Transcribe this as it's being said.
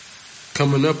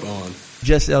Coming up on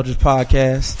Just Eldridge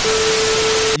Podcast.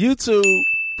 YouTube,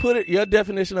 put your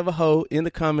definition of a hoe in the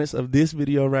comments of this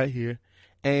video right here.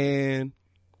 And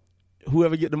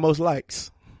whoever get the most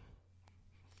likes.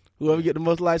 Whoever get the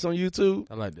most likes on YouTube.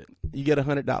 I like that. You get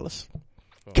 $100.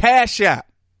 Cash out.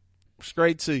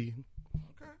 Straight to you.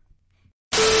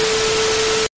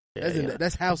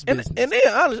 That's house business. And then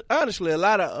honestly, a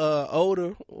lot of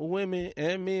older women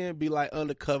and men be like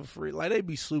undercover free. Like they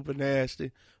be super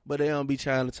nasty, but they don't be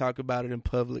trying to talk about it in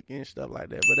public and stuff like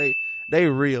that. But they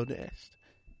real nasty.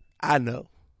 I know.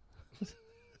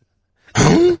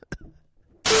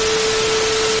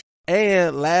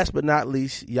 And last but not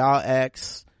least, y'all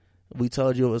asked. We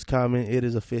told you it was coming. It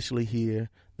is officially here.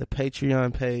 The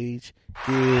Patreon page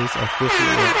is officially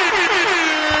up.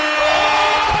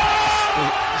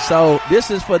 So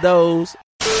this is for those.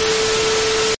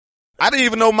 I didn't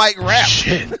even know Mike rap.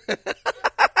 Shit.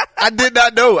 I did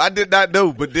not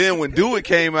know. But then when Do It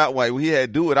came out, like when he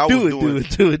had Do It, I was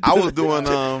doing. I was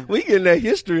doing. We getting that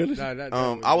history.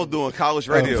 I was doing college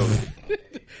radio.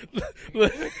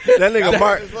 That nigga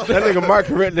Mark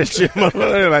correct that shit. Like,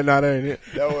 nah, that ain't it.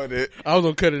 That wasn't it. I was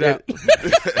gonna cut it out.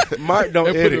 Mark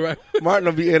don't edit. Right. Mark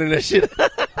don't be editing that shit.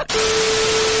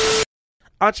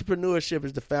 Entrepreneurship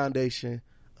is the foundation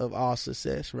of all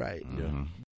success, right? Mm-hmm.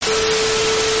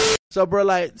 So, bro,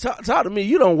 like, talk to me.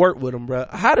 You don't work with them, bro.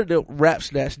 How did the Rap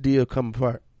Snatch deal come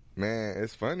apart? Man,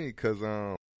 it's funny because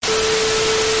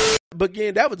But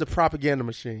again, that was a propaganda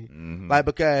machine. Mm-hmm. Like,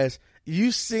 because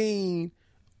you seen,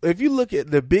 if you look at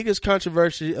the biggest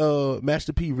controversy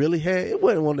Master P really had, it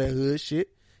wasn't one of that hood shit.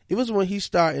 It was when he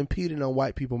started impeding on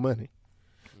white people money.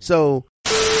 So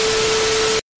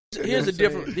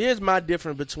here's my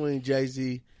difference between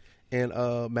Jay-Z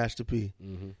and Master P.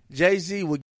 Mm-hmm. Jay-Z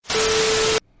would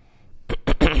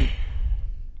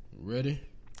Ready?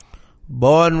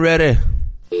 born ready.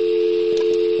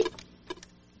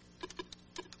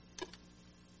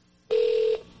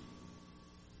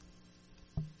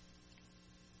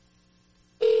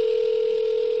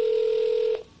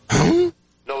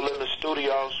 No Limit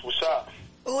Studios, what's up?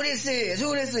 Who this is?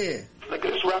 Nigga,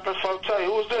 this rapping Forte,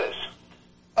 who is this?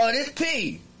 Oh, this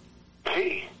P.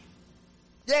 P?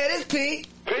 Yeah, this P.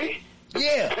 P?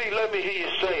 Yeah. P, let me hear you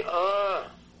say,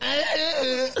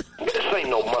 This ain't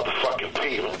no motherfucking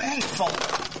P. Ain't phone.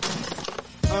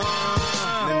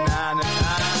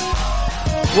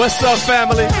 What's up,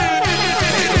 family?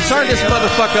 Turn this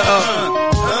motherfucker up.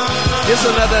 It's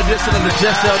another edition of the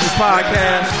Just Eldridge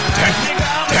Podcast.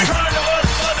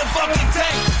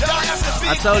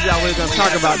 I told y'all we were going to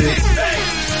talk about this.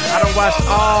 I done watched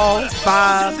all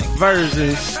 5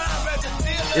 versions.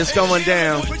 It's going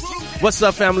down. What's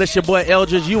up, family? It's your boy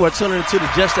Eldridge. You are tuning into the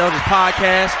Just Eldridge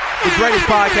Podcast, the greatest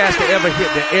podcast to ever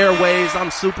hit the airwaves.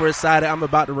 I'm super excited. I'm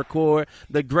about to record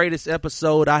the greatest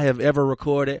episode I have ever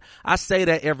recorded. I say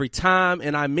that every time,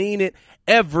 and I mean it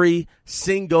every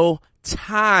single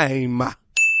time.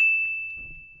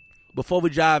 Before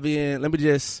we dive in, let me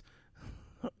just...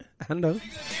 I know.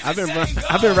 I've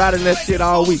been riding that shit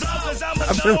all week.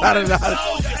 I've been riding it all.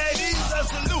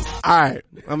 All right,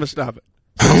 I'm gonna stop it.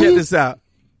 So check this out,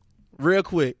 real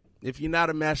quick. If you're not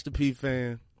a Master P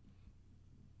fan,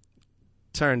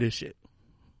 turn this shit.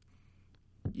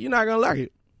 You're not gonna like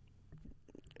it.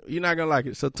 You're not gonna like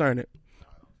it. So turn it.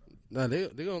 No, they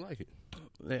gonna like it.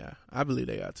 Yeah, I believe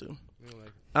they got to. They gonna like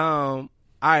it.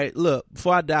 All right, look,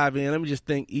 before I dive in, let me just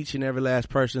thank each and every last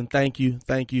person. Thank you.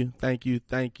 Round of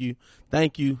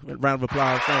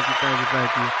applause.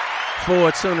 Thank you.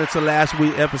 For tuning to last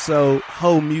week's episode,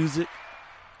 Ho Music.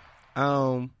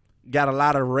 Got a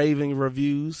lot of raving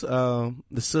reviews. The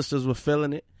sisters were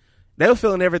feeling it. They were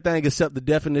feeling everything except the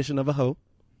definition of a hoe.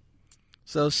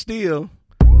 So still,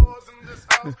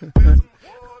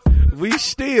 we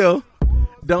still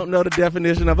don't know the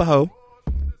definition of a hoe.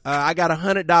 I got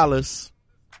 $100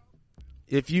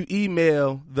 if you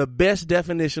email the best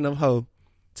definition of hoe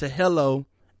to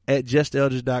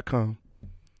hello@justeldridge.com.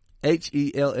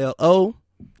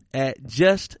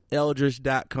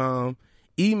 HELLO@justeldridge.com.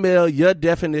 Email your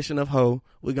definition of hoe.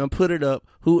 We're going to put it up.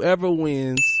 Whoever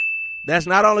wins, that's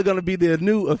not only going to be the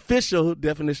new official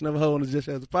definition of a hoe on the Just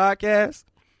Eldridge Podcast,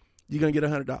 you're going to get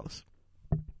 $100.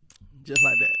 Just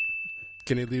like that.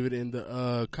 Can they leave it in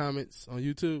the comments on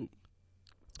YouTube?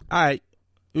 All right.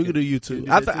 We can do YouTube.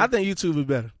 I think YouTube is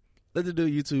better. Let's do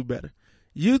YouTube better.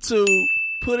 YouTube,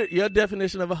 put your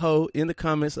definition of a hoe in the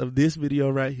comments of this video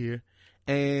right here.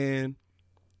 And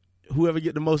whoever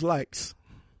get the most likes.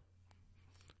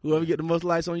 Whoever get the most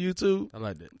likes on YouTube, I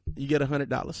like that. you get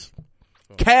 $100.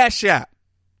 Cash out.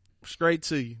 Straight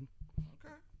to you.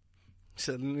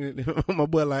 So my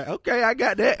boy like, okay, I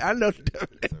got that. I know.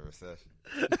 It's a recession.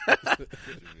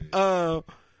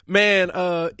 Man,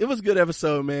 it was a good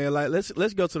episode, man. Like,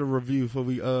 let's go to the review before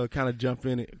we kind of jump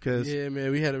in it. Cause yeah,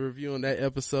 man, we had a review on that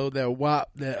episode, that WAP,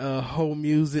 that whole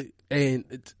music, and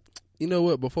you know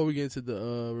what? Before we get into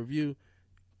the review,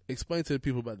 explain to the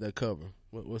people about that cover.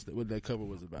 What that cover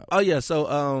was about? Oh yeah,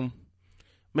 so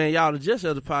man, y'all, the Just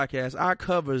Other podcast, our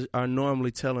covers are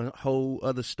normally telling whole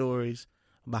other stories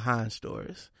behind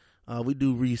stories. We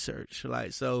do research,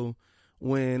 like, so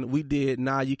when we did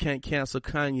Nah You Can't Cancel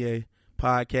Kanye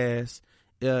podcast,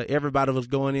 everybody was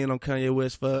going in on Kanye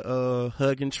West for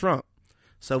hugging Trump.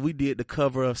 So we did the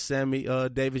cover of Sammy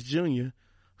Davis Jr.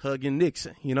 hugging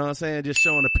Nixon. You know what I'm saying? Just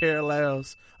showing the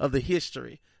parallels of the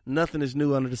history. Nothing is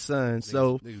new under the sun.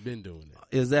 So niggas been doing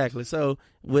that. Exactly. So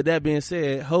with that being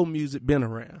said, whole music been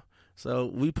around.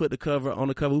 So we put the cover on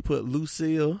the cover. We put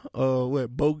Lucille,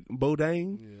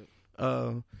 Boudin.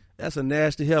 Yeah. That's a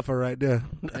nasty heifer right there.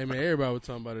 Hey man, everybody was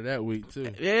talking about it that week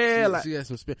too. Yeah, she got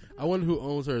some spin. I wonder who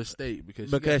owns her estate because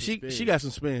she got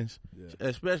some spins,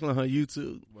 especially on her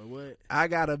YouTube. But what? I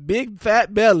got a big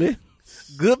fat belly,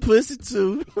 good pussy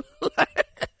too.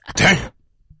 Damn.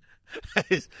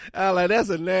 I like, that's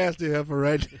a nasty heifer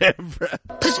right there, bro.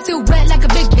 Pussy feel wet like a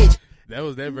big bitch. That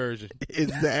was that version.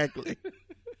 Exactly.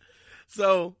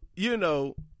 So, you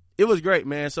know, it was great,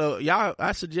 man. So y'all,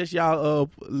 I suggest y'all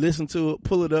listen to it,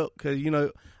 pull it up, because you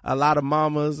know a lot of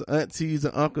mamas, aunties,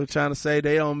 and uncles trying to say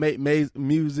they don't make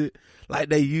music like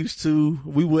they used to.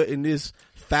 We wasn't this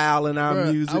foul in our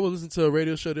music. I was listening to a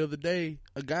radio show the other day.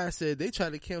 A guy said they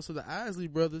tried to cancel the Isley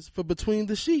Brothers for Between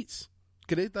the Sheets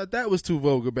because they thought that was too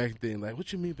vulgar back then. Like,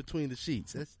 what you mean Between the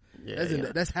Sheets?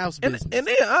 That's house business. And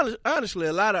then honestly,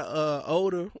 a lot of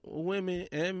older women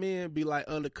and men be like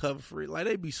undercover free. Like,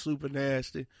 they be super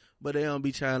nasty, but they don't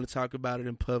be trying to talk about it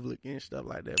in public and stuff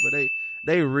like that. But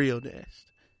they real nasty.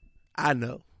 I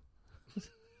know.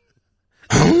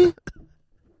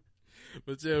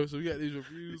 But yeah, so we got these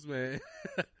reviews, man.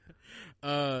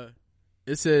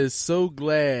 It says, so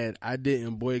glad I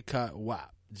didn't boycott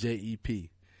WAP, JEP.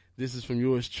 This is from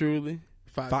yours truly,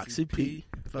 Foxy P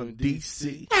from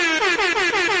DC.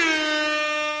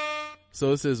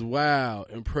 So it says, wow,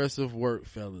 impressive work,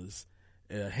 fellas.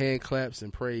 Hand claps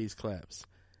and praise claps.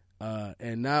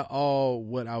 And not all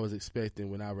what I was expecting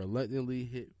when I reluctantly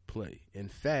hit play. In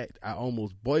fact, I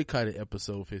almost boycotted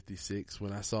episode 56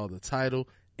 when I saw the title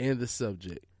and the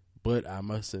subject. But I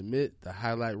must admit, the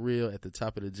highlight reel at the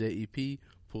top of the JEP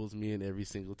pulls me in every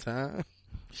single time.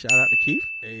 Shout out to Keith.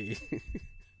 Hey.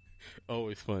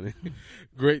 Always funny.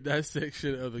 Great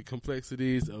dissection of the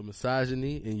complexities of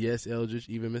misogyny and, yes, Eldridge,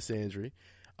 even misandry.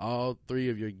 All three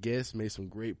of your guests made some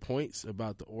great points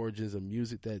about the origins of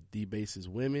music that debases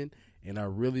women, and I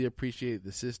really appreciate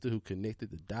the sister who connected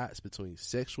the dots between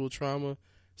sexual trauma,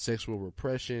 sexual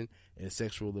repression, and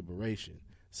sexual liberation.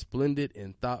 Splendid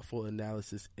and thoughtful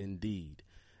analysis indeed.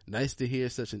 Nice to hear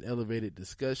such an elevated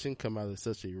discussion come out of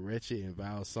such a wretched and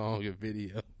vile song and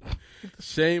video.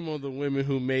 Shame on the women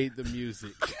who made the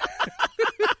music.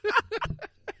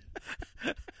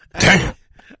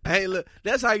 Hey, look,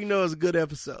 that's how you know it's a good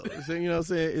episode. So, you know what I'm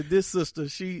saying? If this sister,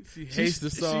 she hates the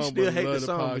song, she still hates the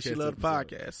song, but she loves the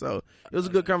podcast. So it was a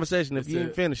good conversation if you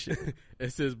didn't finish it.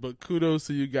 It says, but kudos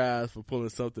to you guys for pulling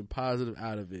something positive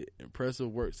out of it.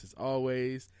 Impressive works as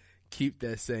always. Keep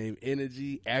that same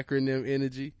energy, acronym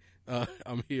energy.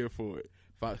 I'm here for it.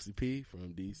 Foxy P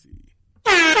from DC.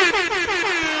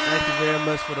 Thank you very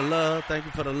much for the love. Thank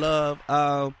you for the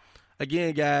love.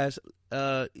 Again, guys,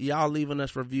 y'all leaving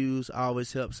us reviews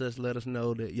always helps us let us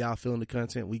know that y'all feeling the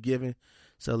content we giving.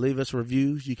 So leave us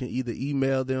reviews. You can either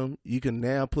email them. You can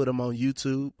now put them on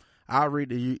YouTube. I'll read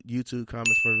the YouTube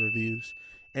comments for reviews.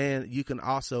 And you can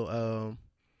also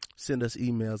send us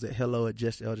emails at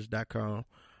hello@justeldridge.com.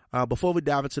 Before we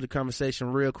dive into the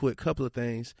conversation, real quick, couple of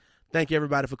things. Thank you,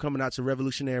 everybody, for coming out to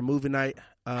Revolutionary Movie Night.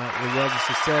 It was a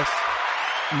success.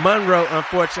 Monroe,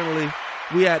 unfortunately,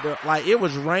 we had to, like, it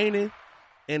was raining,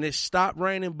 and it stopped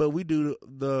raining, but we do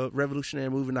the Revolutionary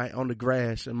Movie Night on the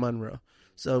grass in Monroe.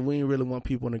 So we didn't really want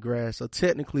people on the grass. So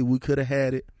technically, we could have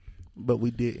had it, but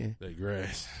we didn't. That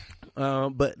grass.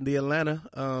 But the Atlanta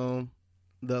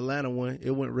one,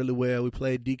 it went really well. We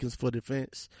played Deacons for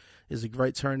Defense. It's a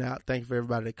great turnout. Thank you for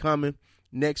everybody that coming.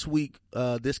 Next week,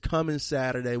 this coming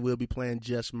Saturday, we'll be playing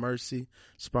Just Mercy,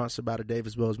 sponsored by the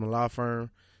Davis Bozeman Law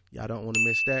Firm. Y'all don't want to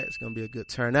miss that. It's going to be a good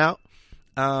turnout.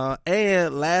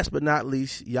 And last but not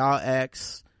least, y'all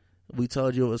asked. We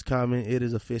told you it was coming. It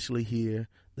is officially here.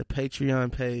 The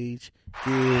Patreon page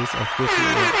is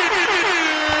officially up.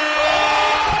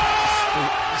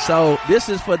 So this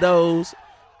is for those.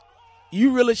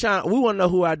 you really we want to know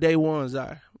who our day ones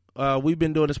are. We've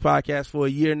been doing this podcast for a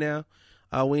year now.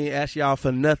 We ain't asked y'all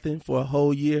for nothing for a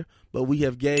whole year, but we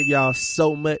have gave y'all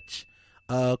so much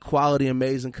quality,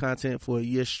 amazing content for a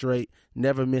year straight.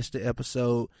 Never missed an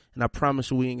episode, and I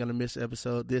promise you we ain't gonna miss an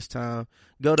episode this time.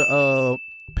 Go to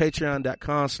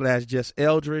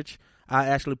patreon.com/JustEldridge. I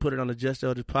actually put it on the Just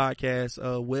Eldridge podcast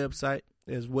website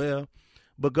as well.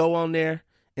 But go on there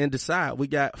and decide. We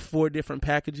got 4 different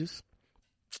packages.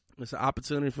 It's an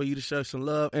opportunity for you to show some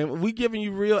love. And we giving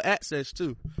you real access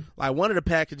too. Like one of the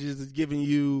packages is giving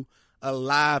you a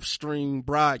live stream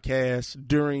broadcast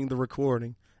during the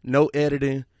recording. No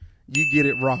editing. You get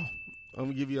it raw. I'm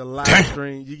gonna give you a live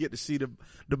stream. You get to see the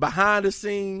behind the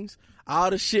scenes, all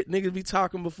the shit niggas be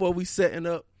talking before we setting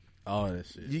up. All that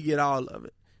shit. You get all of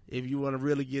it. If you want to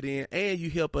really get in, and you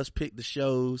help us pick the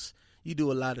shows. You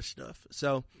do a lot of stuff.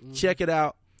 So check it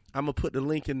out. I'm going to put the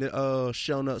link in the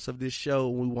show notes of this show.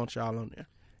 We want y'all on there.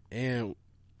 And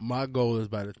my goal is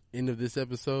by the end of this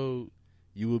episode,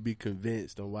 you will be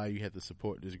convinced on why you have to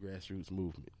support this grassroots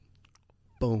movement.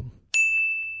 Boom.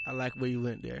 I like where you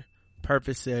went there.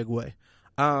 Perfect segue.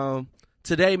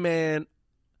 Today, man,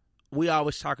 we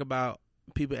always talk about,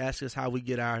 people ask us how we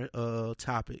get our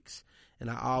topics. And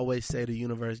I always say the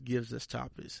universe gives us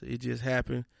topics. It just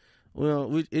happened.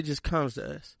 Well, it just comes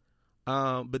to us.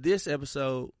 But this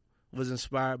episode was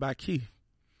inspired by Keith.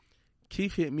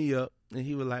 Keith hit me up, and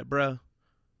he was like, bro,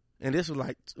 and this was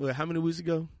like, how many weeks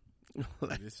ago?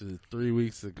 This is 3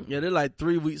 weeks ago. Yeah, they're like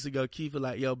 3 weeks ago. Keith was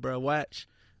like, yo, bro, watch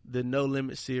the No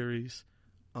Limit series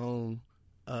on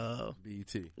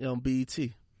BET. On BET.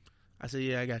 I said,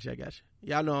 yeah, I got you.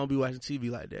 Y'all know I don't be watching TV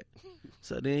like that.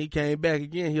 So then he came back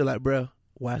again. He was like, bro,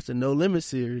 watch the No Limit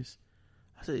series.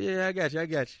 I said, yeah, I got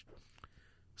you.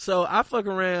 So I fuck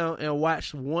around and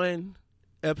watched one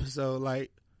episode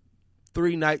like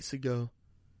 3 nights ago.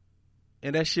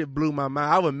 And that shit blew my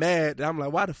mind. I was mad. I'm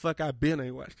like, why the fuck I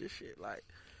ain't watched this shit?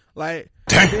 Like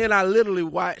then I literally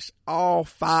watched all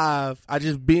 5. I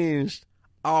just binged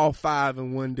all 5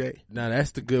 in one day. Now that's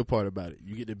the good part about it.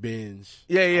 You get to binge.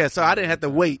 Yeah. So I didn't have to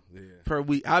wait per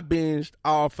week. I binged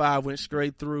all 5, went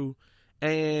straight through.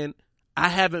 And I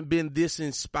haven't been this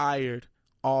inspired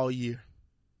all year.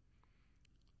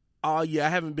 I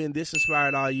haven't been this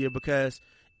inspired all year because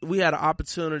we had an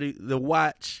opportunity to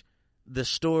watch the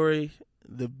story,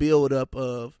 the build up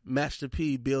of Master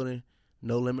P building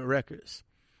No Limit Records.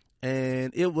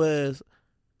 And it was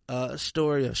a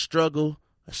story of struggle,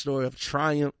 a story of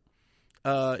triumph.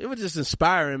 It was just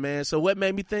inspiring, man. So what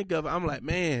made me think of, I'm like,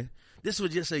 man, this was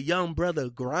just a young brother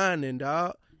grinding,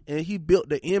 dog. And he built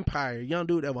the empire. Young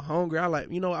dude that was hungry. I like,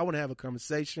 I want to have a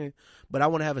conversation, but I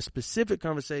want to have a specific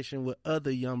conversation with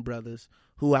other young brothers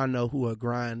who I know who are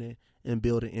grinding and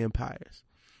building empires.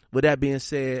 With that being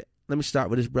said, let me start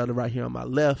with this brother right here on my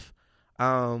left.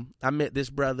 I met this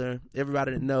brother.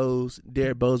 Everybody that knows,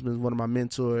 Derek Bozeman is one of my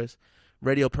mentors,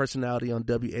 radio personality on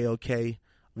WAOK,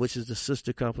 which is the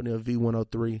sister company of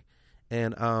V103.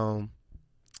 And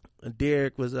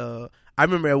Derek was I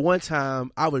remember at one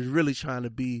time I was really trying to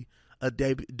be a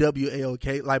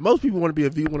WAOK. Like most people want to be a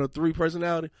V103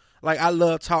 personality. Like I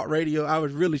love talk radio. I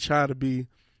was really trying to be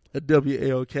a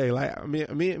WAOK. Like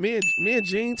me and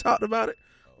Gene talked about it.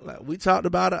 Like we talked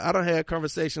about it. I done had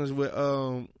conversations with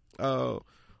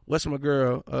what's my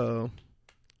girl? Oh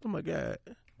my God.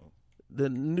 The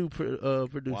new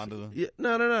producer. Wanda. Yeah,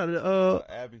 no.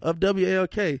 Abby. Of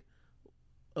WAOK.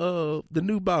 The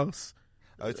new boss.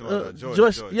 Oh, you talking about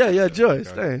Joyce. Yeah,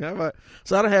 Joyce. Okay. Dang.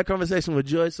 So I done had a conversation with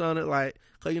Joyce on it. Like,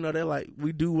 cause they're like,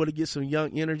 we do want to get some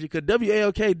young energy. Cause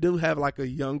WAOK do have like a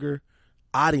younger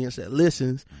audience that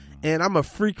listens. And I'm a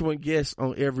frequent guest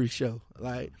on every show.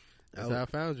 Like, that's how I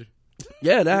found you.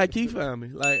 Yeah, that's how Keith found me.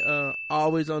 Like,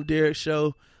 always on Derek's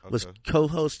show. Was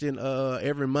co-hosting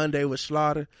every Monday with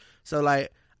Slaughter. So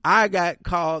like, I got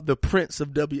called the Prince of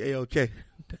WAOK.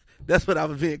 That's what I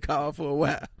was being called for a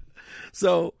while.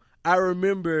 So I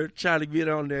remember trying to get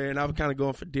on there, and I was kind of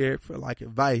going for Derek for like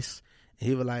advice. And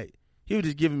he was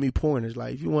just giving me pointers.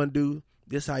 Like, if you want to do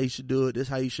this, how you should do it. This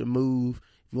how you should move.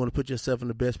 If you want to put yourself in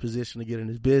the best position to get in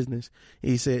this business.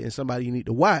 And he said, and somebody you need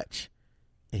to watch.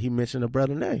 And he mentioned a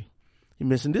brother name. He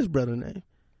mentioned this brother name.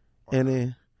 Wow. And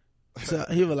then, so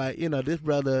he was like, this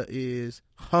brother is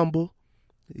humble.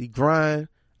 He grind.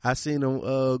 I seen him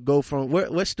go from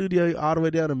what studio all the way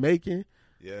down to Macon.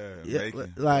 Yeah,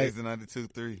 Macon. Like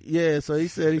 92.3. Yeah, so he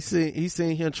said he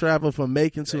seen him travel from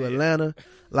Macon to Atlanta.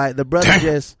 Like the brother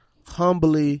just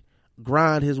humbly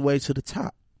grind his way to the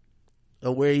top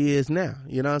of where he is now.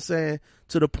 You know what I'm saying?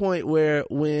 To the point where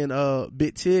when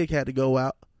Big Tig had to go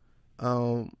out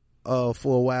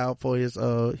for a while for his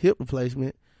hip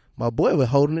replacement, my boy was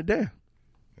holding it down.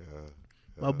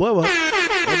 My boy was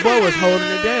holding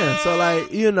it down. So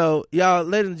like, you know, y'all,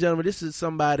 ladies and gentlemen, this is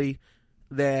somebody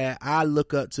that I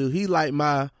look up to. He like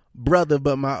my brother,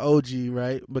 but my OG,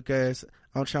 right? Because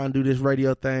I'm trying to do this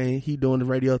radio thing. He doing the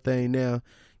radio thing now.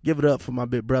 Give it up for my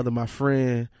big brother, my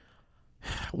friend.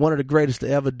 One of the greatest to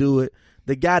ever do it.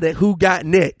 The guy that who got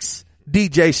next,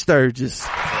 DJ Sturgis.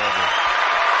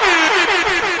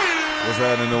 What's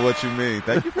happening and what you mean?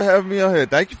 Thank you for having me on here.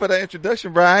 Thank you for the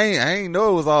introduction, bro. I ain't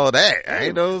know it was all that. I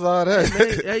ain't know it was all that.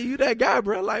 Hey, you that guy,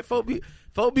 bro. Like, folk be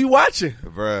watching.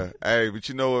 Bruh. Hey, but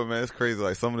you know what, man? It's crazy.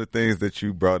 Like, some of the things that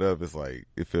you brought up, it's like,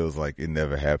 it feels like it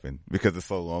never happened because it's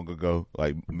so long ago.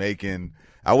 Like,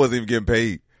 I wasn't even getting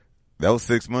paid. That was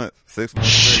 6 months. 6 months.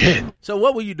 Shit. So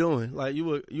what were you doing? Like, you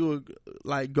were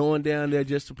like going down there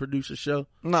just to produce a show?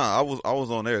 Nah, I was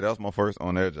on air. That was my first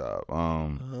on air job.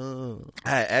 I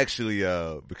actually,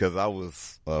 because I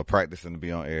was, practicing to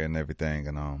be on air and everything.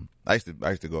 And, I used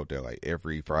to go up there like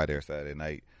every Friday or Saturday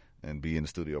night and be in the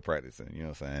studio practicing, you know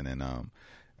what I'm saying? And,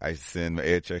 I used to send my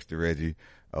air checks to Reggie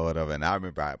or whatever. And I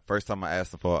remember first time I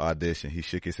asked him for an audition, he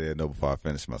shook his head no before I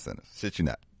finished my sentence. Shit you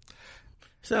not.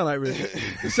 Sound like Reggie.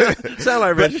 sound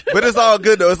like Reggie. But it's all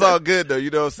good though. It's all good though.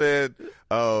 You know what I'm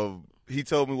saying? He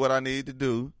told me what I needed to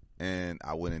do and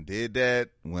I went and did that.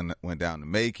 Went down to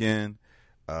Macon.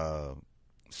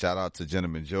 Shout out to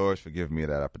Gentleman George for giving me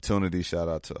that opportunity. Shout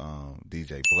out to,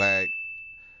 DJ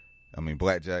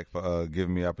Blackjack for,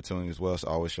 giving me opportunity as well. So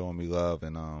always showing me love.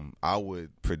 And, I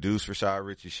would produce Rashad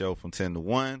Richie's show from 10 to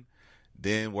 1,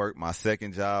 then work my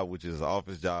second job, which is an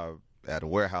office job at a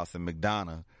warehouse in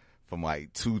McDonough, from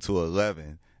like 2 to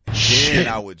 11. Then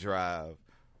I would drive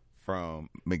from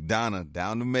McDonough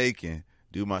down to Macon,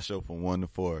 do my show from 1 to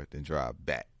 4, then drive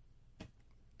back.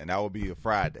 And that would be a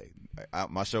Friday.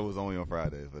 My show was only on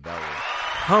Fridays, but that was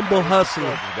humble hustler.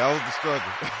 That was the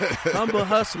struggle. Humble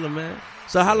hustler, man.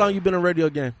 So how long you been in radio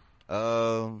game?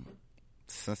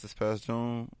 Since this past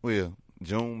June. Well, yeah,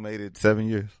 June made it 7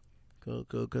 years. Cool.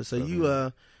 So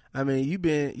you, you've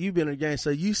been in the game. So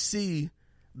you see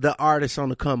the artists on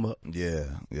the come up. Yeah.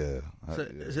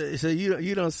 So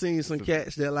you don't see some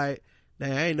cats that like,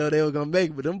 dang, I ain't know they were gonna make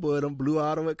it, but them boys done blew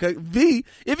all the way. V,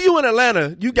 if you in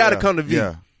Atlanta, you gotta come to V.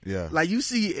 Yeah. Like you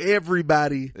see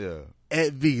everybody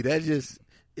at V. That just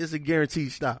it's a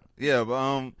guaranteed stop. Yeah,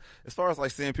 but as far as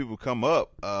like seeing people come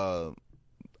up, I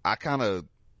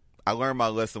learned my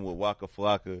lesson with Waka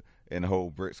Flocka and the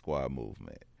whole Brick Squad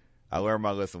movement. I learned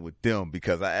my lesson with them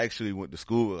because I actually went to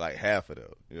school with like half of them.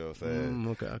 You know what I'm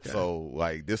saying? Okay. So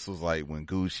like this was like when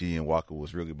Gucci and Waka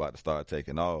was really about to start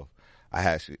taking off.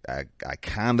 I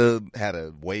kind of had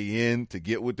a way in to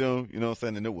get with them, you know what I'm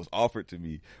saying? And it was offered to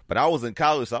me. But I was in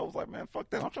college, so I was like, man, fuck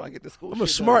that. I'm trying to get this school. I'm a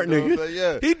smart done, nigga.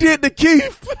 Yeah. He did the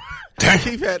Keith.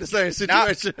 Keith had the same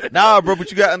situation. Nah, bro,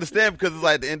 but you gotta understand because it's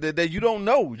like at the end of the day, you don't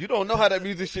know. You don't know how that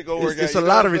music shit gonna work out. It's a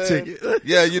lottery ticket.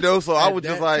 Yeah, you know, so I was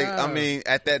just like, time.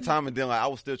 at that time, and then like I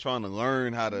was still trying to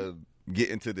learn how to get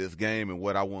into this game and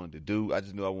what I wanted to do. I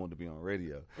just knew I wanted to be on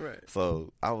radio. Right.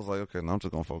 So I was like, okay, now I'm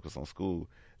just gonna focus on school.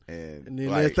 And then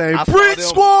like, that thing, Brick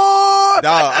Squad!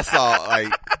 Dog, I saw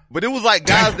like, but it was like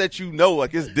guys that you know,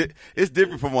 like it's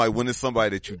different from like when it's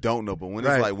somebody that you don't know, but when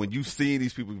it's like when you see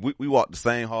these people, we walk the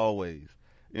same hallways,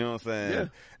 you know what I'm saying?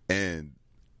 Yeah. And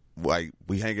like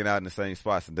we hanging out in the same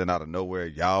spots, and then out of nowhere,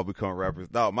 y'all become rappers.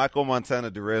 No, Michael Montana,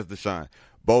 Derez Deshawn,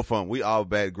 both of them, we all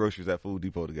bagged groceries at Food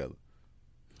Depot together.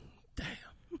 Damn.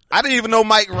 I didn't even know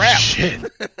Mike rap.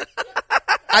 Shit.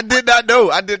 I did not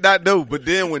know. But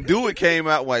then when Do It came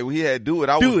out, like when he had Do It,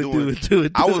 I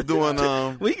was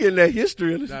doing we getting that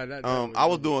history. I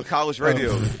was doing college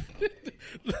radio.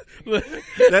 That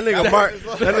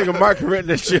nigga Mark correct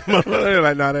that shit. Like,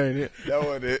 nah, that ain't it. That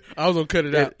wasn't it. I was gonna cut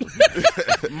it out.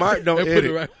 Mark don't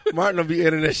edit. Mark don't be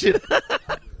editing that shit.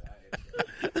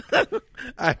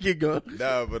 I keep going.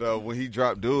 Nah, but when he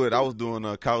dropped Do It, I was doing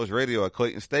college radio at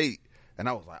Clayton State. And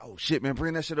I was like, oh shit, man,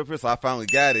 bring that shit up here. So I finally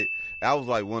got it. I was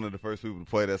like one of the first people to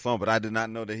play that song, but I did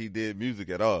not know that he did music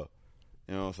at all.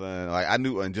 You know what I'm saying? Like I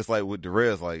knew, and just like with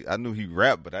Derez, like I knew he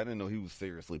rapped, but I didn't know he was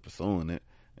seriously pursuing it.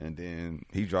 And then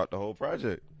he dropped the whole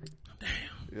project. Damn.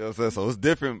 You know what I'm saying? So it's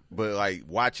different, but like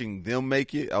watching them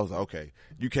make it, I was like, okay,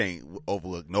 you can't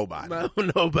overlook nobody. No,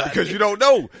 nobody. Because you don't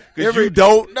know. Because you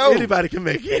don't know. Anybody can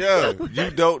make it. Yeah,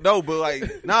 you don't know. But like,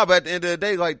 but at the end of the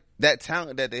day, like that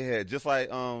talent that they had, just like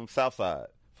Southside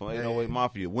from 808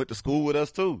 Mafia, went to school with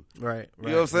us too. Right. You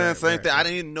know what I'm saying? Same thing. I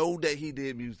didn't know that he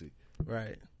did music.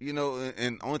 Right. You know,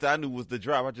 and only thing I knew was the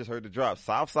drop. I just heard the drop.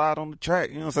 Southside on the track.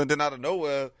 You know what I'm saying? Then out of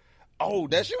nowhere, Oh,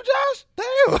 that's you, Josh?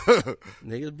 Damn.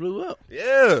 Niggas blew up.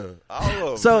 Yeah. All of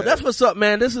them, So man. that's what's up,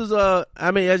 man. This is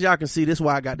I mean, as y'all can see, this is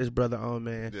why I got this brother on,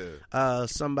 man. Yeah.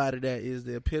 Somebody that is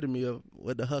the epitome of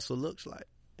what the hustle looks like.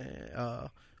 And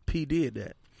P did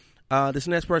that. This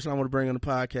next person I want to bring on the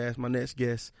podcast, my next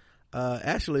guest,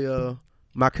 actually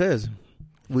my cousin,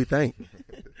 we think.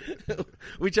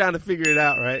 We trying to figure it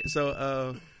out, right?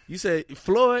 So you said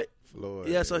Floyd? Floyd.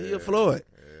 Yeah, so he a Floyd.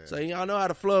 So y'all know how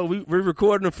to Floyd. We're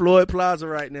recording the Floyd Plaza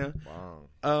right now.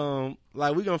 Wow.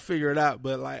 Like we gonna figure it out,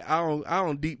 but like I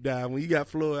don't deep dive. When you got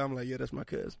Floyd, I'm like, yeah, that's my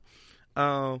cousin.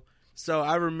 So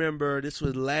I remember this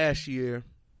was last year.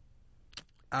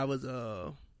 I was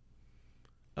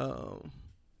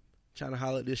trying to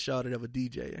holler at this shawty that was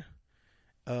DJing.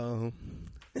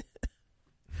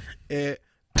 And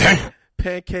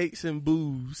pancakes and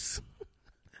booze.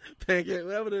 Pancake,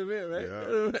 whatever they meant, right?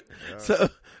 Yeah. So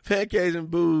pancakes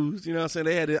and booze, you know what I'm saying?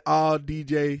 They had it all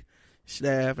DJ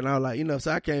staff, and I was like, you know,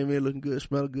 so I came in looking good,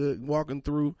 smelling good, walking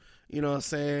through, you know what I'm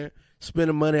saying?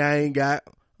 Spending money I ain't got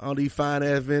on these fine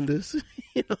ass vendors,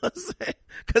 you know what I'm saying?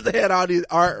 Because they had all these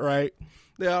art, right?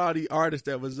 They had all these artists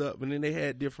that was up, and then they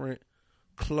had different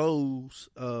clothes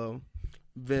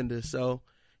vendors. So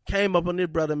came up on this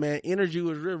brother, man. Energy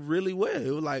was really well.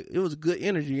 It was like, it was good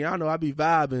energy. Y'all know I be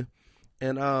vibing.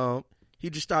 And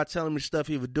he just started telling me stuff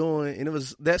he was doing, and it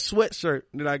was that sweatshirt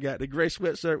that I got, the gray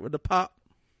sweatshirt with the pop.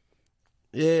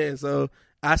 Yeah, so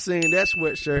I seen that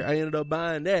sweatshirt. I ended up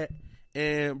buying that,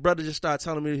 and brother just started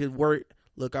telling me his work.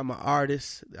 Look, I'm an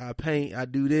artist. I paint. I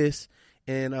do this,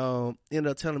 and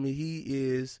ended up telling me he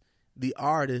is the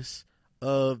artist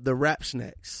of the Rap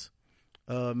Snacks,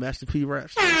 Master P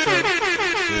Rap Snacks. So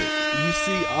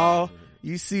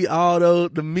you see all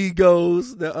those, the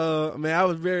Migos, man, I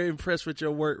was very impressed with your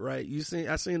work, right?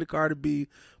 I seen the Cardi B,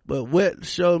 but what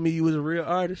showed me you was a real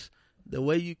artist, the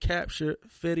way you captured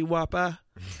Fetty Wap.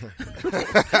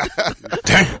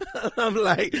 I'm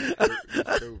like,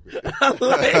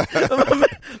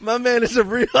 my man is a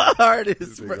real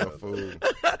artist, bro.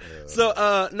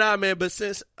 So, nah, man, but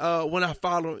since, when I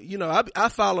follow, you know, I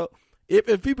follow,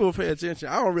 if people pay attention,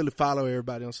 I don't really follow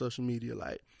everybody on social media.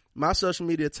 Like, my social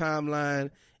media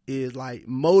timeline is like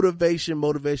motivation,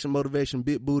 big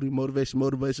booty,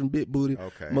 motivation, big booty,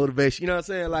 motivation. You know what I'm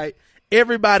saying? Like,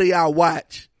 everybody I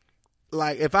watch,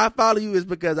 like, if I follow you, it's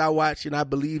because I watch and I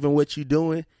believe in what you're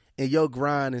doing, and your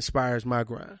grind inspires my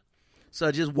grind. So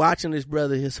just watching this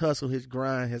brother, his hustle, his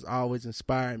grind has always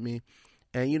inspired me.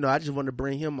 And, you know, I just want to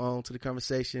bring him on to the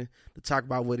conversation to talk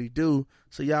about what he do.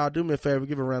 So y'all do me a favor,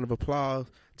 give a round of applause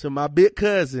to my big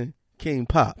cousin, King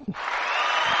Pop.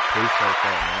 Appreciate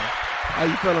that, How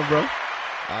you feeling, bro?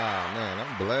 Man,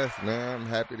 I'm blessed, man. I'm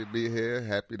happy to be here.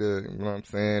 Happy to, you know what I'm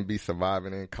saying, be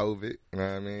surviving in COVID. You know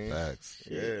what I mean? Facts.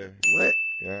 Yeah. What?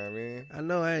 You know what I mean? I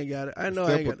know I ain't got it. I know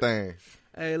I ain't got Simple things. it.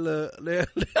 Hey, look.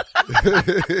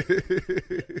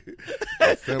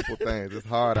 Simple things. It's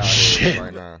hard out here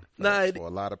right now for a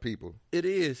lot of people. It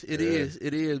is. It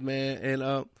is, man.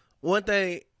 And one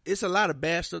thing, it's a lot of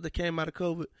bad stuff that came out of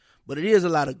COVID, but it is a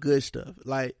lot of good stuff.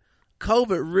 Like,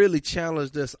 COVID really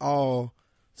challenged us all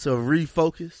to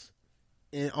refocus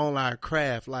on our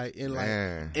craft,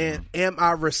 and am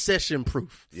I recession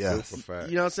proof? Yes. Super fact.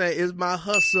 You know what I'm saying? Is my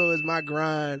hustle, is my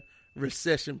grind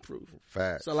recession proof?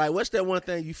 Fact. So, like, what's that one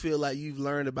thing you feel like you've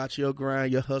learned about your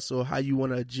grind, your hustle, how you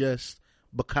want to adjust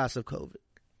because of COVID?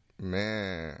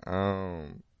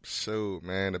 Man, shoot,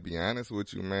 man, to be honest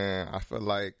with you, man, I feel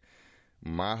like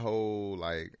my whole,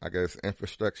 like, I guess,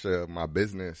 infrastructure of my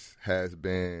business has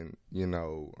been, you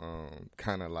know,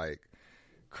 kind of like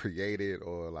created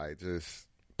or like just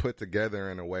put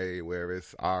together in a way where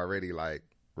it's already like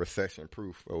recession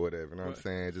proof or whatever. You know what I'm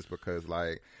saying? Just because,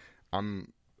 like,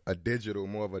 I'm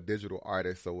more of a digital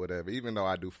artist or whatever, even though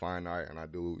I do fine art and I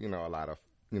do, you know, a lot of,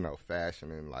 you know, fashion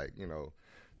and, like, you know,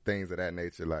 things of that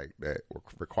nature, like, that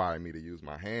require me to use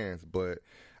my hands. But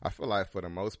I feel like for the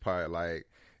most part, like,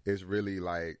 it's really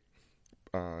like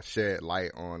shed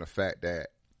light on the fact that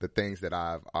the things that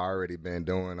I've already been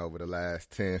doing over the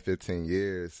last 10, 15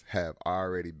 years have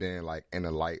already been like in the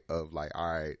light of like,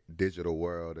 all right, digital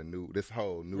world, this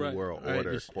whole new world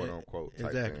order, quote unquote. Type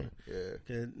Exactly. thing.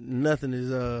 Yeah. Nothing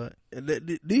is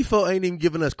these folk ain't even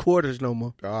giving us quarters no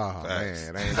more. Oh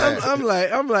man, ain't I'm like,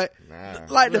 nah.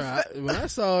 like When I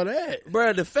saw that,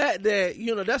 bro, the fact that,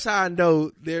 you know, that's how I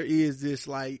know there is this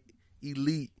like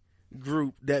elite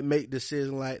group that make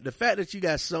decisions. Like, the fact that you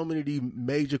got so many of these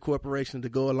major corporations to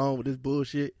go along with this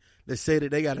bullshit that say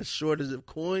that they got a shortage of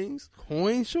coins.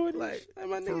 Coin shortage? Like,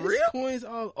 my for nigga, real? coins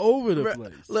all over the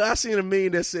place. Look, I seen a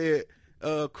meme that said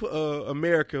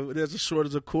America, there's a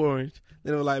shortage of quarters.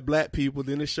 They were like black people.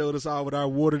 Then it showed us all with our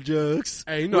water jugs.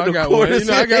 Hey, you know with I the got one. quarters You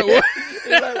know I in got it. one.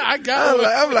 Like, I got one.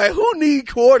 I'm like, who need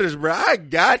quarters, bro? I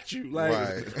got you. Like,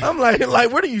 Right. I'm like,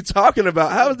 what are you talking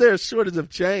about? How is there a shortage of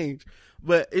change?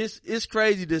 But it's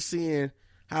crazy to seeing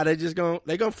how they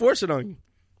gonna force it on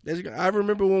you. I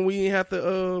remember when we didn't have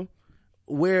to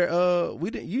wear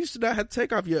you used to not have to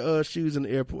take off your shoes in the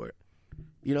airport.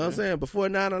 You know what I'm saying? Before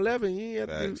 9/11, you ain't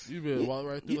have to. You better walk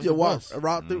right through. You like just a walk bus.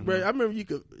 right through. Bro, I remember you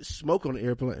could smoke on the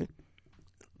airplane.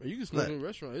 You can smoke in a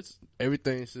restaurant. It's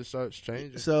everything just starts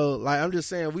changing. So like I'm just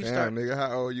saying we Damn, start. nigga,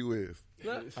 how old you is?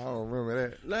 I don't remember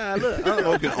that. Nah, look,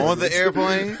 Smoking on the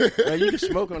airplane. like, you can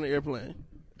smoke on the airplane.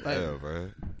 Like, Yeah, bro.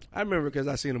 I remember because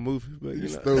I seen a movie, but you know,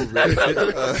 Stupid.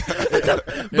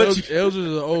 but Eldridge is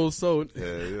an old soul.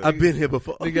 Yeah. I've been here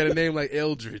before. They got a name like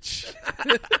Eldridge.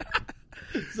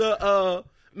 So,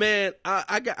 man,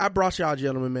 I brought y'all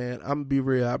gentlemen, man. I'm gonna be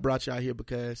real. I brought y'all here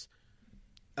because,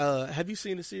 have you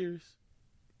seen the series?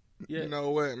 Yeah. You know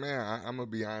what, man? I'm gonna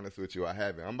be honest with you. I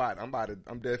haven't. I'm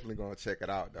definitely gonna check it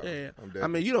out, though. Yeah. I'm I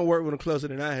mean, you don't work with them closer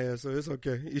than I have, so it's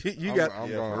okay. You got.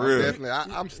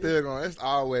 I'm still going. It's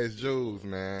always Jews,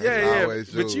 man. Yeah, it's yeah. always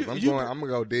But Jews. I'm gonna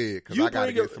go dead because you I gotta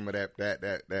bring get a- some of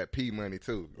that P money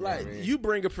too. You know Like, what I mean? you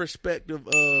bring a perspective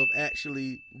of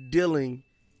actually dealing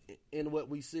in what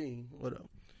we see. What up?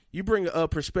 You bring a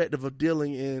perspective of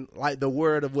dealing in like the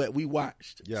word of what we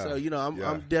watched. Yeah. So, you know, I'm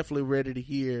Yeah. definitely ready to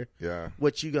hear Yeah.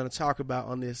 what you're going to talk about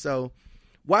on this. So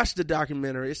watch the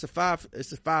documentary. It's a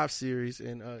five series,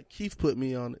 and Keith put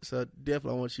me on it. So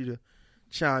definitely I want you to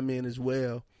chime in as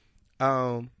well.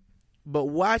 But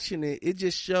watching it, it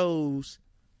just shows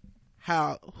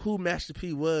who Master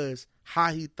P was,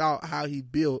 how he thought, how he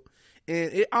built.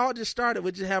 And it all just started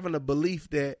with just having a belief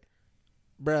that,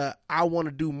 bruh, I want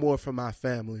to do more for my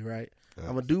family, right? Yes.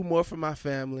 I'm going to do more for my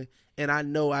family, and I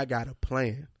know I got a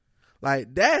plan.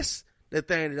 Like, that's the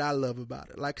thing that I love about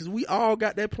it. Like, because we all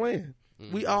got that plan.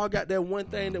 We all got that one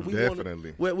thing that we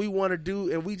Definitely. what we want to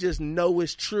do, and we just know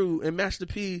it's true. And Master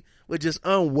P was just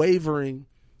unwavering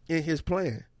in his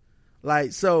plan.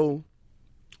 Like, so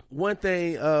one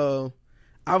thing I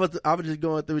was just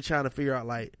going through trying to figure out,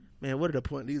 like, man, what are the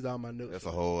point? These are all my notes. That's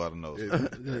a whole lot of notes.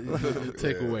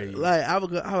 Takeaway. Like, I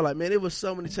was like, man, it was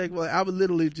so many takeaways. I was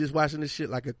literally just watching this shit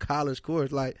like a college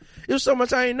course. Like, it was so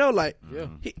much I didn't know. Like,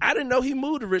 I didn't know he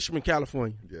moved to Richmond,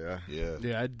 California. Yeah. Yeah.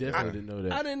 Yeah, I definitely didn't know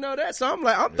that. I didn't know that. So I'm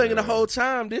like, I'm thinking the whole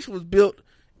time this was built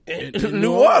in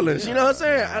New Orleans. You know what I'm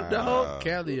saying? The whole,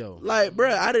 Calio. like,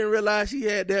 bruh, I didn't realize he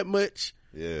had that much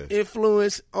Yeah.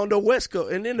 influence on the West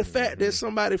Coast. And then the fact that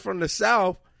somebody from the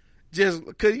South just,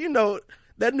 because, you know,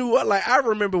 that New Orleans, like, I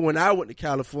remember when I went to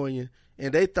California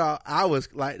and they thought I was,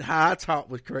 like, how I talked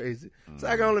was crazy. So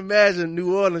I can only imagine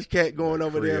New Orleans cat going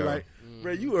over there Creole. like,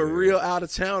 bruh, you a real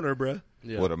out-of-towner, bruh.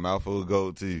 Yeah. With a mouthful of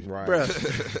gold teeth. Right.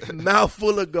 Bruh, mouth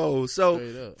full of gold. So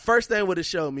Straight up. first thing what it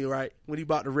showed me, right, when he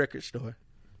bought the record store.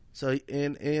 So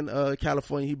in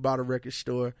California, he bought a record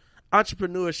store.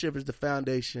 Entrepreneurship is the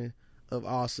foundation of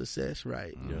all success,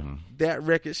 right? Yeah. That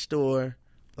record store,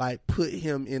 like, put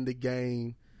him in the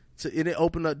game. And it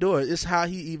opened up doors. It's how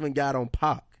he even got on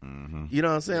Pac. You know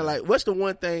what I'm saying? Like, what's the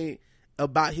one thing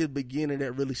about his beginning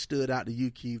that really stood out to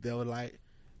you, Keith, that was like,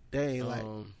 dang, like,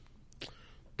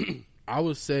 I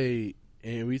would say,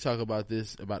 and we talk about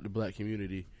this about the black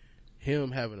community,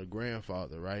 him having a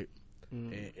grandfather, right,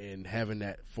 and having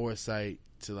that foresight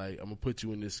to, like, I'm gonna put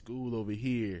you in this school over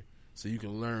here so you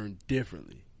can learn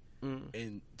differently,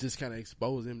 and just kind of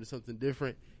expose him to something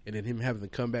different, and then him having to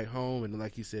come back home, and then,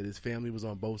 like he said, his family was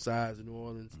on both sides of New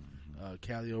Orleans,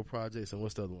 Calio projects, and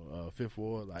what's the other one, Fifth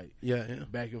Ward, like, yeah.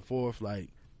 back and forth. Like,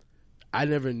 I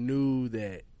never knew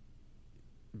that.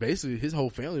 Basically, his whole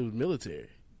family was military.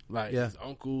 Like, Yeah. his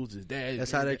uncles, his dad.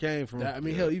 That's how they came from. I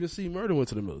mean, hell, even C. Murder went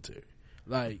to the military.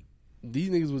 Like, these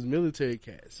niggas was military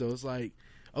cats. So it's like,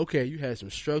 okay, you had some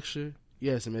structure,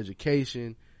 you had some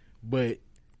education, but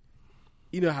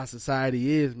you know how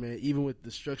society is, man. Even with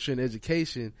the structure and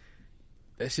education,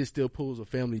 that shit still pulls a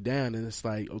family down. And it's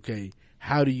like, okay,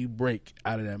 how do you break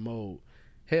out of that mold?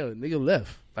 Hell, the nigga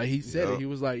left. Like, he said it. He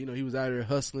was like, you know, he was out there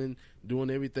hustling, doing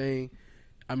everything.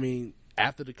 I mean,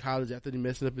 after the college, after he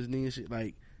messing up his knee and shit,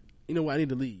 like, you know what, I need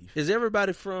to leave. Is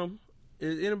anybody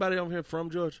over here from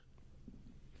Georgia?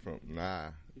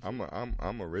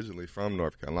 I'm originally from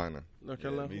North Carolina. North Yeah,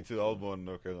 Carolina? me too. I was born in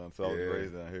North Carolina, so I was Yeah.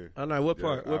 raised down here. I know. What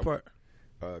part? Yeah, What part?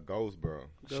 Goldsboro.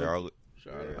 Charlotte.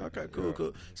 Charlotte. Yeah, Okay, yeah.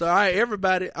 cool. So, all right,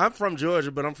 everybody, I'm from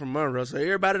Georgia, but I'm from Monroe. So,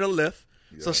 everybody that left,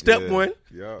 So step one,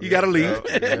 you got to leave.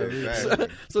 Exactly.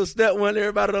 So step one,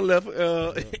 everybody done left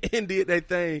and did their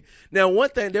thing. Now, one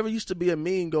thing, there used to be a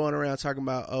meme going around talking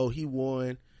about, oh, he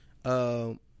won,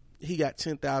 he got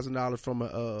 $10,000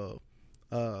 from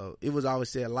it was always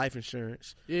said life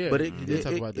insurance. Yeah, but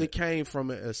it came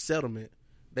from a settlement.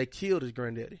 They killed his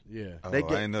granddaddy. Yeah. I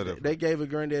didn't know that. They gave his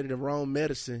granddaddy the wrong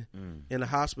medicine in the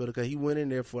hospital because he went in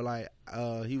there for like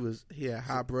he had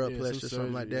high blood pressure or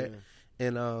something like that,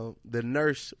 and the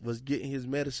nurse was getting his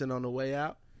medicine on the way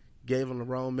out, gave him the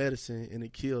wrong medicine, and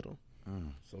it killed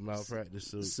him. So malpractice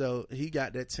suit. So he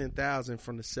got that $10,000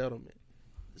 from the settlement.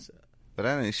 So, But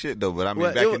that ain't shit though. But I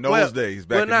mean, back in those days,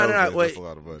 that's a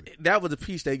lot of money. That was the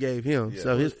piece they gave him.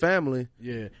 So his family,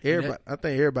 everybody, I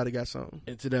think everybody got something.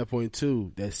 And to that point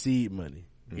too, that seed money.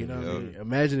 You know what I mean?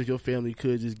 Imagine if your family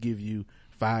could just give you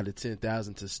 $5,000 to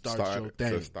 $10,000 to start your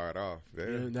thing. To start off. Yeah.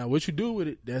 You know, now what you do with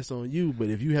it, that's on you. But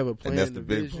if you have a plan, And that's the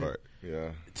vision, big part.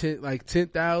 Yeah.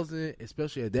 $10,000,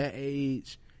 especially at that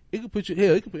age, it could put you.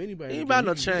 Hell, it could put anybody. He ain't buy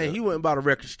no chain. He went and bought a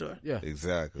record store. Yeah,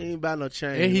 Exactly. He ain't buy no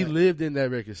chain. and he lived in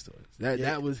that record store.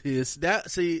 That was his.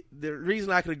 See, the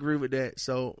reason I could agree with that.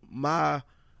 So my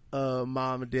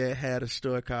mom and dad had a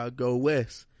store called Go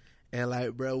West, and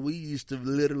like, bro, we used to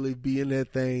literally be in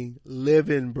that thing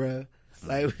living, bro.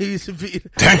 Like we used to be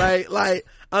like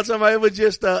I'm talking about, it was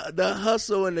just the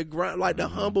hustle and the grind, like the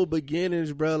humble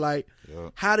beginnings, bro. Like,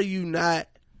 how do you not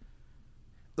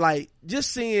like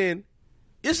just seeing?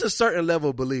 It's a certain level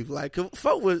of belief. Like,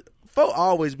 folk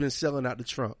always been selling out the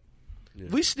Trump. Yeah.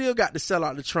 We still got to sell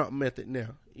out the Trump method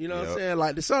now. You know what I'm saying?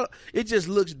 Like, it just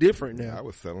looks different now. I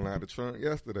was selling out the trunk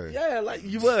yesterday. Yeah, like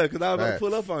you were, because I was about to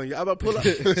pull up on you. I was about to pull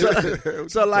up.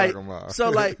 So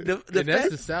like the and that's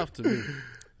the South to me,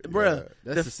 bruh. Yeah,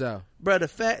 that's the South, bruh. The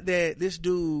fact that this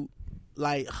dude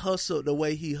like hustled the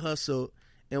way he hustled,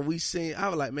 and we seen, I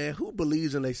was like, man, who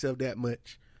believes in themselves that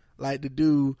much? Like the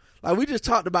dude, like we just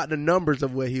talked about the numbers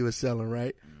of what he was selling,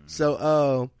 right?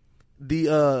 So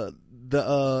the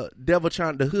devil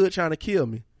the hood trying to kill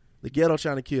me, the ghetto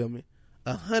trying to kill me,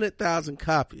 100,000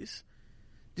 copies.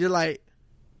 Just like,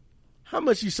 how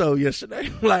much you sold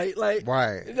yesterday? like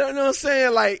right. You know what I'm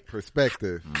saying? Like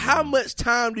perspective. How much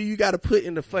time do you got to put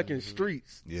in the fucking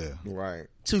streets? Yeah, right.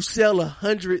 To sell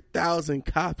 100,000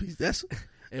 copies. That's.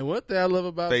 And one thing I love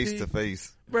about face to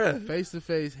face, bruh, face to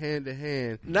face, hand to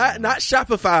hand, not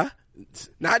Shopify,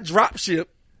 not drop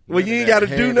ship, where you ain't got to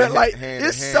do nothing. Like,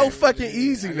 it's so fucking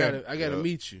easy now. I gotta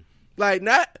meet you. Like,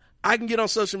 not I can get on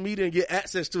social media and get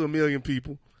access to 1 million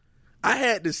people. I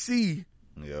had to see.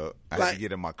 Yeah, I had to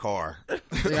get in my car.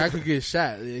 I could get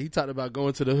shot. Yeah, he talked about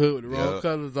going to the hood with the wrong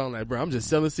colors on. Like, bro, I'm just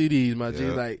selling CDs, my G.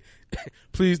 Like,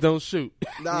 please don't shoot.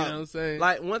 Nah, you know what I'm saying?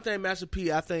 Like, one thing, Master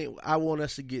P, I think I want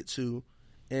us to get to,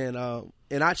 and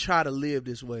I try to live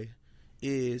this way,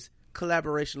 is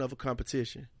collaboration over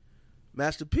competition.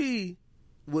 Master P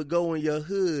would go in your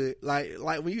hood, like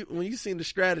when you seen the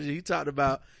strategy, he talked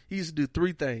about, he used to do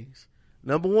 3 things.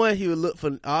 Number one, he would look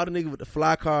for all the niggas with the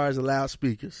fly cars and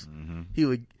loudspeakers. Mm-hmm.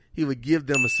 He would give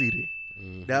them a CD.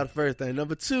 Mm-hmm. That was the first thing.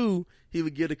 Number 2, he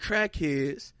would give the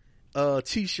crackheads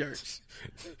T-shirts.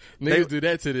 Niggas do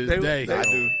that to this day.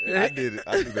 I did it.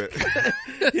 I do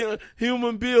that.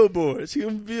 Human billboards.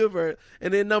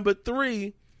 And then number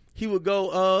 3, he would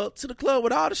go to the club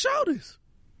with all the shoulders.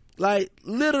 Like,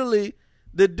 literally,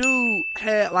 the dude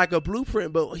had like a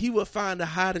blueprint, but he would find the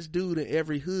hottest dude in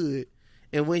every hood.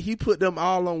 And when he put them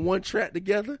all on one track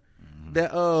together,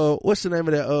 that what's the name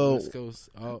of that? West Coast.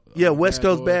 West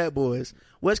Coast Bad Boys.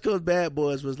 West Coast Bad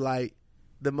Boys was like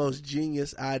the most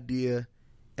genius idea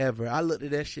ever. I looked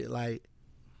at that shit like,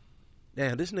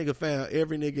 damn, this nigga found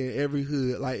every nigga in every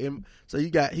hood. Like, so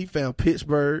he found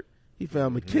Pittsburgh, he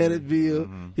found Mechanicsville,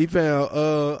 he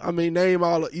found name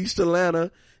all of East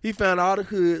Atlanta. He found all the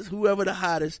hoods, whoever the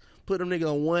hottest, put them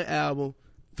niggas on one album,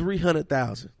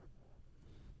 300,000.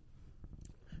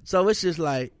 So it's just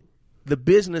like, the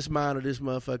business mind of this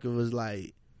motherfucker was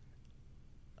like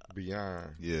beyond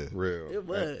real. It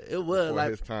was before like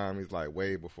his time. He's like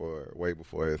way before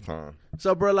his time.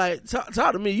 So, bro, like talk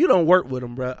to me. You don't work with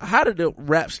him, bro. How did the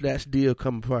Rap Snacks deal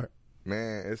come apart?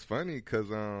 Man, it's funny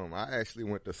because I actually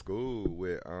went to school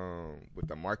with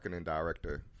the marketing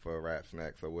director for Rap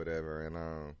Snacks or whatever,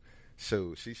 and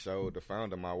she showed the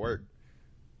founder my work.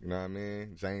 You know what I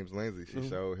mean? James Lindsay. She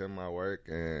showed him my work,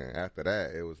 and after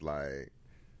that, it was like,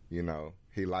 you know,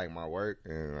 he liked my work,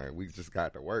 and like, we just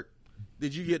got to work.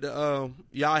 Did you get the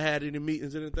y'all had any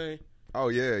meetings or anything? Oh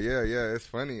yeah. It's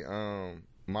funny.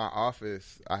 my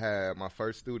office, I had my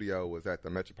first studio was at the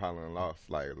Metropolitan Loft,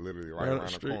 like literally right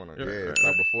around the corner. Yeah,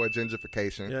 so before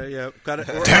gentrification. Yeah.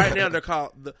 Right now they're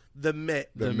called the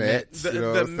Met. The Mets. You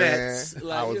know the what I'm Mets. saying?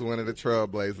 Like, I was one of the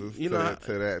trailblazers You know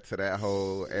to that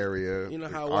whole area. You know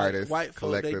how artists, white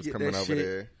folk, they collectives get coming that over shit.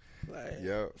 there. Like,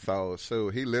 Yep. So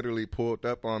shoot, he literally pulled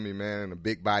up on me, man, in a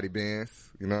big body Benz.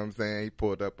 You know what I'm saying? He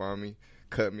pulled up on me,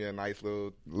 cut me a nice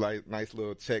little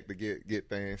check to get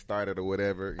things started or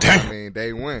whatever. You know what I mean?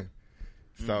 Day one.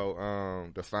 So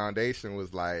the foundation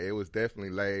was like, it was definitely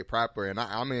laid proper, and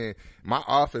I mean, my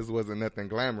office wasn't nothing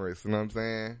glamorous. You know what I'm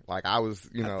saying? Like I was,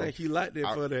 you know. I think he liked it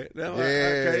for that.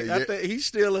 Yeah. I think he's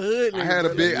still a hood. I had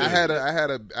a big, I had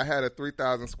a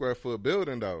 3,000 square foot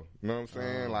building though. You know what I'm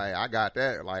saying? Like I got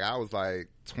that. Like I was like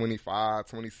 25,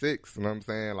 26. You know what I'm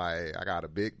saying? Like I got a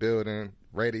big building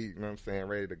ready. You know what I'm saying?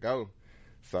 Ready to go.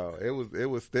 So it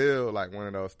was still like one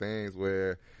of those things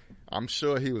where I'm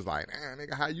sure he was like, "Man,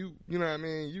 nigga, how you know what I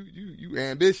mean? You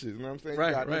ambitious, you know what I'm saying? Right,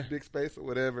 you got right. this big space or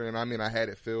whatever." And I mean, I had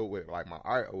it filled with like my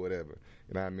art or whatever.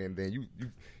 You know what I mean? Then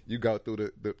you go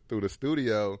through the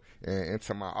studio and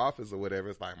into my office or whatever.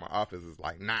 It's like my office is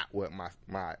like not what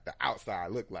the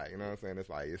outside look like. You know what I'm saying? It's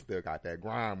like it still got that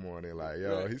grime on it. Like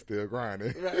yo, he's still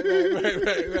grinding.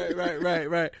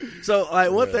 Right. So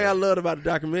like one thing I loved about the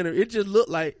documentary, it just looked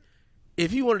like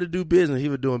if he wanted to do business, he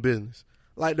was doing business.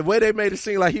 Like the way they made it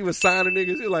seem like he was signing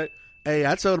niggas, he was like, "Hey,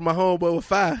 I told him my homeboy was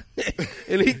 5,"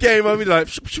 and he came up, he's like,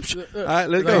 "All right,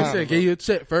 let's go." He said, "Give you a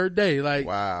check for a day." Like,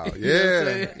 wow, you know what I'm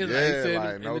saying? yeah, Like he said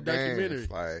like in no the documentary.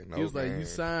 games, like no he was like, "You games.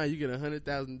 sign, you get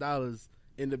 $100,000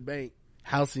 in the bank,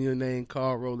 house in your name,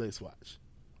 car, Rolex watch."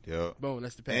 Yep. Boom,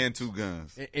 that's the package. And 2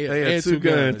 guns. And two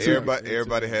guns.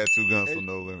 Everybody had 2 guns, so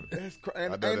no limit. And I know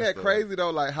ain't that's that the- crazy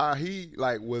though? Like how he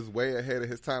like was way ahead of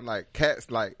his time. Like cats,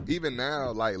 like even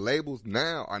now, like labels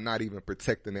now are not even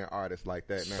protecting their artists like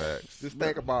that now. Facts. Just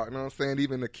think about, you know what I'm saying?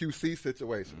 Even the QC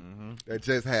situation that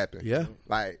just happened. Yeah.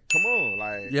 Like, come on,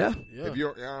 like Yeah. If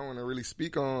you, I don't want to really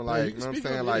speak on like, you you can know what I'm speak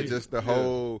saying? on Like it. just the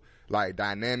whole like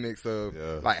dynamics of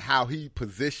like how he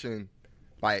positioned.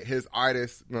 Like his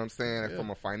artists, you know what I'm saying,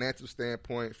 from a financial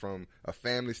standpoint, from a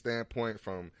family standpoint,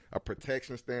 from a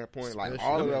protection standpoint, like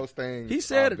all of those things He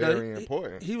said are it though. very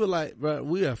important. He was like, "Bro,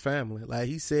 we are family." Like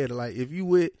he said, like if you're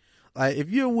with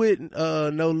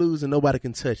No Losing, nobody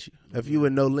can touch you. If you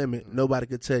with No Limit, nobody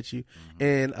can touch you.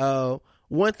 And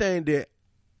one thing that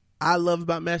I love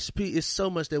about Master P is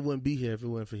so much that wouldn't be here if it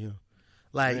wasn't for him.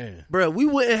 Like, Man. bro, we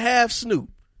wouldn't have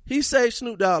Snoop. He saved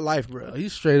Snoop Dogg life, bro. He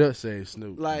straight up saved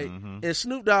Snoop. Like, and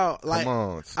Snoop Dogg, like, Come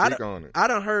on, speak on it. I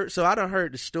done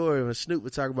heard the story when Snoop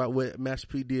would talk about what Master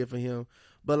P did for him.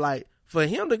 But like, for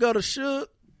him to go to Suge,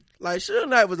 like Suge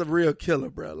Knight was a real killer,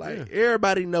 bro. Like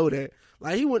everybody know that.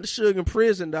 Like he went to Suge in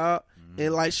prison, dog,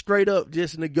 and like straight up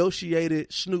just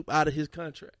negotiated Snoop out of his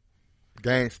contract.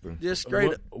 Gangster. Just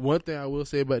straight up. One thing I will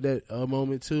say about that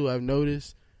moment too, I've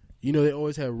noticed, you know, they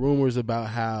always have rumors about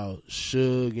how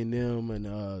Suge and them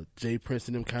and Jay Prince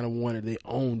and them kind of wanted their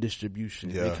own distribution.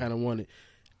 Yeah. They kind of wanted.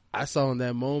 I saw in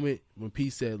that moment when P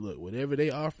said, "Look, whatever they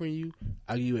offering you,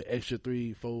 I'll give you an extra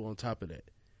 3-4 on top of that."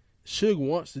 Suge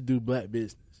wants to do black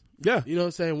business. Yeah. You know what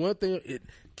I'm saying? One thing,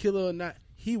 killer or not,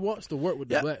 he wants to work with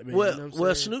the black man. Well, you know what I'm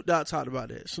well, saying? Snoop Dogg talked about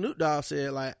that. Snoop Dogg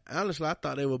said, like, honestly, I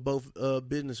thought they were both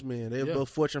businessmen. They were both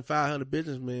Fortune 500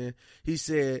 businessmen. He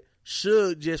said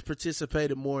Suge just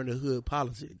participated more in the hood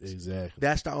politics. Exactly.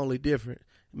 That's the only difference.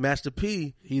 Master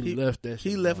P, He left that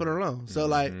He shit left it alone. So,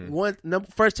 like,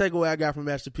 first takeaway I got from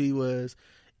Master P was,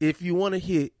 if you want to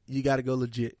hit, you got to go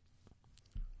legit.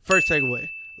 First takeaway,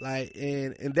 like,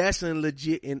 and that's in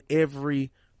legit in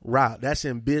every route. That's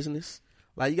in business.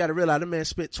 Like, you got to realize the man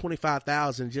spent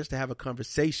 $25,000 just to have a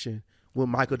conversation with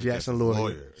Michael Jackson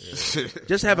lawyer.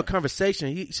 Just have a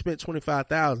conversation. He spent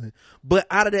 $25,000, but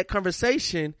out of that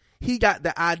conversation, he got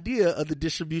the idea of the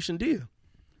distribution deal.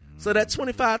 So that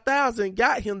 $25,000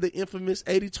 got him the infamous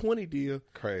 80-20 deal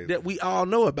Crazy. that we all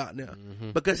know about now,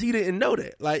 because he didn't know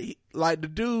that. Like the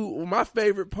dude. My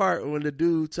favorite part when the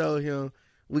dude told him,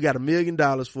 "We got $1 million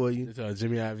for you." It's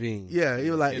Jimmy Iovine. Yeah,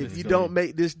 he was like, In "If the you story. don't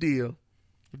make this deal,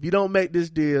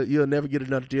 you'll never get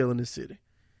another deal in this city."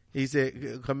 He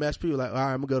said, "Come, Master P was like, all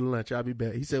right, I'm gonna go to lunch. I'll be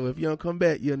back." He said, "Well, if you don't come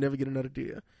back, you'll never get another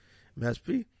deal." Master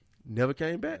P never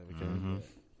came back.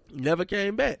 Never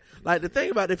came back. Like the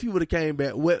thing about if he would have came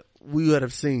back, what we would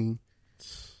have seen.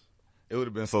 It would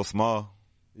have been so small.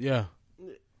 Yeah.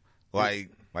 Like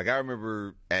I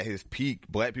remember at his peak,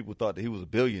 black people thought that he was a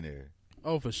billionaire.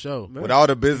 Oh, for sure. With all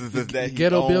the businesses that he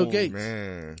Ghetto owned, Bill Gates.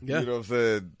 Man. Yeah. You know what I'm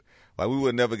saying? Like we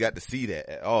would never got to see that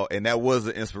at all. And that was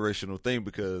an inspirational thing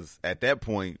because at that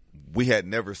point we had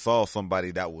never saw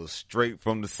somebody that was straight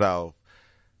from the South,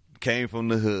 came from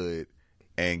the hood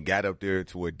and got up there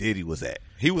to where Diddy was at.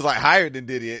 He was like higher than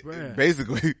Diddy, Bruh.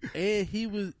 basically.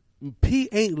 And P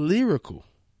ain't lyrical.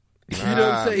 You know what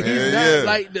I'm saying? Man, He's yeah. not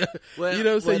like the, Well- you know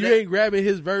what I'm saying? well, You ain't grabbing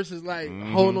his verses like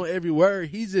holding on every word.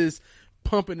 He's just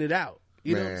pumping it out.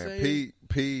 You know what I'm saying?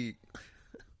 P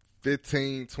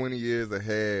 15, 20 years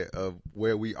ahead of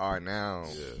where we are now.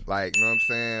 Like, you know what I'm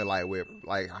saying? Like with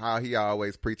like how he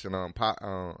always preaching on product.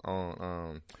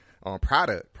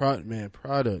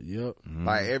 Product, yep.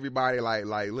 Like everybody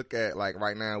like look at like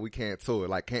right now we can't tour.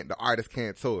 Like the artists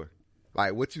can't tour.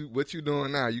 Like what you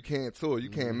doing now? You can't tour. You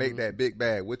can't make that big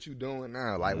bag. What you doing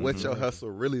now? Like what your hustle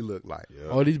really look like?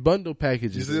 All these bundle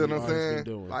packages. You see what that I'm the artists saying?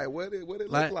 been doing. Like what it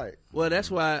look like? Well, that's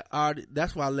why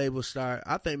labels start.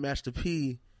 I think Master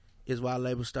P is why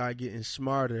labels start getting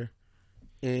smarter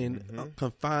and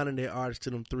confining their artists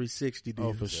to them 360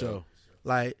 deals. Oh, for sure.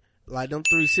 Like them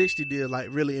 360 deals, like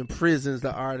really imprisons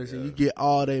the artist, and you get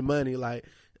all their money. Like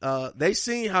they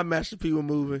seen how Master P was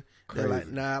moving. They're like,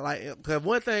 nah. Like, cause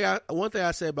one thing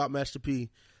I say about Master P,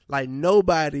 like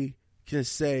nobody can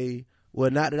say,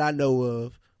 well, not that I know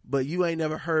of, but you ain't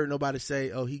never heard nobody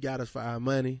say, oh, he got us for our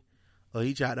money, or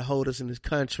he tried to hold us in his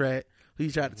contract, he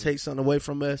tried to take something away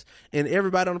from us. And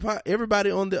everybody on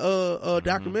the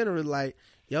documentary was like,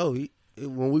 yo,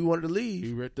 when we wanted to leave,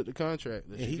 He ripped up the contract.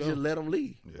 and he just let them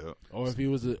leave. Yeah. Or if it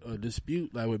was a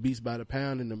dispute, like with Beats by the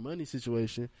Pound and the money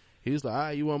situation, he was like, all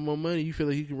right, you want more money? You feel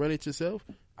like you can run it yourself?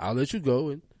 I'll let you go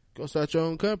and go start your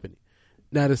own company.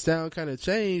 Now, the sound kind of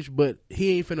changed, but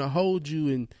he ain't finna hold you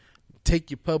and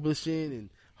take your publishing and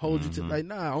hold you to, like,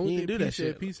 nah, only He thing ain't do that P said,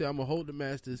 shit. P said, I'm gonna hold the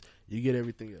masters, you get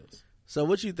everything else. So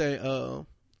what you think,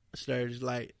 Sturge,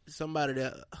 like somebody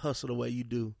that hustle the way you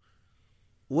do,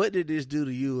 what did this do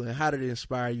to you, and how did it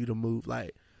inspire you to move,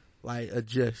 like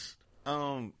adjust?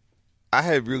 I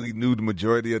had really knew the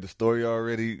majority of the story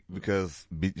already because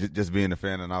just being a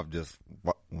fan, and I've just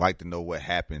like to know what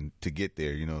happened to get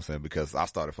there. You know what I'm saying? Because I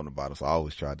started from the bottom, so I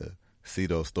always try to see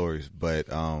those stories.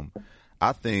 But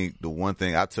I think the one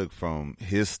thing I took from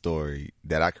his story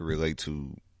that I could relate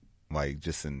to, like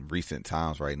just in recent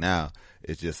times right now,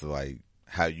 is just like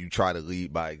how you try to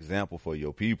lead by example for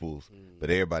your peoples, but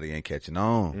everybody ain't catching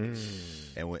on.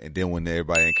 And then when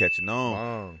everybody ain't catching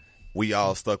on, we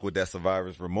all stuck with that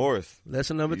survivor's remorse.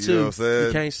 Lesson number You 2, know what I'm saying?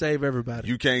 you can't save everybody.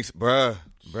 You can't, bruh.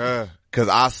 Cause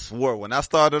I swore when I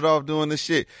started off doing this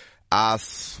shit, I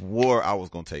swore I was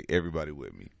gonna take everybody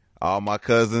with me. All my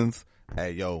cousins,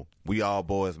 hey yo, we all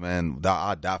boys, man.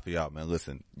 I'll die for y'all, man.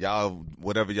 Listen, y'all,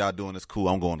 whatever y'all doing is cool.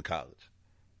 I'm going to college.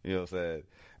 You know what I'm saying?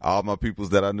 All my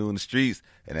peoples that I knew in the streets,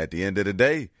 and at the end of the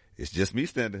day, it's just me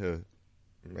standing here.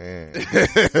 Man.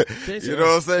 You know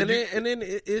what I'm saying? And then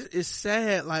it's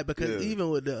sad, like, because even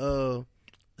with the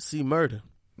C Murder,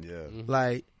 Yeah.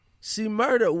 like C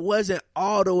Murder wasn't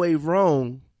all the way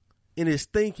wrong in his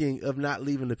thinking of not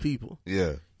leaving the people.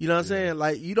 Yeah. You know what I'm saying?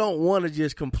 Like, you don't want to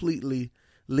just completely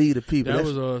leave the people. That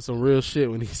That's- was some real shit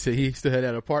when he said he still had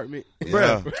that apartment.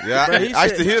 Yeah. Yeah. Bruh, he I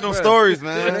used to said- hear them bruh, stories,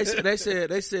 man.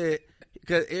 They said,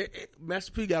 because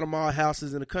Master P got them all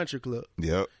houses in the country club.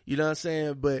 Yep. You know what I'm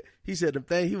saying? But he said the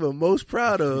thing he was most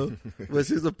proud of was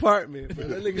his apartment. Bro.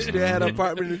 That nigga still had an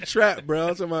apartment in the trap, bro.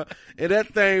 I'm talking about, and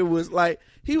that thing was like,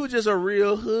 he was just a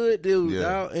real hood dude, Yeah.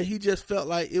 dog, and he just felt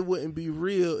like it wouldn't be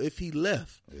real if he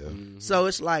left. Yeah. So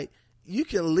it's like, you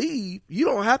can leave. You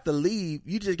don't have to leave.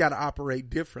 You just got to operate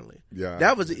differently. Yeah.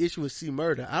 That was the issue with C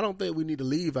Murder. I don't think we need to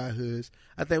leave our hoods.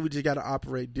 I think we just got to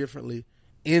operate differently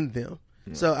in them.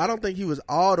 So I don't think he was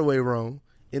all the way wrong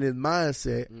in his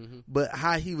mindset, but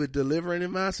how he was delivering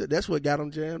his mindset, that's what got him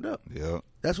jammed up. Yep.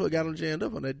 That's what got him jammed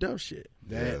up on that dumb shit.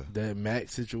 That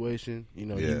Max situation, you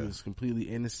know, he Yeah. was completely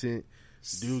innocent.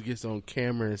 Dude gets on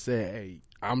camera and said, hey,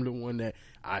 I'm the one that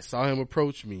I saw him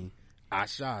approach me. I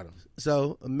shot him.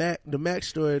 So the Max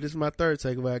story, this is my third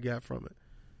takeaway I got from it.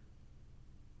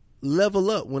 Level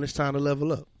up when it's time to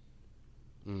level up.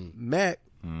 Mac,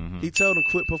 he told him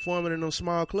quit performing in those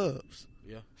small clubs.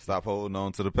 Stop holding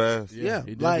on to the past. Yeah,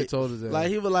 he definitely like told us that. Like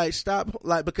he was like, stop,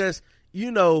 like, because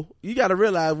you know you got to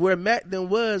realize where Mac then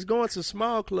was going to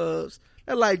small clubs.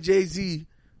 They're like Jay-Z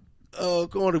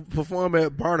going to perform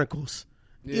at Barnacles.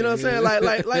 You know what I'm saying?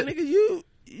 Like nigga,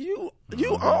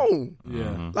 you own.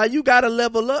 Yeah. Like you got to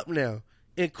level up now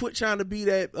and quit trying to be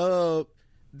that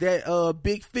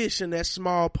big fish in that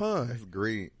small pond. That's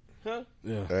greed. Huh?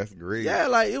 Yeah. That's greed. Yeah,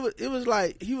 like it was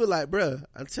like he was like, bruh,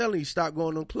 I'm telling you, stop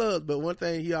going to clubs. But one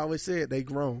thing he always said, they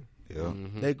grown. Yeah.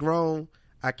 They grown.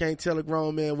 I can't tell a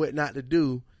grown man what not to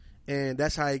do, and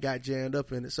that's how he got jammed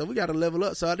up in it. So we got to level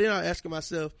up. So then I'm asking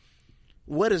myself,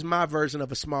 what is my version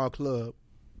of a small club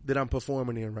that I'm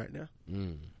performing in right now?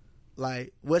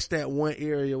 like, what's that one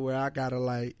area where I gotta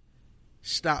like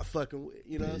stop fucking with?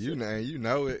 You know, what I'm saying? You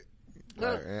know it.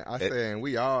 Like, and I say, and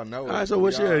we all know it. All right, so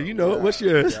what's We yours? all- You know it. we What's all-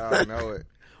 yours? We all know it.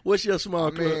 What's your small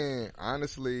I club? mean,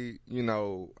 honestly, you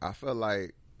know, I feel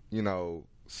like, you know,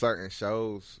 certain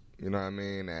shows, you know what I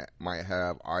mean, that might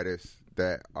have artists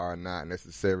that are not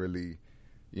necessarily,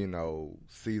 you know,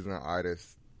 seasoned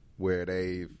artists where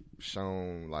they've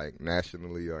shown like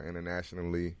nationally or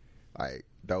internationally. Like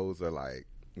those are like,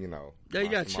 you know, Yeah, you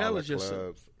my gotta smaller challenge yourself.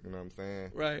 clubs, you know what I'm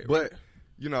saying? Right, But right.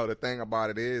 you know, the thing about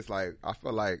it is like I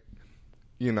feel like,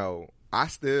 you know, I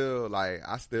still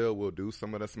will do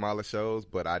some of the smaller shows,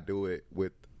 but I do it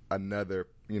with another,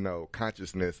 you know,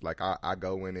 consciousness. Like I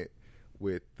go in it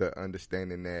with the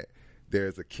understanding that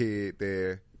there's a kid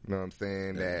there, you know what I'm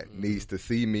saying, that needs to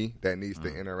see me, that needs to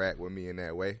interact with me in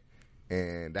that way.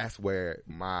 And that's where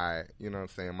my, you know what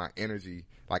I'm saying, my energy,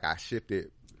 like I shifted,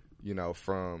 you know,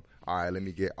 from, all right, let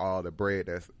me get all the bread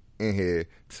that's in here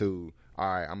to, all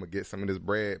right, I'm going to get some of this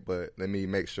bread, but let me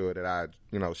make sure that I,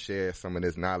 you know, share some of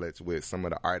this knowledge with some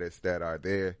of the artists that are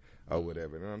there or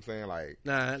whatever. You know what I'm saying? Like,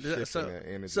 Nah, shifting that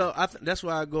energy. so that's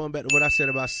why going back to what I said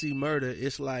about C Murder.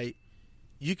 It's like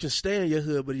you can stay in your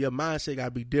hood, but your mindset got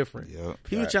to be different. Yep.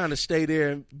 He was trying to stay there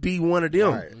and be one of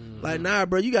them. Right. Like, nah,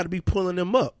 bro, you got to be pulling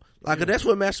them up. Like, that's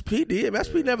what Master P did.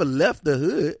 Master P never left the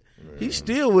hood. He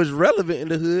still was relevant in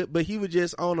the hood, but he was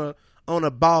just on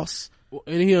a boss. Well,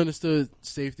 and he understood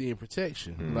safety and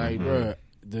protection. Like, bro,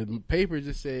 the paper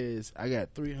just says I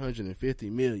got $350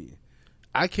 million.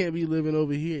 I can't be living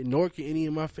over here, nor can any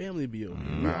of my family be over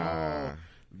here. Nah.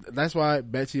 That's why,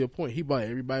 back to your point, he bought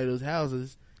everybody those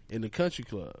houses in the country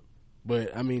club.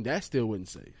 But I mean, that still wasn't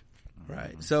safe.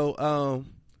 Right. So,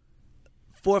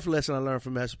 fourth lesson I learned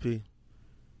from Master P: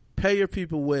 pay your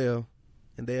people well,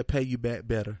 and they'll pay you back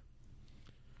better.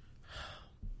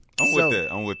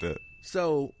 I'm with that.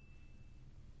 So,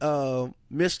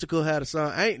 Mystical had a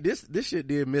song. This shit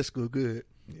did Mystical good.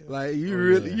 Like you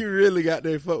really got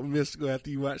that fuck with Mystical after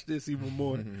you watch this even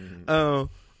more.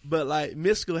 But like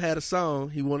Mystical had a song,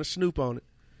 he wanted Snoop on it.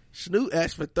 Snoop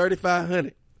asked for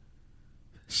 $3,500.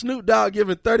 Snoop Dogg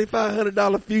giving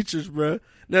 $3,500 features, bro.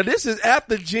 Now this is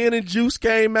after Gin and Juice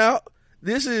came out.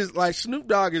 This is like Snoop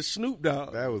Dogg is Snoop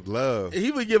Dogg. That was love.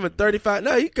 He was giving 35.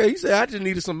 No, he said I just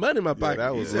needed some money in my pocket.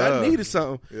 that He was said love. I needed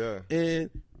something. Yeah. And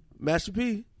Master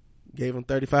P gave him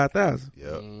 35,000.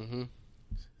 Yep.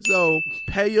 So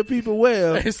pay your people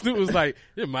well. And Snoop was like,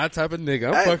 "You're my type of nigga.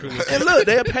 I'm fucking with you." And look,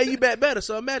 they'll pay you back better.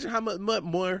 So imagine how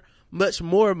much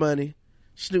more money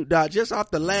Snoop Dogg just off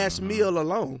the last meal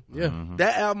alone. Yeah.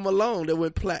 That album alone that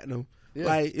went platinum. Yeah.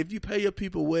 Like if you pay your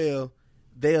people well,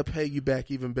 they'll pay you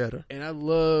back even better. And I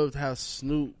loved how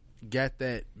Snoop got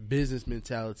that business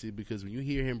mentality, because when you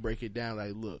hear him break it down,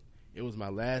 like, look, it was my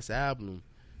last album.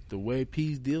 The way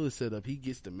P's deal is set up, he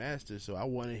gets the master, so I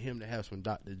wanted him to have some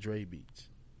Dr. Dre beats.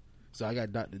 So I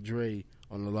got Dr. Dre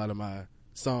on a lot of my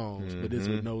songs, but this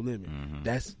with No Limit.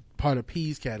 That's part of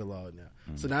P's catalog now.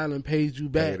 So now I done paid you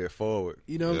back. Paid it forward.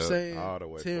 You know what I'm Yep. saying? All the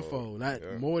way tenfold, forward. not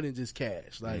Yeah. more than just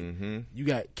cash. Like Mhm. you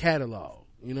got catalog.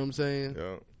 You know what I'm saying?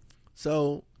 Yeah.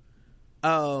 So,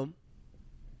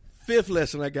 fifth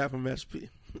lesson I got from Master P.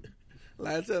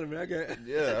 Like I tell me, I got.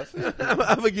 Yeah.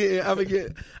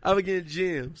 I'm getting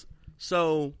gems.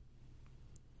 So,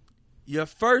 your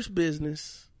first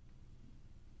business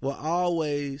will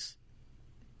always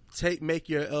make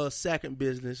your second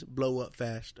business blow up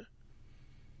faster.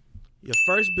 Your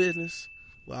first business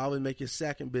will always make your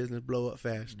second business blow up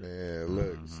faster. Man,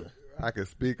 look, I can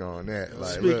speak on that.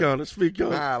 Like, Speak look, on it.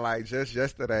 Nah, like just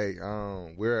yesterday,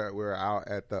 we're out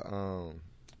at the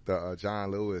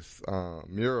John Lewis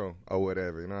mural or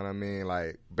whatever. You know what I mean?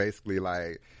 Like basically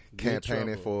like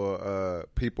campaigning for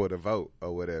people to vote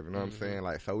or whatever. You know what I'm saying?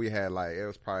 Like so we had like it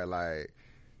was probably like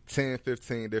 10,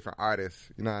 15 different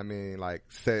artists. You know what I mean? Like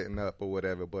setting up or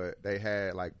whatever. But they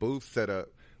had like booths set up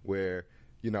where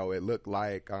you know it looked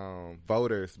like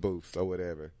voters booths or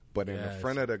whatever. But in the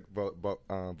front of the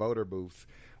voter booths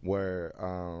were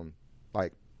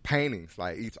like paintings.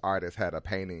 Like each artist had a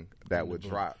painting that would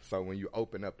drop. So when you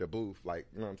open up the booth, like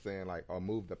you know what I'm saying, like or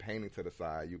move the painting to the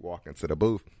side, you walk into the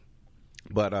booth.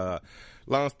 But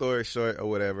long story short or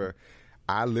whatever,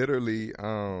 I literally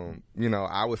you know,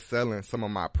 I was selling some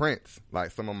of my prints,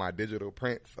 like some of my digital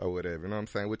prints or whatever, you know what I'm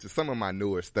saying, which is some of my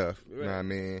newer stuff. You know what I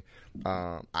mean?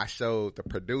 I showed the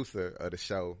producer of the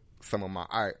show some of my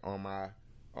art on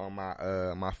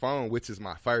my phone, which is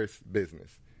my first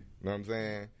business. You know what I'm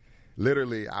saying?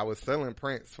 Literally, I was selling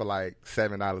prints for like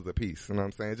 $7 a piece. You know what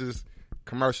I'm saying? Just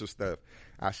commercial stuff.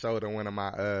 I showed her one of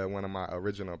my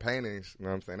original paintings. You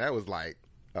know what I'm saying? That was like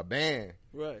a band.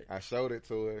 Right. I showed it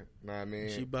to her. You know what I mean?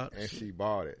 She bought and it. she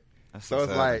bought it. That's So it's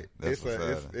what's like happening. it's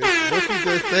That's what's what you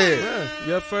just said. Yeah,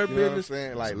 your first You know what I'm business.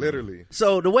 saying? Like literally.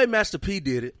 So the way Master P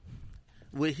did it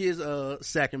with his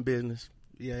sacking business,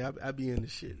 yeah, I be in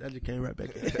this shit. I just came right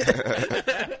back in.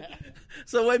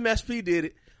 So the way Master P did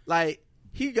it, like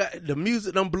he got the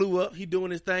music done blew up. He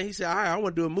doing his thing. He said, "All right, I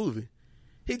want to do a movie."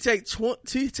 He takes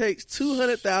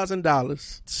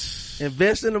 $200,000,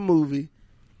 invest in a movie,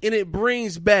 and it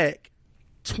brings back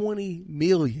 $20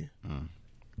 million.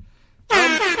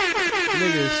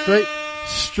 Nigga,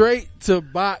 straight to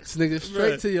box, nigga.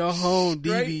 Straight to your home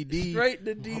Straight- DVD. Straight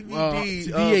to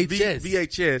DVD. VHS.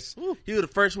 VHS. He was the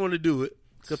first one to do it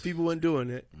because people weren't doing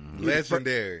that.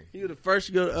 Legendary. He was the first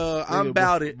to go, I'm Nigga,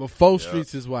 about it. Before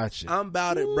Streets is watching. I'm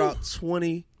about it brought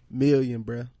 $20 million,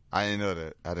 bruh. I didn't know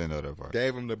that. I didn't know that part.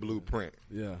 Gave him the blueprint.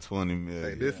 Yeah. 20 million.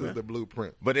 Like, this is the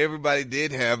blueprint. But everybody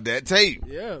did have that tape.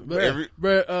 Yeah, but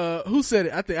who said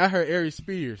it? I think I heard Ari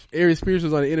Spears. Ari Spears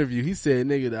was on the interview. He said,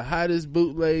 "Nigga, the hottest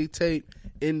bootleg tape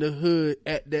in the hood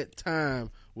at that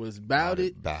time was Bout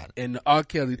It and the R.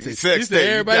 Kelly tape." Sex He said tape.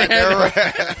 everybody You had got it.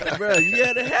 that right. Bro, you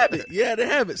had to have it. You had to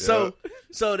have it. So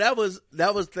that was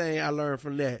the thing I learned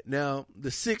from that. Now,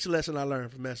 the sixth lesson I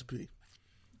learned from Master P.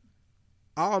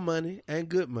 All money ain't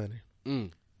good money.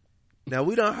 Now,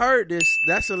 we done heard this.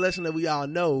 That's a lesson that we all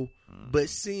know. But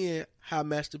seeing how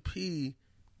Master P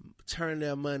turned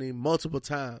their money multiple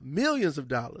times, millions of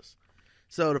dollars.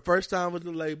 So the first time was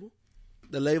the label.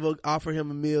 The label offered him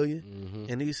 $1 million.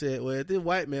 And he said, well, if this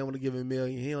white man want to give him $1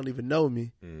 million, he don't even know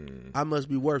me. I must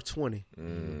be worth 20.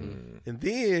 And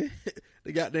then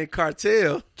the goddamn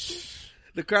cartel.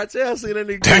 The cartel seen that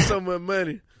nigga get so much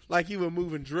money like he was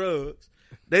moving drugs.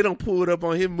 They don't pull it up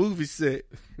on his movie set.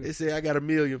 They say, I got $1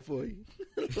 million for you.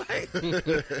 Like,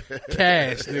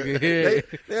 Cash, nigga. Yeah.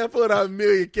 they put out $1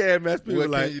 million cash. Master P was What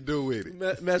like, can you do with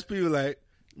it? Master P was like,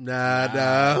 nah,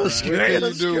 I'm What straight. can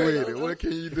you do with it? What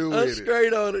can you do I'm with it?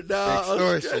 straight on it, dog.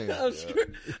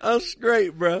 Extortion. I'm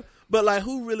straight, bro. But like,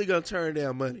 who really gonna turn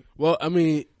down money? Well, I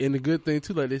mean, and the good thing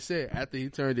too, like they said, after he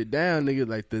turned it down, nigga,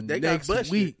 like the They got next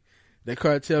busted. week, that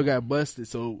cartel got busted.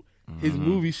 So his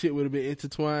movie shit would have been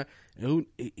intertwined, and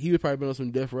he would probably been on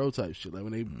some death row type shit, like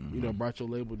when they brought your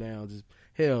label down, just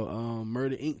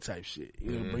Murder Inc. type shit.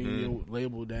 You know, bringing your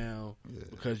label down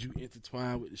because you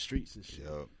intertwined with the streets and shit.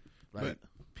 Yup. Like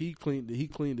he cleaned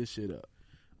this shit up.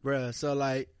 Bruh, so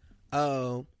like,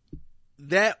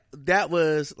 that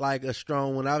was like a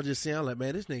strong one. I was just saying, I'm like,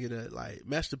 man, this nigga, that like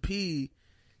Master P,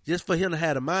 just for him to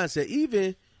have a mindset,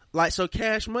 even like, so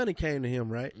Cash Money came to him,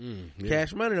 right?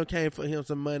 Cash Money done came for him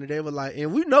some money. They were like,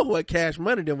 and we know what Cash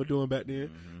Money them were doing back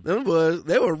then.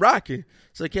 They were rocking.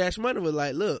 So Cash Money was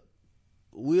like, look,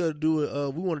 we'll do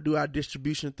it. We want to do our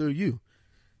distribution through you.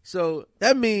 So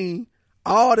that means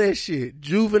all that shit,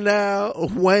 Juvenile,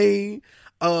 Wayne,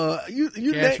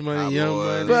 you Cash Money, Young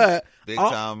Money, but Big all,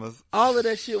 Timers. all of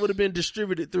that shit would have been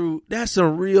distributed through. That's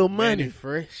some real money. Manny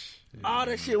Fresh. All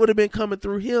that shit would have been coming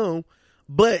through him.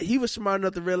 But he was smart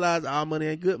enough to realize all money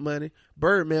ain't good money.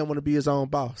 Birdman want to be his own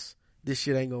boss. This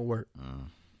shit ain't gonna work.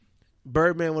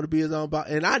 Birdman want to be his own boss,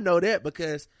 and I know that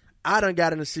because I done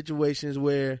got into situations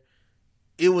where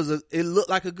it looked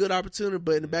like a good opportunity,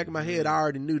 but in the back of my head, I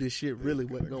already knew this shit really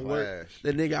wasn't gonna work.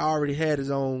 That nigga already had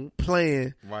his own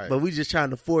plan, but we just trying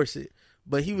to force it.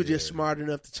 But he was just smart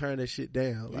enough to turn that shit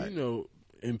down. Like, You know,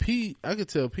 and P, I could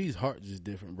tell P's heart just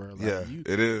different, bro. Like, Yeah,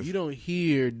 it is. You don't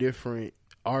hear different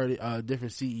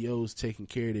different CEOs taking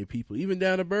care of their people. Even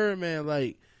down to Birdman,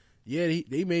 like, yeah,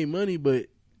 they made money, but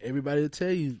everybody will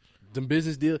tell you the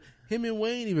business deal. Him and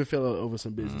Wayne even fell out over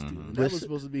some business deal. And that was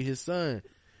supposed to be his son.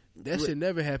 That shit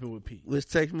never happened with P. let's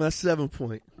take my 7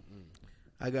 point.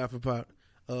 I got from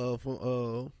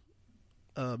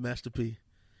Master P.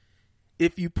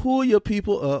 If you pull your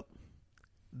people up,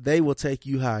 they will take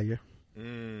you higher. If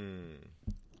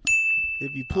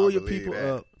you pull your people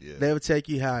up, they will take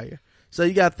you higher. So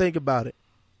you got to think about it.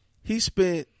 He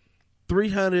spent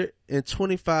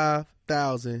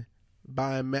 $325,000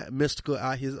 buying Mystical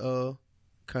out his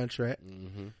contract.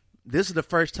 This is the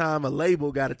first time a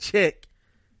label got a check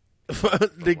from a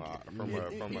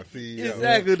CEO.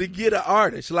 Exactly, to get an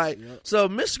artist. Like, so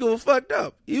Mystical was fucked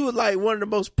up. He was like one of the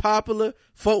most popular.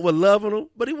 Folk were loving him,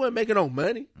 but he wasn't making no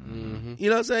money. You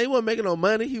know what I'm saying? He wasn't making no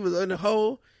money. He was in the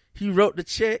hole. He wrote the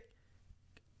check.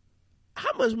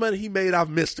 How much money he made off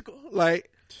Mystical? Like,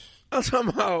 I'm talking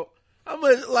about how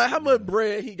much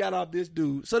bread he got off this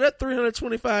dude. So that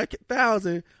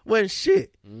 $325,000 wasn't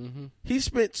shit. He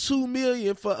spent $2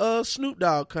 million for a Snoop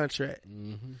Dogg contract.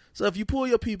 So if you pull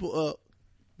your people up,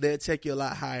 they'll take you a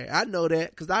lot higher. I know that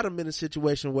because I done been in a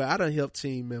situation where I done helped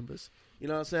team members You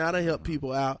know what I'm saying? I done help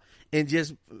people out, and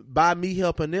just by me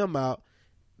helping them out,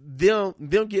 them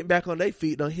getting back on their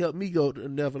feet don't help me go to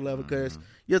another level because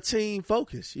your team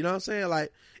focus. You know what I'm saying?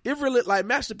 Like it really, like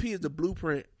Master P is the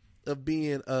blueprint of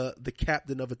being the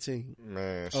captain of a team.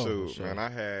 Man, shoot, man. I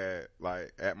had,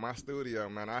 like, at my studio,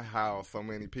 man, I housed so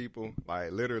many people,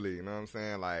 like, literally, you know what I'm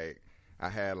saying? Like, I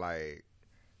had, like,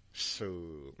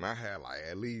 shoot, man, I had, like,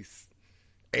 at least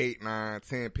 8, 9,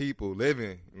 10 people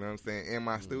living, you know what I'm saying, in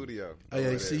my studio. Oh,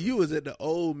 yeah, see, you was at the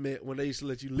old Met when they used to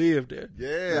let you live there.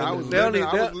 Yeah, I was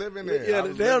living there. Yeah,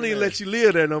 they don't even let you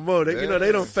live there no more. They, you know,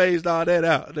 they don't phased all that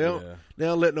out. They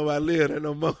don't let nobody live there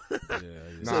no more.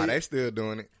 Nah, they still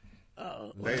doing it.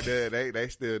 They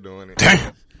still doing it.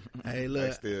 Damn. Hey,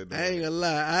 look, I ain't it. gonna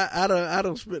lie. I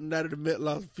don't spit that at the Met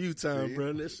Loss a few times, bro.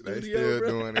 In this studio, they still bro.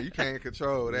 doing it. You can't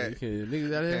control that.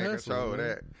 Niggas out here can't hustling, control man.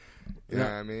 that. You know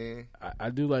what I mean? I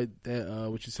do like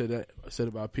that. What you said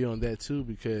about P on that too,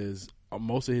 because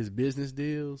most of his business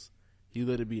deals, he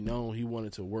let it be known he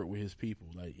wanted to work with his people.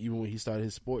 Like even when he started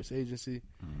his sports agency,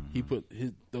 he put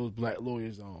those black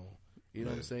lawyers on. You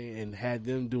know what I'm saying? And had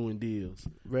them doing deals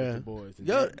with the boys.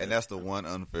 And that's the one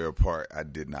unfair part I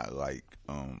did not like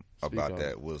about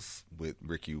that was with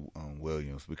Ricky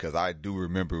Williams, because I do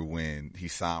remember when he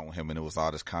signed with him and it was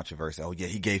all this controversy. Oh, yeah,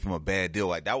 he gave him a bad deal.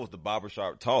 Like, that was the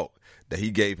barbershop talk, that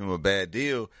he gave him a bad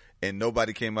deal. And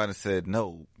nobody came out and said,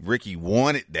 no, Ricky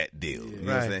wanted that deal. You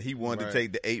know what I'm saying? He wanted to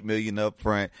take the $8 million up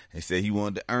front and said he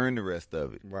wanted to earn the rest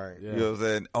of it. Right. You know what I'm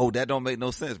saying? Oh, that don't make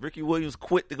no sense. Ricky Williams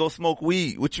quit to go smoke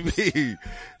weed. What you mean?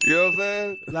 You know what I'm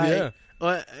saying?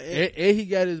 Like, and he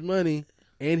got his money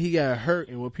and he got hurt.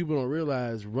 And what people don't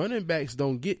realize, running backs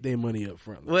don't get their money up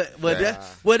front.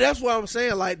 That's what I'm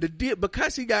saying. Like the deal,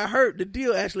 because he got hurt, the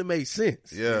deal actually made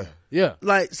sense. Yeah.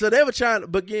 Like, so they were trying,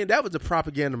 but again, that was a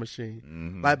propaganda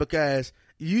machine. Like, because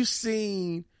you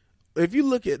seen, if you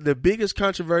look at the biggest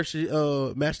controversy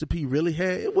Master P really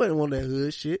had, it wasn't on that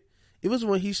hood shit. It was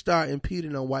when he started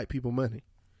impeding on white people money.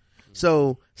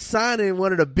 So signing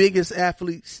one of the biggest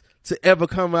athletes to ever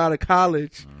come out of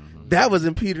college, that was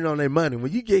impeding on their money.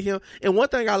 When you get him, and one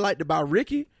thing I liked about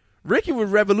Ricky was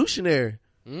revolutionary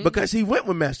because he went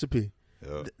with Master P.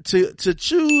 To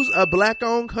choose a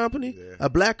black-owned company, a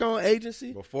black-owned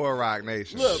agency. Before Rock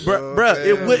Nation. Look, bruh,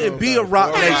 it wouldn't be a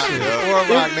Rock Nation.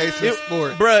 Before Rock Nation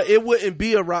Sports. Bruh, it wouldn't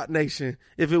be a Rock Nation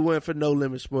if it wasn't for No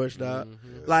Limit Sports, dog.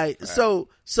 Like, so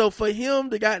for him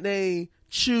to goddamn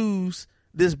choose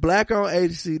this black-owned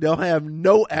agency, they'll have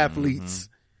no athletes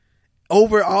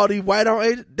over all these white-owned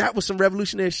agents, that was some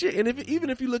revolutionary shit. And even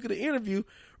if you look at the interview,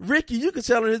 Ricky, you can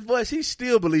tell in his voice, he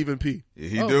still believe in P. Yeah,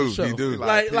 he do.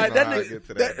 Like that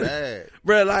nigga,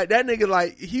 bro, like that nigga,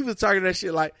 like he was talking that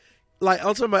shit, like I'm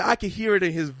talking about, I could hear it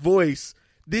in his voice.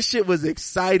 This shit was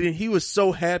exciting. He was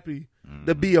so happy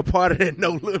to be a part of that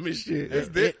No Limit shit.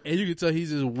 And you can tell he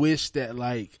just wished that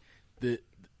like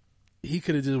he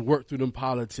could have just worked through them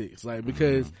politics, like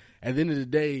because at the end of the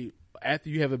day, after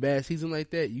you have a bad season like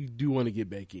that, you do want to get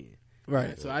back in,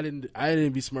 right? So I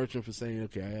didn't besmirch him for saying,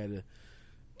 okay, I had to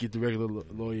get the regular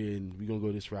lawyer and we're gonna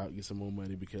go this route, get some more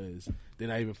money, because they're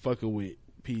not even fucking with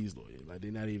P's lawyer. Like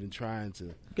they're not even trying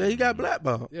to. Okay, he got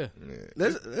blackballed. Yeah.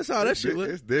 That's all that shit was.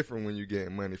 It's different when you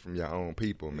get money from your own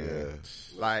people, man. Yeah.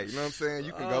 Like, you know what I'm saying?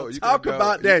 You can go. You talk can go,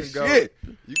 about that shit.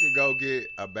 You can go get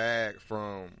a bag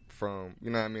from you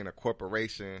know what I mean, a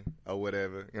corporation or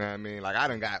whatever. You know what I mean? Like I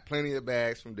done got plenty of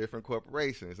bags from different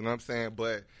corporations. You know what I'm saying?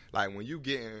 But like when you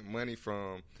getting money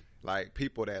from like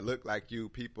people that look like you,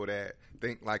 people that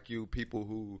think like you, people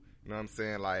who, you know what I'm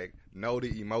saying, like know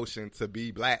the emotion to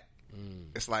be black.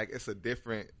 It's like it's a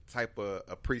different type of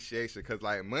appreciation, because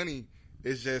like money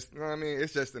is just, you know what I mean,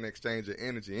 it's just an exchange of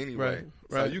energy anyway.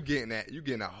 Right. So you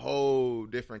getting a whole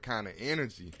different kind of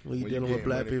energy when you dealing with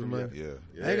black people, man.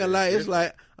 Yeah. I ain't gonna lie, it's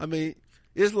like, I mean,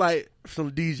 it's like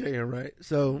some DJing, right?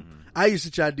 So I used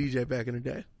to try to DJ back in the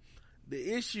day.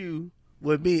 The issue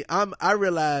with me, I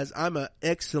realize I'm an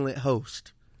excellent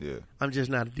host. Yeah. I'm just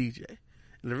not a DJ.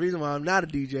 And the reason why I'm not a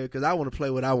DJ, because I want to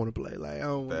play what I want to play. Like I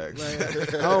don't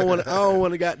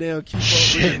want to goddamn keep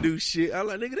up and do shit. I'm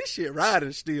like, nigga, this shit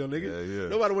riding still, nigga. Yeah.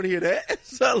 Nobody want to hear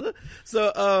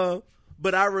that.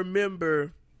 But I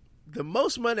remember the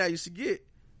most money I used to get,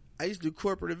 I used to do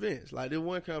corporate events. Like there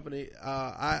one company,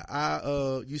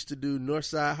 I used to do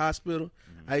Northside Hospital.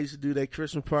 I used to do their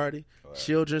Christmas party.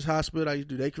 Children's Hospital, I used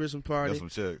to do their Christmas party. Got some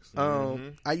checks.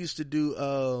 I used to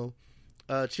do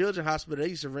Children's Hospital. They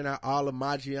used to rent out all of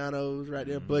Maggiano's right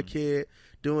there, Buckhead,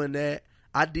 doing that.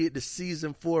 I did the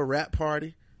season 4 rap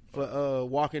party for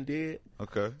Walking Dead.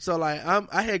 Okay. So like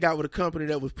I had got with a company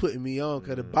that was putting me on,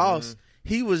 because the boss,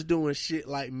 he was doing shit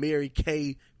like Mary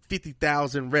Kay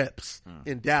 50,000 reps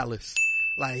in Dallas.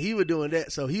 Like he was doing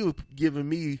that, so he was giving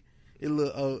me a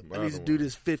little. I need to do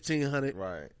this 1,500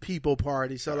 Right. people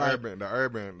party. So The like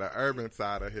urban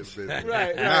side of his business.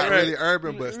 Right, Not right. really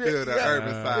urban, but still the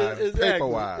urban side, paper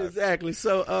wise. Exactly.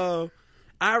 So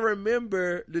I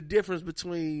remember the difference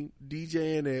between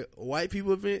DJing at white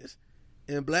people events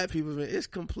and black people events. It's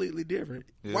completely different.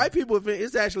 Yeah. White people event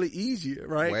is actually easier,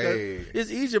 right? 'Cause Way.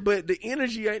 it's easier, but the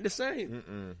energy ain't the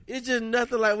same. It's just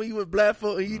nothing like when you with black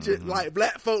folk and you just like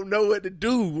black folk know what to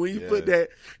do when you put that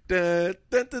dun,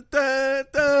 dun, dun, dun,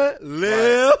 dun,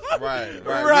 left, Right.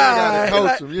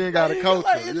 right. You ain't got to coach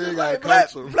Like, them. it's You ain't just got to like black,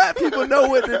 coach them. black people know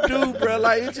what to do, bro.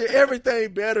 Like it's just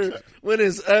everything better when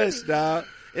it's us, dog.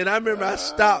 And I remember I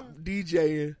stopped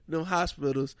DJing them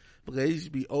hospitals because it used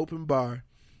to be open bar.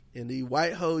 And the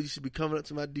white hoes used to be coming up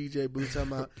to my DJ booth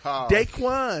talking about, Pause.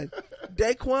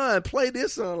 Daquan, play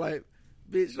this song. Like,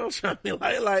 bitch, don't try me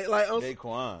like,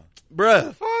 Daquan.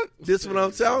 bruh, this what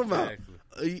I'm talking about.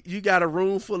 You got a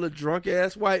room full of drunk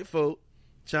ass white folk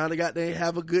trying to goddamn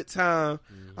have a good time.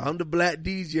 I'm the black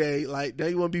DJ. Like, now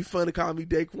you want to be fun to call me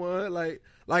Daquan?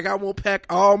 Like I won't pack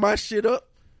all my shit up,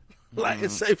 like,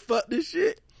 and say fuck this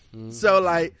shit. So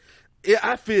like,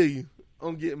 I feel you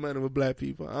on getting money with black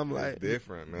people. I'm like,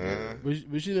 Different, man.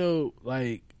 But you know,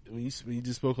 like when you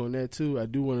just spoke on that too, I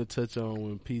do want to touch on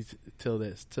when Pete tell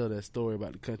that story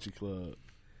about the country club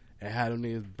and how them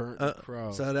niggas burnt the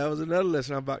crowd. so that was another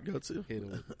lesson I'm about to go to. Hit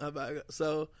 'em.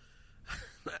 So,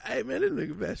 hey man, this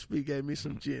nigga Bash Speak gave me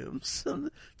some gems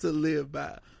to live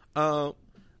by.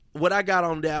 What I got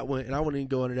on that one, and I won't even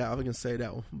go into that. I can say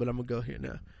that one, but I'm gonna go here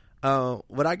now.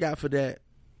 What I got for that,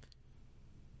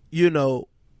 you know,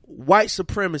 white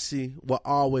supremacy will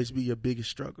always be your biggest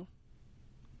struggle.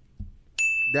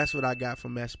 That's what I got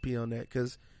from Master P on that.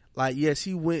 Because, like, yes,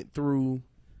 he went through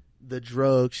the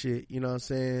drug shit, you know what I'm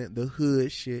saying, the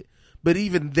hood shit. But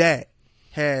even that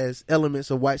has elements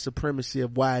of white supremacy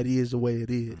of why it is the way it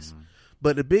is.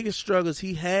 But the biggest struggles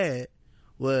he had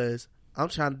was, I'm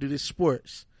trying to do this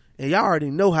sports. And y'all already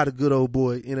know how the good old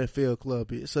boy NFL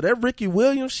club is. So that Ricky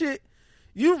Williams shit,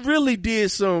 you really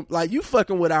did some, like, you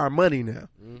fucking with our money now.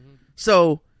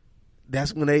 So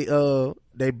that's when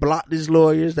they blocked his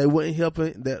lawyers. They wouldn't help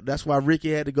him. That's why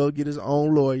Ricky had to go get his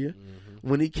own lawyer.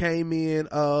 When he came in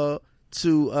to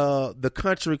the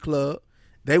country club,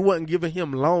 they wasn't giving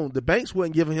him loans. The banks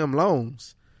wasn't giving him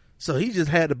loans. So he just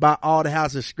had to buy all the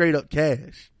houses straight up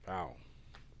cash. Wow.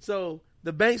 So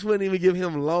the banks wouldn't even give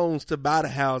him loans to buy the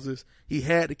houses. He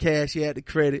had the cash. He had the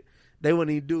credit. They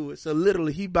wouldn't even do it. So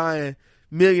literally he buying $1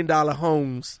 million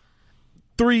homes,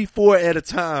 3-4 at a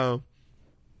time,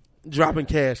 dropping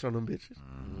cash on them bitches.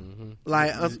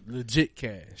 Like Legit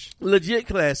cash. legit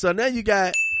class. So now you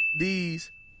got these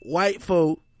white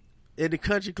folk in the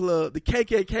country club, the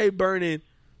KKK burning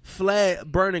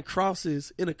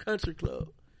crosses in a country club,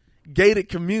 gated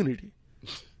community.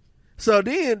 So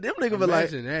then them niggas were like,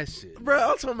 Imagine that shit. bro,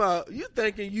 I'm talking about, you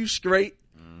thinking you straight,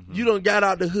 you done got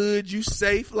out the hood, you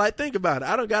safe. Like, think about it.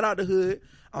 I done got out the hood,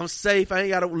 I'm safe, I ain't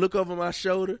got to look over my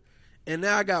shoulder, and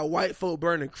now I got white folk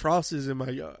burning crosses in my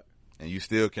yard. And you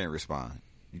still can't respond.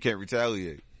 You can't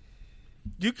retaliate.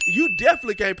 You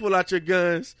definitely can't pull out your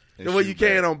guns And the way you shoot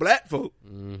can back. on black folk.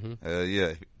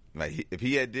 Yeah. Like if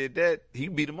he had did that,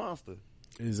 he'd be the monster.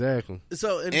 Exactly.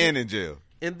 So And in jail.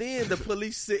 And then the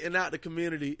police sitting out the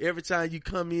community. Every time you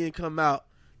come in, come out,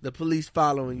 the police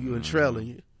following you and trailing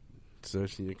you.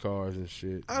 Searching your cars and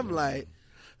shit. I'm like,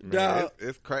 Man, dog.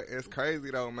 it's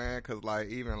crazy though, man. Because like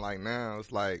even like now,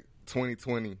 it's like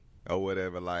 2020 or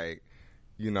whatever. Like,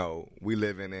 you know, we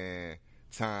living in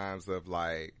times of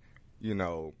like, you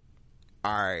know,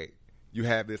 all right, you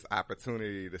have this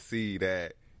opportunity to see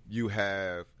that you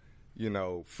have, you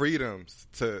know, freedoms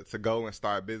to go and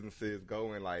start businesses,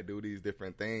 go and like do these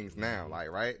different things now, like,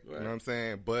 right? You know what I'm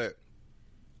saying? But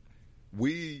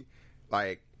we,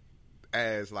 like,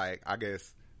 as like, I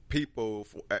guess people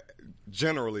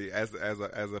generally as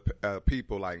a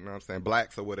people, like, you know what I'm saying,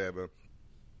 blacks or whatever,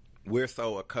 we're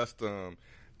so accustomed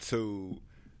to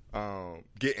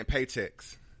getting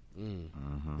paychecks. You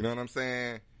know what I'm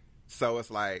saying? So it's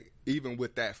like, even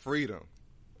with that freedom,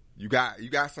 you got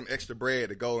some extra bread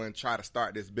to go and try to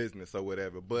start this business or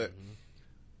whatever. But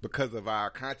because of our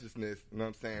consciousness, you know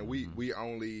what I'm saying, we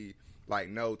only like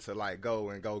know to like go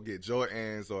get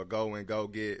Jordans or go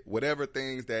get whatever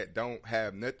things that don't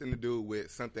have nothing to do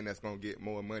with something that's gonna get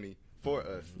more money for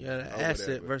us. Yeah, the or asset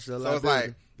whatever. versus a So it's liability.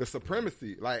 like the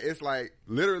supremacy. Like, it's like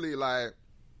literally like,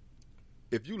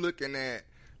 if you looking at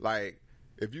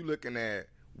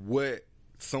what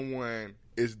someone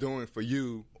is doing for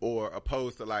you, or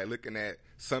opposed to like looking at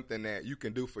something that you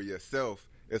can do for yourself,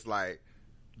 it's like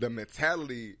the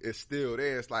mentality is still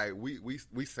there. It's like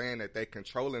we saying that they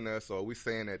controlling us, or we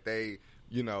saying that they,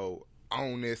 you know,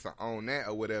 own this or own that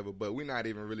or whatever, but we're not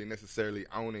even really necessarily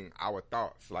owning our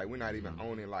thoughts. Like, we're not even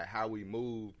owning, like, how we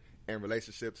move in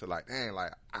relationship to, like, dang,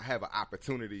 like, I have an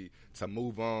opportunity to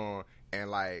move on and,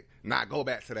 like, not go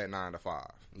back to that 9 to 5.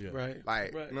 Yeah. Right.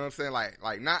 Like, right. you know what I'm saying?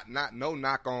 Like not no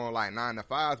knock on, like, 9 to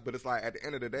 5s, but it's like, at the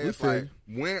end of the day, We it's feel like,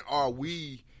 you. when are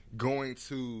we going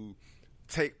to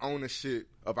take ownership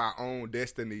of our own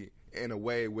destiny in a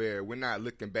way where we're not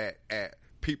looking back at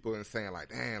people and saying, like,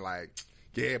 dang, like,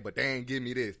 yeah, but they ain't give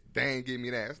me this, they ain't give me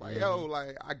that. It's like, yo,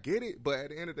 like, I get it, but at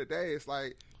the end of the day, it's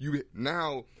like, you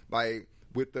now, like,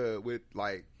 with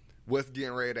like what's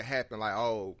getting ready to happen, like,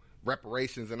 oh,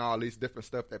 reparations and all these different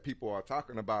stuff that people are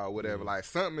talking about or whatever, like,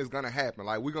 something is gonna happen.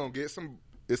 Like, we're gonna get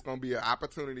it's gonna be an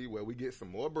opportunity where we get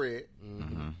some more bread.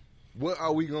 What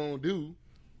are we gonna do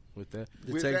With that,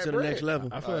 To with take it that to the bread? next level.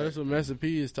 I feel like that's what Master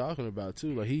P is talking about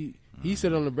too. Like he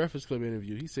said on the Breakfast Club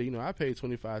interview, he said, you know, I paid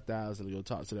 $25,000 to go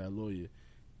talk to that lawyer.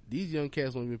 These young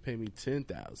cats won't even pay me $10,000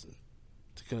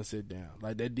 to come sit down.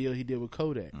 Like that deal he did with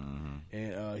Kodak,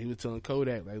 and he was telling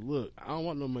Kodak, like, look, I don't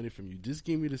want no money from you. Just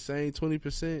give me the same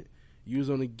 20% you was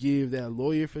gonna give that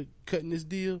lawyer for cutting this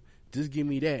deal. Just give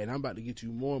me that, and I'm about to get you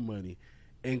more money.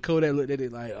 And Kodak looked at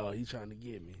it like, oh, he's trying to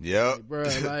get me. Yep. Like, bro,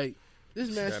 like. This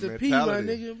Master That P, my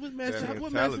mentality. nigga. What Master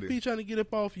mentality. P trying to get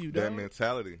up off you, That dog?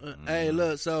 mentality. Hey,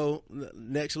 look, so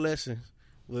next lesson,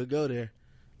 we'll go there.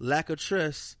 Lack of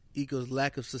trust equals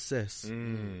lack of success.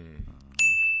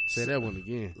 Say that one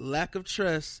again. Lack of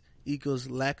trust equals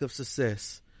lack of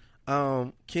success.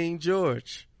 King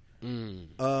George,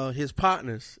 his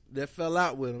partners that fell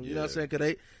out with him, you know what I'm saying?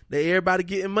 Because they everybody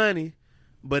getting money,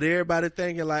 but everybody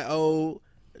thinking like, oh,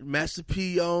 Master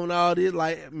P own all this,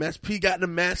 like Master P got the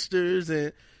masters,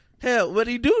 and hell, what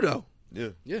he do though?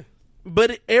 Yeah.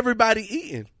 But everybody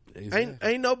eating. Exactly.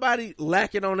 Ain't nobody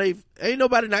lacking on ain't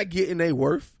nobody not getting their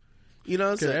worth. You know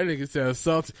what I'm Cause that saying? nigga sound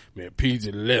salty. Man, P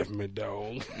just left me,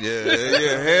 dog. Yeah,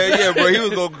 hell yeah, bro. He was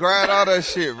gonna grind all that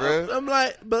shit, bro. I'm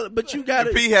like, but you got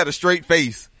And P it. had a straight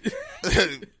face.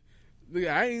 Nigga,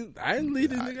 I ain't leave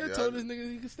this nigga. I yeah. told this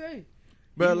nigga he could stay.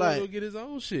 But he wanna like- go get his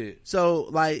own shit. So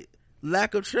like,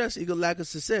 lack of trust equals lack of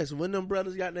success. When them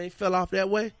brothers fell off that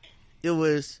way, it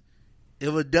was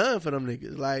done for them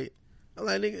niggas. Like, I'm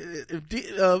like, nigga,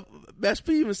 if Master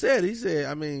P even said, he said,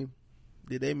 I mean,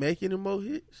 did they make any more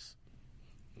hits?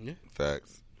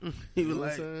 Facts. He was You know what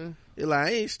like, I'm saying? it like,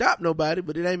 I ain't stopped nobody,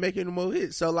 but it ain't making any more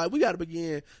hits. So like, we got to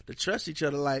begin to trust each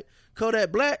other. Like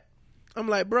Kodak Black, I'm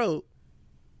like, bro,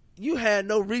 you had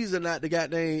no reason not to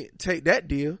goddamn take that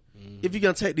deal if you're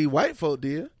gonna take the white folk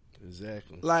deal.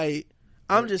 Exactly. Like,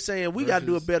 I'm just saying we got to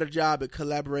do a versus- better job at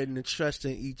collaborating and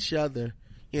trusting each other.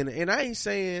 And I ain't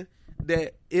saying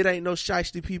that it ain't no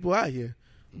shiesty people out here,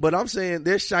 but I'm saying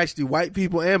there's shiesty white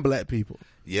people and black people.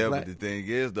 Yeah, Like- but the thing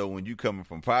is, though, when you coming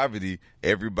from poverty,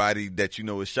 everybody that you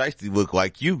know is shiesty look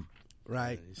like you.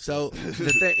 Right. So the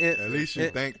thing, At least you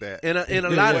think that. and a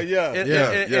lot of yeah, and,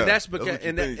 yeah, and, yeah. and that's That's because what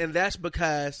you think. and that's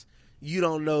because you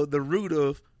don't know the root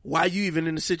of why you even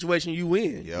in the situation you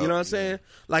in. Yep. You know what I'm saying?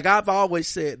 Like I've always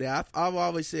said that. I've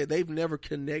always said they've never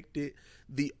connected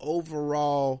the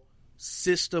overall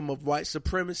system of white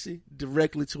supremacy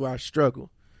directly to our struggle.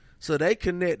 So they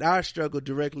connect our struggle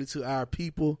directly to our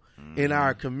people in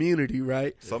our community,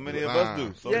 right? So many of us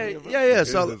do. So Yeah, many of us yeah, yeah.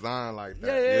 It's So designed like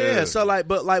that. yeah. So like,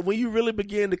 but like when you really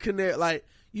begin to connect, like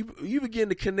you begin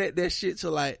to connect that shit to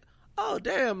like, oh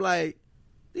damn, like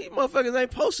these motherfuckers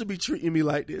ain't supposed to be treating me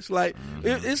like this. Like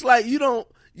it's like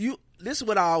this is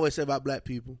what I always say about black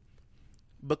people,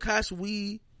 because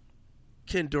we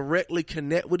can directly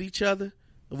connect with each other,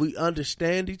 we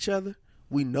understand each other,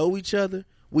 we know each other,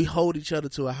 we hold each other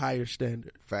to a higher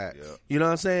standard. Facts. You know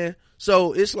what I'm saying?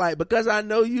 So it's like, because I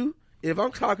know you, if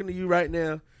I'm talking to you right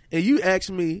now and you ask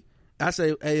me, I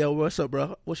say, hey, yo, what's up,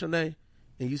 bro? What's your name?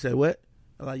 And you say, what?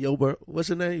 I'm like, yo, bro, what's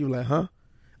your name? You like, huh?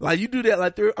 Like, you do that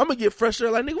like I'm going to get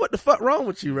frustrated. Like, nigga, what the fuck wrong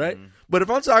with you, right? But if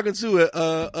I'm talking to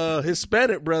a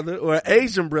Hispanic brother or an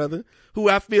Asian brother who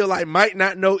I feel like might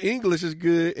not know English as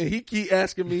good and he keep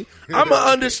asking me, I'm going to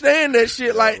understand that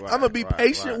shit. Like, Right, I'm going to be right,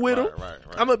 patient right, with him. right.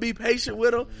 I'm going to be patient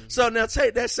with him. So now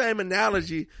take that same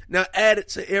analogy, now add it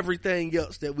to everything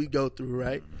else that we go through,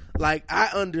 right? Like, I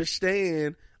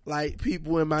understand, like,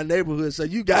 people in my neighborhood say,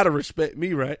 you got to respect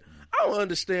me, right? I don't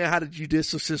understand how the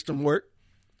judicial system work.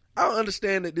 I don't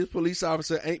understand that this police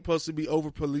officer ain't supposed to be over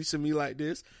policing me like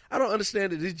this. I don't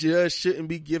understand that this judge shouldn't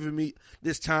be giving me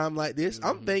this time like this.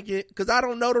 I'm thinking, because I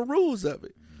don't know the rules of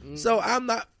it. So I'm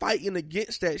not fighting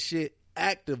against that shit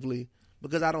actively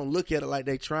because I don't look at it like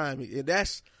they trying me. And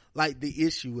that's like the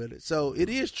issue with it. So it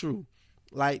is true.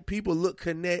 Like people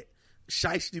connect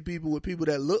shiesty people with people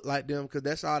that look like them because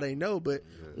that's all they know. But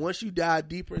once you dive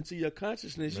deeper into your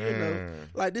consciousness, you know,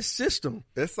 like this system.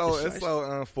 It's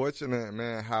so unfortunate,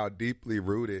 man, how deeply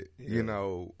rooted, you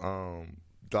know,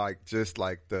 like just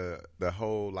like the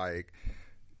whole like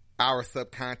our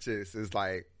subconscious is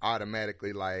like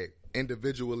automatically like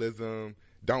individualism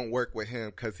don't work with him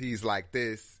because he's like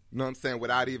this. You know what I'm saying?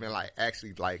 Without even like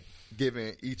actually like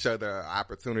giving each other an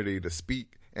opportunity to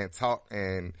speak and talk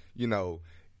and, you know,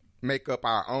 make up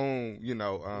our own, you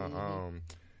know,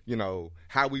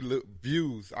 how we look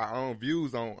our own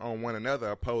views on one another,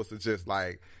 opposed to just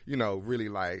like, you know, really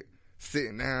like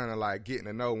sitting down and like getting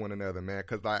to know one another, man.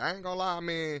 Cause like, I ain't gonna lie,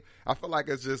 man, I feel like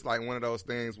it's just like one of those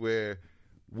things where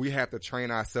we have to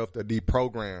train ourselves to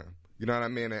deprogram. You know what I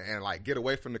mean? And like get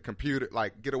away from the computer,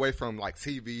 like get away from like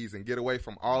TVs and get away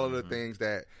from all of the things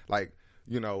that like,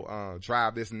 you know,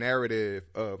 drive this narrative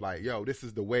of like, yo, this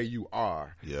is the way you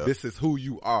are. Yep. This is who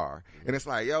you are. And it's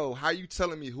like, yo, how you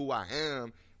telling me who I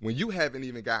am when you haven't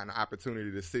even gotten the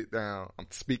opportunity to sit down? I'm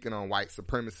speaking on white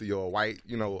supremacy or white,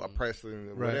 you know, oppression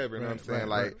or whatever. You know what I'm saying?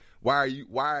 Like,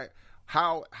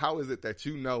 how is it that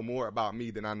you know more about me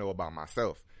than I know about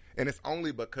myself? And it's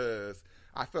only because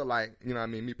I feel like, you know what I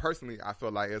mean, me personally, I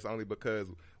feel like it's only because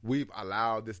we've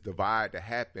allowed this divide to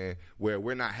happen where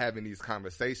we're not having these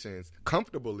conversations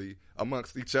comfortably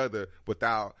amongst each other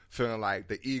without feeling like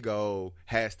the ego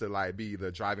has to like be the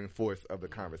driving force of the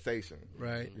conversation.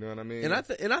 Right. You know what I mean? And I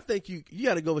think you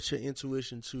got to go with your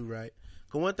intuition too, right?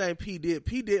 Because one thing P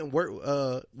didn't work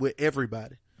with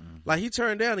everybody. Mm-hmm. Like he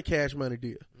turned down the Cash Money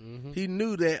deal. Mm-hmm. He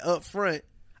knew that up front,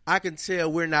 I can tell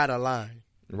we're not aligned.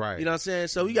 Right. You know what I'm saying?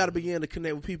 So you got to begin to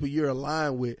connect with people you're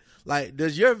aligned with. Like,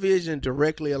 does your vision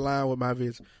directly align with my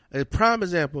vision? A prime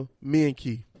example, me and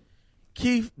Keith.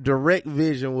 Keith's direct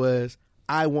vision was,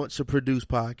 I want to produce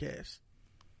podcasts.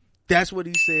 That's what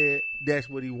he said. That's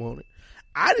what he wanted.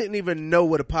 I didn't even know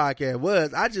what a podcast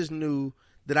was. I just knew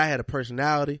that I had a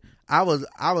personality. I was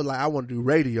like, I want to do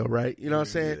radio, right? You know what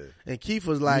I'm saying? Yeah. And Keith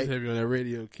was like, he was heavy on that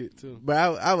radio kit too. But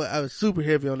I was super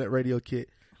heavy on that radio kit.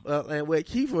 And what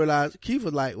Keith realized, Keith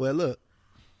was like, well, look,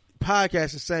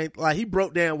 podcast the same. Like, he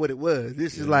broke down what it was.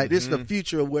 This is like, this is the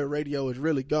future of where radio is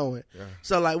really going. Yeah.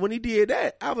 So, like, when he did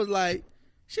that, I was like,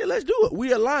 shit, let's do it.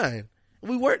 We align.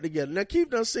 We work together. Now,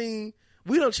 Keith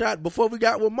we done tried, before we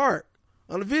got with Mark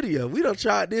on the video, we done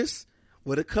tried this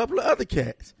with a couple of other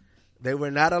cats. They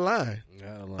were not aligned.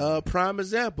 Prime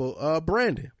example,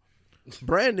 Brandon.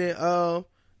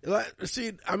 Like,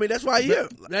 see, I mean, that's why I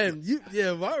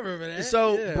remember that.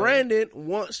 So Brandon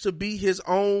wants to be his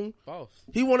own boss.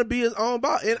 He want to be his own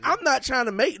boss, and I'm not trying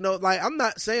to make I'm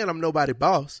not saying I'm nobody's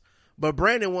boss, but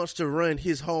Brandon wants to run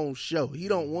his own show. He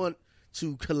don't want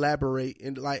to collaborate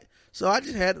and so I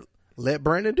just had to let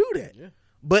Brandon do that. Yeah.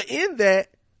 But in that,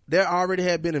 there already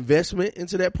had been investment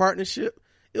into that partnership.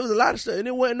 It was a lot of stuff, and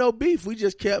it wasn't no beef. We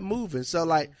just kept moving. So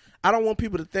I don't want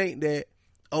people to think that,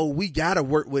 oh, we got to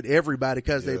work with everybody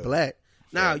because they black.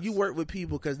 Now, you work with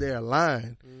people because they're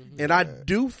aligned. Mm-hmm. And I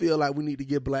do feel like we need to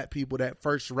give black people that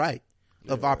first right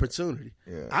of opportunity.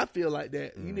 Yeah. I feel like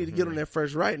that. You need to get on that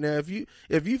first right. Now, if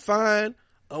you find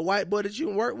a white boy that you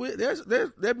can work with, there's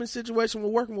been situations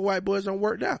where working with white boys don't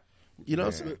work out. You know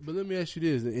what I'm saying? But let me ask you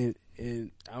this,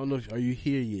 and I don't know are you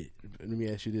here yet? Let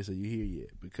me ask you this, are you here yet?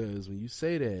 Because when you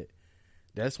say that,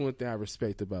 that's one thing I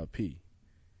respect about P.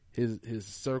 His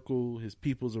circle, his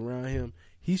peoples around him,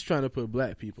 he's trying to put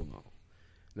black people on.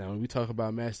 Now, when we talk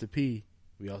about Master P,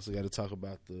 we also got to talk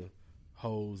about the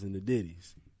hoes and the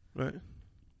ditties. Right.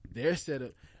 They're set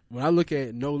up. When I look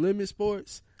at No Limit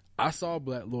Sports, I saw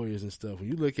black lawyers and stuff. When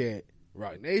you look at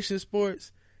Rock Nation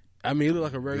Sports, I mean, it look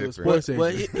like a regular sports agent.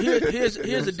 Well,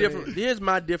 here's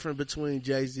my difference between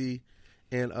Jay-Z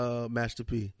and Master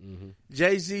P. Mm-hmm.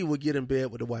 Jay-Z would get in bed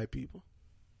with the white people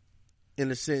in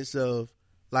the sense of,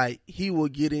 like, he will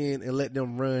get in and let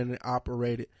them run and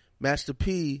operate it. Master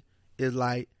P is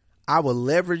like, I will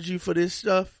leverage you for this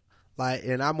stuff. Like,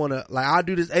 and I'm going to, like, I'll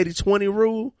do this 80-20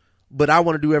 rule, but I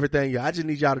want to do everything. I just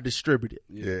need y'all to distribute it.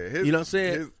 Yeah. You know what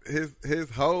I'm saying? His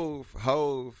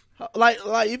Hove. Like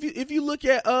if you look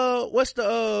at, what's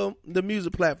the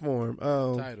music platform?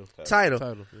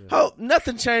 Tidal. Yeah.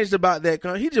 Nothing changed about that.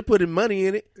 He just put in money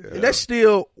in it. Yeah. And that's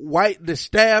still white, the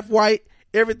staff white,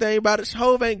 everything about it.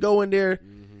 Hove ain't going there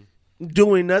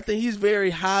doing nothing. He's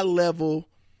very high level.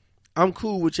 I'm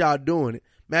cool with y'all doing it.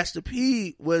 Master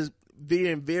P was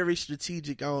being very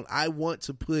strategic on, I want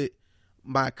to put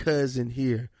my cousin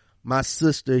here, my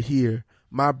sister here,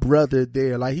 my brother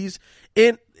there. Like, he's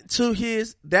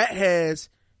that has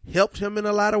helped him in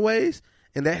a lot of ways,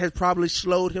 and that has probably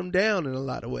slowed him down in a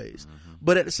lot of ways. Mm-hmm.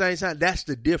 But at the same time, that's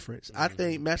the difference. I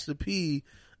think Master P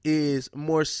is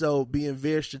more so being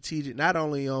very strategic, not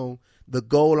only on the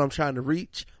goal I'm trying to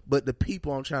reach, but the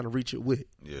people I'm trying to reach it with.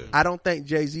 Yeah. I don't think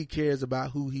Jay-Z cares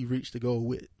about who he reached the goal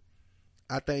with.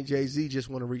 I think Jay-Z just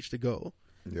want to reach the goal.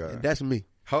 Yeah. And that's me.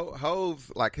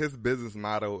 Hov's like his business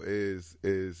model is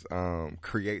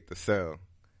create to sell.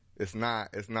 It's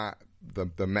not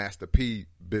the Master P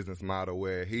business model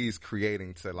where he's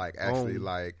creating to like actually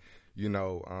like, you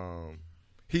know,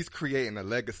 he's creating a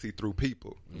legacy through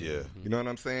people. Yeah. You know what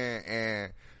I'm saying?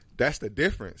 And that's the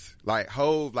difference. Like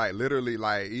Hov, like literally,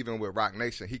 like even with Rock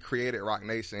Nation, he created Rock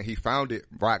Nation. He founded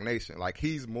Rock Nation. Like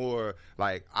he's more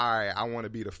like, all right, I want to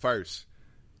be the first.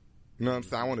 You know what I'm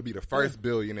saying? I want to be the first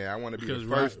billionaire. I want to be the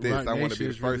first this. I want to be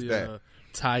the first that.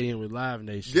 Tie in with Live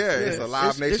Nation. Yeah, it's a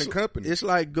Live Nation company. It's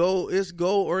like it's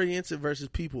goal oriented versus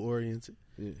people oriented.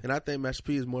 Yeah. And I think Master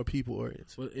P is more people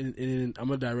oriented. Well, and I'm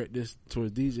gonna direct this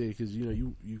towards DJ because you know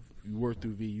you work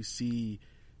through V, you see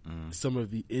some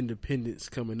of the independents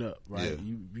coming up, right?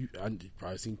 Yeah. I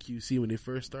probably seen QC when they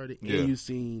first started, Yeah. and you've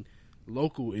seen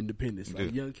local independents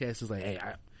like Young Cats is like, hey,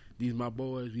 these my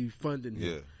boys, we funding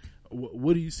him. Yeah.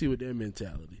 What do you see with their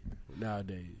mentality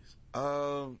nowadays?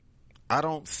 I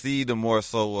don't see the more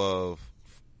so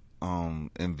of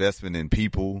investment in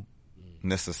people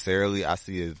necessarily. I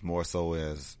see it more so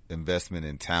as investment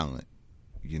in talent.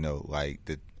 You know, like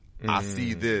I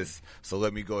see this, so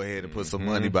let me go ahead and put some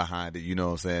money behind it. You know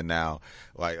what I'm saying? Now,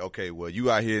 like, okay, well,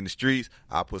 you out here in the streets,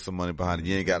 I'll put some money behind it.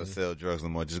 You ain't got to sell drugs no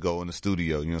more. Just go in the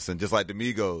studio. You know what I'm saying? Just like the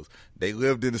Migos. They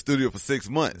lived in the studio for 6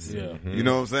 months. Yeah. You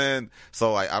know what I'm saying?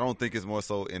 So, like, I don't think it's more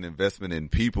so an investment in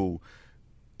people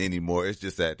anymore. It's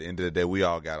just at the end of the day, we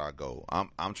all got our goal.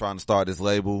 I'm trying to start this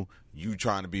label. You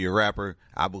trying to be a rapper.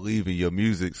 I believe in your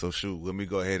music, so shoot, let me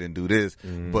go ahead and do this.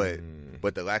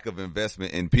 But the lack of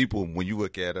investment in people, when you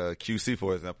look at QC,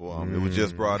 for example, it was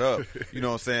just brought up. You know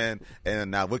what I'm saying?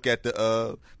 And now look at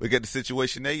the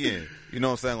situation they in. You know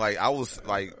what I'm saying? Like I was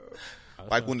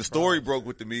like when the story broke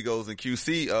with the Migos and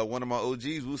QC, one of my OGs,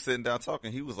 we was sitting down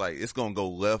talking. He was like, it's going to go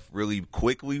left really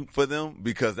quickly for them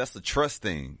because that's a trust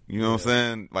thing. You know what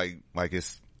I'm saying? Like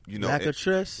it's, you know, lack of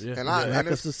trust and lack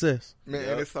of success. Man,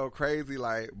 and it's so crazy.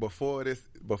 Like before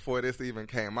this even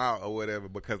came out or whatever,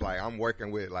 because like I'm working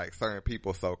with like certain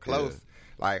people so close.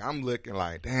 Yeah. Like I'm looking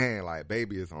like, dang, like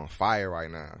Baby is on fire right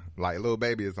now. Like Lil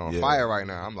Baby is on fire right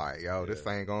now. I'm like, yo, this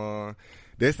ain't going.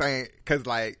 This ain't, cause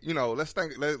like, you know, let's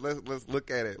look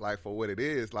at it like for what it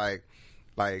is. Like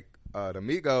the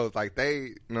Migos, like they,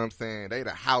 you know what I'm saying? They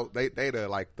the house, they the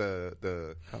like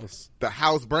the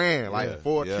house brand, like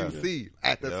for QC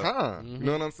at the time. You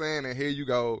know what I'm saying? And here you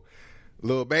go,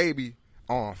 Lil Baby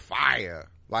on fire,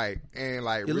 like and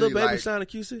like Your really Lil Baby like signed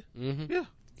to QC. Yeah.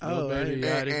 Oh,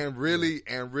 and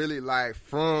really like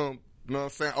from. You know what I'm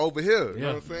saying? Over here. You know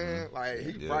what I'm saying? Like,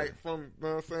 he right from, you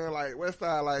know what I'm saying? Like, West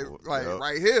Side, like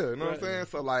right here. You know what I'm saying?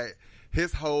 So, like,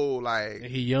 his whole, like. And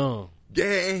he young. Yeah,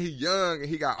 and he young, and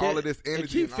he got all of this energy. And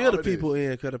keep feel the people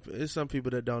in, because there's some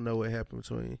people that don't know what happened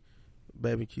between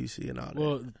Baby QC and all that.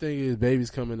 Well, the thing is,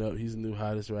 Baby's coming up. He's the new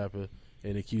hottest rapper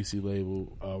in the QC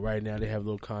label. Right now, they have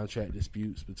little contract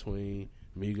disputes between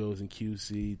Migos and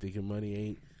QC, thinking money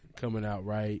ain't coming out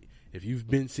right. If you've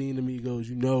been seeing the Migos,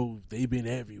 you know they've been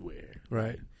everywhere,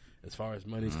 right? As far as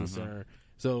money's concerned.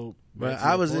 So, but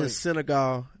I was in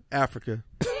Senegal, Africa,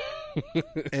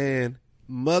 and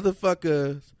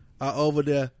motherfuckers are over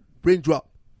there. Bring drop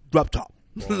top,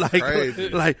 like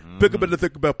pick up and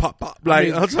think about pop.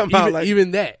 Like I'm talking about,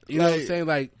 even that. You know what I'm saying?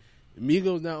 Like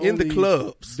Migos not in only the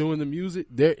clubs doing the music,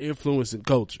 they're influencing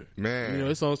culture. Man, you know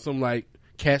it's on some like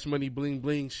Cash Money bling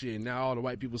bling shit. Now all the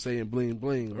white people saying bling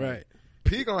bling, right?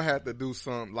 P gonna have to do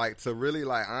something like to really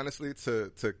like honestly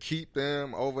to keep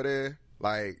them over there,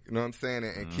 like you know what I'm saying,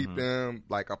 and keep them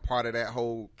like a part of that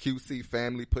whole QC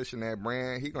family pushing that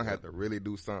brand. He gonna have to really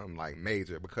do something like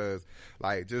major because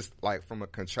like just like from a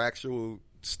contractual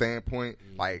standpoint,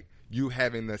 like you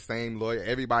having the same lawyer,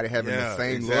 everybody having the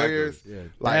same lawyers. Yeah.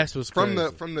 Like that's what's from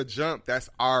crazy. the jump, that's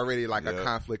already like a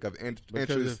conflict of interest.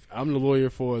 Because if I'm the lawyer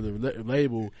for the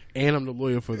label and I'm the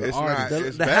lawyer for the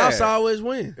artist. The house always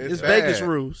wins. It's Vegas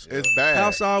rules. It's bad.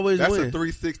 House always wins. That's a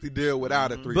 360 deal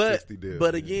without a 360 deal.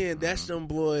 But again, that's them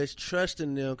boys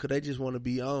trusting them because they just want to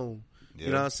be on. Yeah.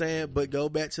 You know what I'm saying? But go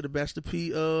back to the Master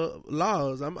P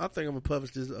laws. I think I'm gonna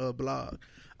publish this blog.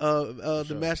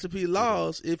 The Master P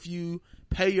laws. If you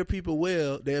pay your people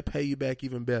well, they'll pay you back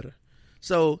even better.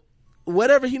 So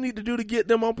whatever he need to do to get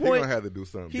them on point, he gonna have to do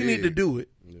something. He need to do it.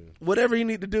 Yeah. Whatever he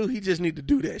need to do, he just need to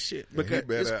do that shit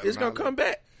because it's gonna come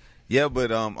back. Yeah,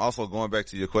 but also going back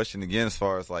to your question again, as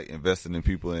far as like investing in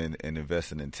people and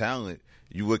investing in talent,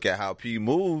 you look at how P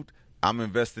moved. I'm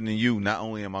investing in you. Not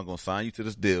only am I going to sign you to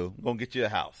this deal, I'm going to get you a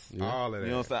house. All of that.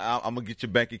 You know what I'm saying? I'm going to get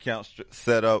your bank account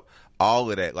set up, all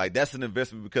of that. Like, that's an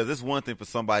investment, because it's one thing for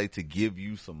somebody to give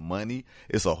you some money.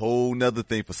 It's a whole nother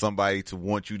thing for somebody to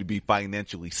want you to be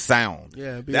financially sound.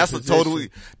 Yeah, be that's in a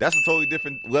totally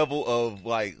different level of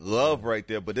like love right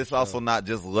there. But it's also not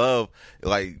just love.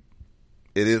 Like,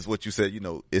 it is what you said, you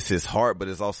know, it's his heart, but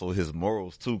it's also his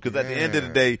morals too. Cause at the end of the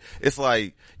day, it's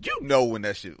like, you know, when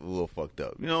that shit a little fucked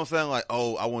up, you know what I'm saying? Like,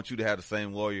 oh, I want you to have the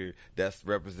same lawyer that's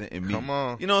representing me. Come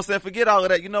on. You know what I'm saying? Forget all of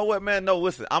that. You know what, man? No,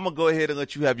 listen, I'm going to go ahead and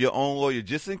let you have your own lawyer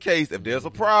just in case if there's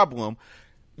a problem.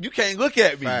 You can't look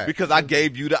at me Fact. because I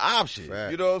gave you the option.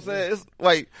 Fact. You know what I'm saying? It's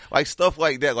like stuff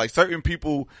like that. Like certain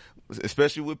people,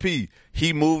 especially with P,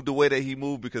 he moved the way that he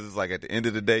moved because it's like at the end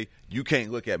of the day, you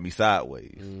can't look at me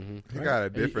sideways. He got a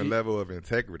different level of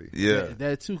integrity. Yeah.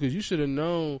 That too, because you should have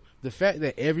known the fact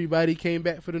that everybody came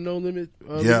back for the No Limit.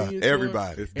 Yeah, reunion tour.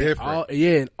 everybody. It's And different.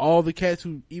 and all the cats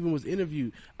who even was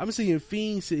interviewed. I'm seeing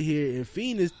Fiend sit here, and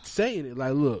Fiend is saying it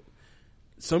like, look,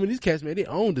 some of these cats made their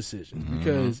own decisions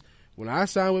because when I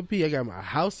signed with P, I got my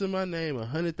house in my name,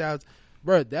 100,000,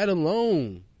 bro. That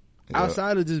alone,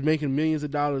 outside of just making millions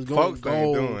of dollars, going Folks ain't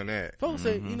gold, doing that. folks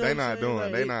ain't, you know, They what not I'm saying?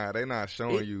 doing. Like, They not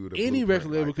showing you the any blueprint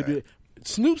record label like could that. do it.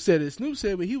 Snoop said it. Snoop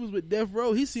said when he was with Death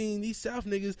Row, he seen these South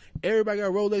niggas. Everybody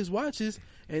got Rolex watches,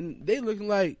 and they looking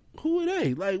like, who are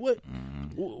they? Like what?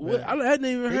 What? I hadn't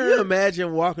even Can you heard.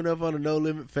 imagine walking up on a No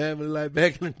Limit family like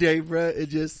back in the day, bro? It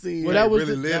just seemed Well, that was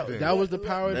really the, living. that was the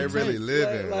power of They the really tank.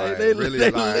 living. Like, Like, they really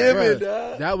living, live.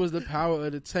 dog. That was the power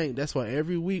of the tank. That's why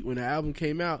every week when the album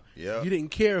came out, Yep. you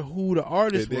didn't care who the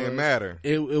artist It was. didn't matter.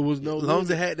 It was no As long as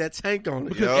it limit. had that tank on it.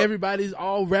 Because Yep. everybody's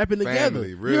all rapping together.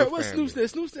 Family, real you heard what family. Snoop said?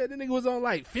 Snoop said that nigga was on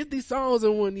like 50 songs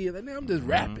in 1 year. Like, nigga, I'm just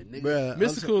rapping, nigga. Bruh,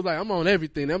 Mystical was like, I'm on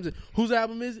everything. I'm just, whose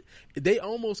album is it? They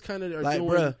almost kind of are Like, doing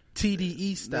bruh,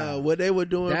 TDE style. Nah, what they were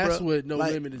doing, That's bro, what No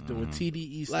like, Limit is doing.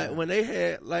 TDE style. Like when they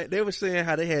had, like they were saying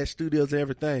how they had studios and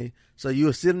everything. So you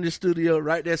would sit in the studio,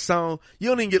 write that song. You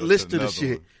don't even get to listen to the another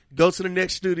shit. one. Go to the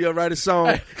next studio, write a song.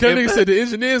 Hey, cause And- nigga said the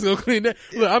engineers gonna clean that.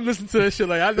 Look, I'm listening to that shit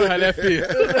like I know how that feels.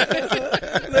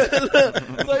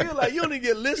 so you're like, you don't even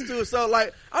get to listen to it. So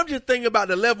like, I'm just thinking about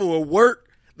the level of work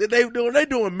that they doing. They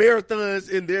doing marathons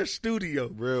in their studio.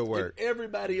 Real work. And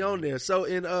everybody on there. So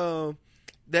in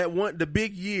that one, the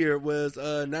big year was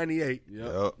 98.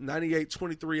 Yep. 98,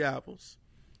 23 albums.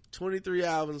 23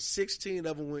 albums, 16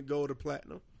 of them went gold or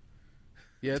platinum.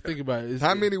 Yeah, think about it. It's,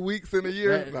 How many weeks in a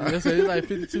year? It's like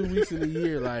 52 weeks in a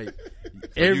year. Like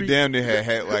You damn near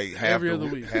had like half every the other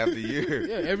week. half the year.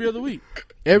 Yeah, every other week.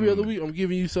 Every other week, I'm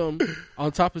giving you something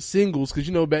on top of singles because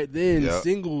you know back then Yep.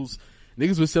 singles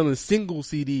niggas was selling single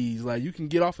CDs. Like you can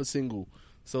get off a single.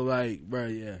 So like, bro,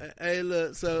 yeah. Hey,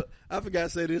 look, so I forgot to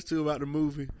say this too about the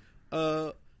movie.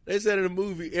 They said in the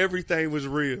movie everything was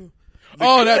real.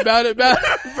 Oh, that about it,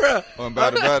 Bruh, Oh,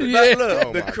 about it. Yeah. look,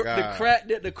 Oh, the, my the God. crack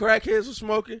that the crackheads were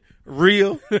smoking,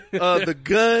 real. The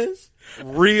guns,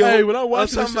 real. Hey, when I'm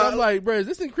watching I'm this shit, talking I'm about- like, bro, is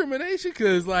this incrimination?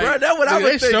 Because like, Bro, that's what I nigga,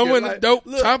 was they thinking. showing Like, the dope,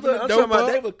 look, chopping look, the I'm dope talking about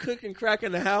up. they were cooking crack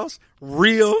in the house,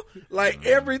 real. Like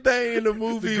everything in the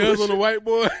movie The guns was on the white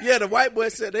boy. Yeah, the white boy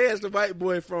said they asked the white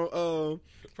boy from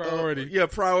Priority.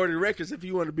 Priority Records if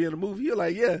he wanted to be in the movie. He was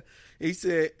like, yeah. He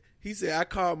said I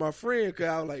called my friend because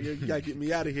I was like, yeah, you gotta get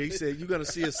me out of here. He said you're gonna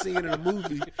see a scene in a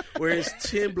movie where it's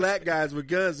 10 black guys with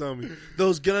guns on me.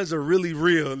 Those guns are really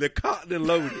real. They're cocked and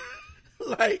loaded.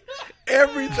 Like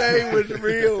everything was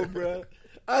real, bro.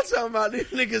 I'm talking about these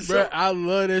niggas. Bro, I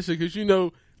love that shit because you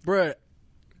know, bro.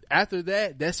 After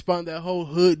that spawned that whole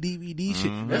hood DVD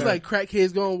shit. That's like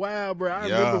crackheads going wild, bro. I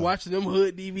Yeah. remember watching them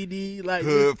hood DVD, like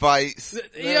Hood fights.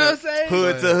 You know what I'm saying?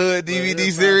 Hood to hood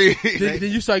DVD series. Then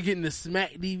you start getting the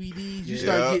smack DVDs. You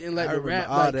start Yeah. getting like I the remember rap.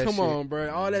 all Like, that come shit. on, bro.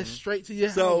 All that straight to your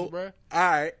So, house, bro. all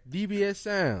right. DBS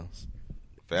Sounds.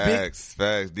 Facts.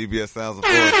 DBS sounds a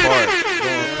full part.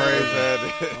 Going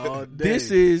crazy. All day.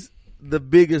 This is the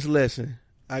biggest lesson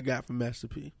I got from Master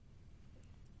P.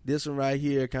 This one right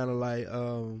here kind of like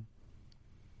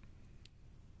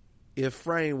it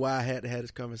framed why I had to have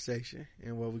this conversation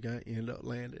and where we're gonna end up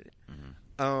landing.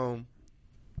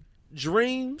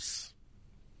 Dreams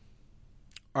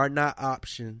are not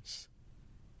options;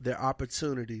 they're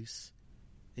opportunities,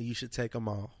 and you should take them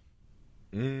all.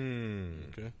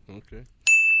 Okay.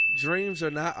 Dreams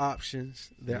are not options;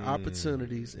 they're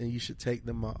opportunities, and you should take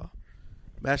them all.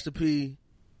 Master P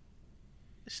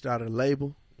started a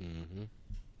label.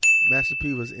 Master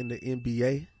P was in the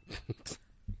NBA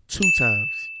 2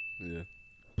 times. Yeah.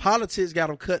 Politics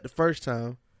got him cut the first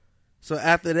time. So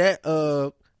after that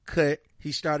cut,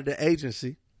 he started the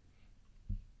agency.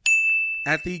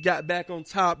 After he got back on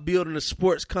top building a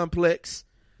sports complex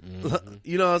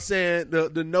You know what I'm saying?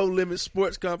 The No Limit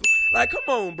Sports Company. Like, come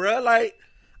on, bro. Like,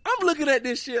 I'm looking at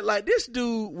this shit like this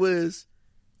dude was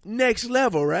next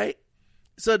level, right?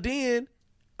 So then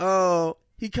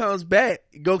he comes back,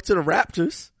 go to the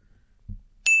Raptors.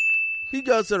 He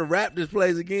goes to the Raptors,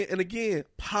 plays again, and again,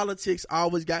 politics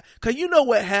always got, cause you know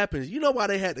what happens. You know why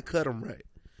they had to cut him, right?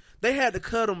 They had to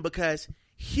cut him because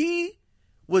he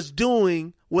was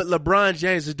doing what LeBron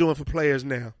James is doing for players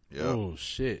now. Yep. Oh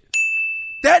shit.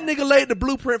 That nigga laid the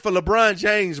blueprint for LeBron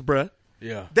James, bruh.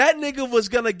 Yeah. That nigga was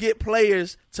gonna get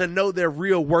players to know their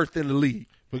real worth in the league.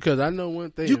 Because I know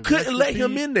one thing. You if couldn't let Master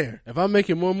him P, in there. If I'm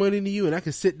making more money than you and I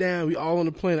can sit down, we all on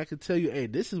the plane, I can tell you, hey,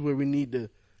 this is where we need to.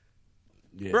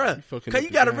 Yeah, Bruh, fucking cause up you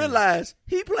the gotta game. realize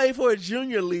he played for a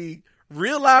junior league,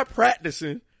 real life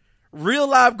practicing, real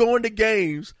life going to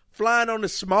games, flying on the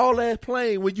small ass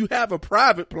plane when you have a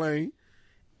private plane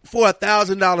for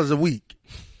 $1,000 a week.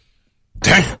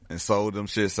 And sold them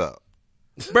shits out.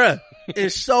 Bruh, and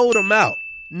sold them out.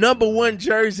 Number 1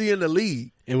 jersey in the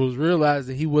league. And was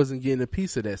realizing he wasn't getting a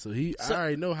piece of that. So I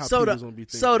already know how people's going to be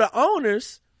thinking. So the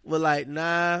owners were like,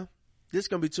 nah, this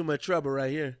gonna be too much trouble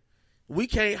right here. We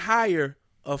can't hire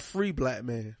a free black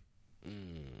man.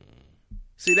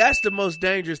 See, that's the most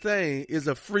dangerous thing is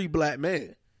a free black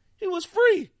man. He was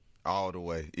free. All the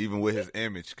way. Even with his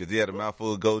image. Because he had a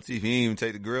mouthful of gold teeth. He didn't even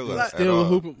take the grill out. Still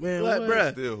hooping. Man, Like, what?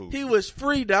 bruh, Still hooping. he was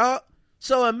free, dog.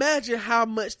 So imagine how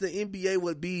much the NBA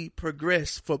would be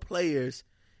progressed for players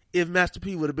if Master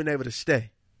P would have been able to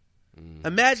stay.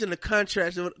 Imagine the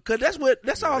contracts, because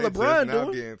that's all LeBron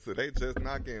doing. They just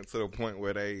not getting to the point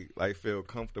where they like feel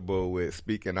comfortable with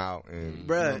speaking out and you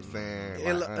know Bruh. what I'm saying.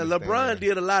 And, Like, and LeBron understand.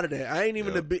 did a lot of that. I ain't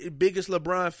even the biggest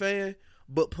LeBron fan,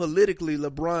 but politically,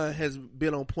 LeBron has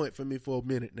been on point for me for a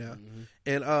minute now.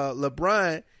 And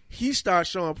LeBron, he starts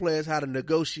showing players how to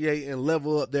negotiate and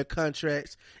level up their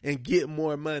contracts and get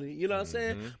more money. You know what I'm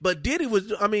saying? But Diddy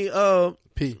was,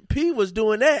 P was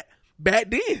doing that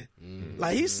back then.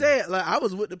 Like he said, like I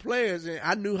was with the players and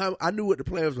I knew what the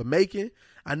players were making.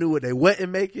 I knew what they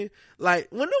wasn't making. Like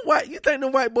when you think the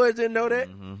white boys didn't know that?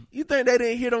 You think they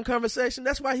didn't hear them conversation?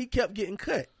 That's why he kept getting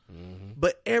cut.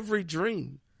 But every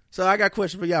dream. So I got a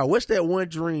question for y'all. What's that one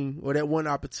dream or that one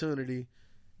opportunity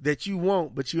that you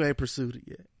want but you ain't pursued it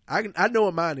yet? I know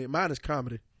what mine is. Mine is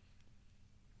comedy.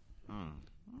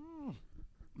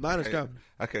 Mine is comedy.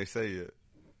 I can't say it.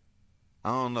 I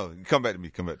don't know. Come back to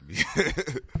me.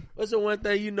 What's the one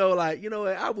thing you know, like, you know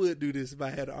what, I would do this if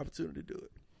I had the opportunity to do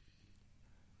it?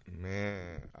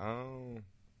 Man,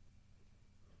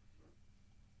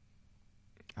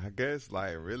 I guess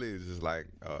like really it's just like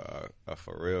a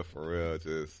for real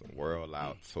just world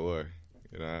out tour.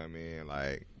 You know what I mean?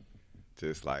 Like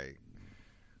just like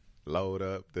load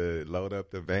up the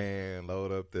van,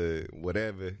 load up the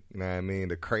whatever, you know what I mean,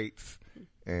 the crates,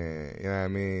 and you know what I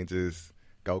mean, just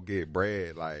go get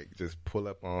bread, like just pull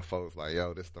up on folks like,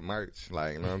 yo, this the merch,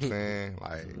 like, you know what I'm saying?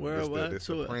 Like this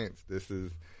the Prince, this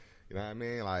is, you know what I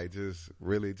mean? Like just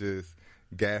really just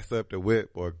gas up the whip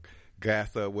or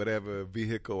gas up whatever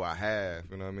vehicle I have,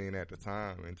 you know what I mean, at the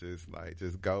time, and just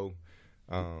go.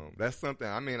 That's something,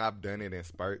 I mean, I've done it in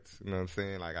spurts, you know what I'm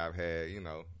saying? Like I've had,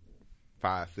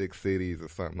 5-6 cities or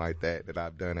something like that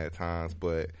I've done at times,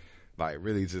 but like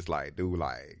really just like do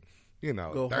like,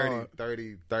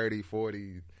 30, 40,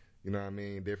 you know what I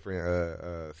mean,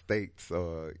 different states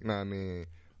or, you know what I mean,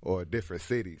 or different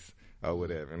cities or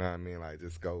whatever, you know what I mean, like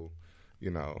just go,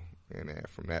 and then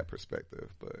from that perspective.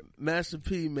 But Master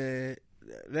P, man,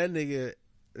 that nigga,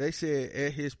 they said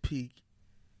at his peak,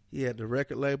 he had the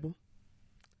record label,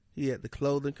 he had the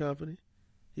clothing company,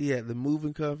 he had the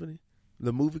movie company,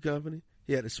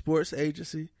 he had the sports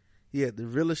agency, he had the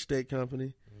real estate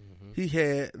company, he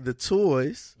had the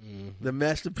toys, the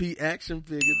Master P action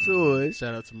figure toys.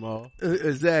 Shout out to Maul.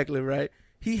 Exactly, right?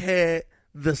 He had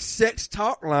the sex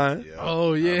talk line. Yeah.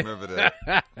 Oh, yeah. I remember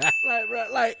that.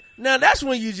 Like, now that's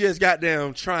when you just got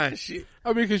down trying shit.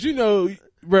 I mean, because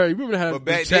bro, you remember how But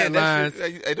the back chat then, lines.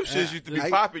 them shits used to be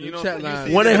popping, you know. chat You lines.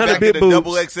 see 1-800 back Big in the Boobs.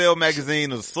 Double XL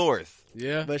magazine of Source.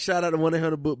 Yeah. But shout out to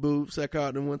 1-800 Book Boobs. I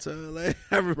called them one time. Like,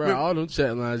 I remember, Bro, all them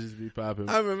chat lines just be popping.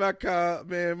 I remember I called,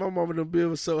 man, my mama them bill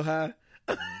was so high.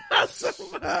 So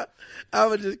high. I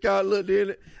would just call, look,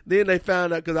 then they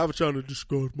found out because I was trying to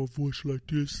disguise my voice like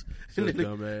this. So And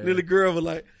dumbass. then the girl was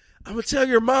like, I'm going to tell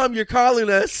your mom you're calling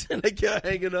us. And they kept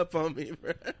hanging up on me,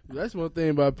 bro. That's one thing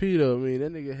about P, though. I mean,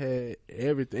 that nigga had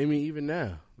everything. I mean, even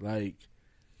now. Like,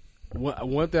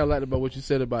 one thing I liked about what you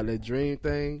said about that dream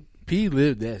thing, P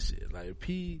lived that shit. Like,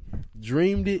 P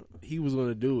dreamed it, he was going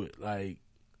to do it. Like,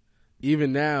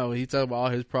 Even now, he talking about all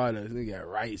his products. He got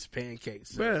rice,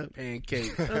 pancakes, Bruh.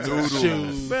 pancakes, Noodles.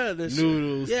 shoes, Bruh,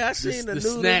 noodles. Yeah, I seen the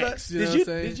noodles. snacks. You know what I'm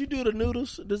saying? Did you do the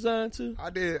noodles design too?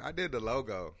 I did the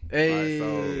logo. Hey. So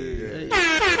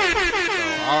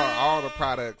all the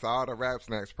products, all the Rap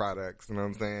Snacks products, you know what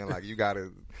I'm saying? Like you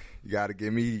gotta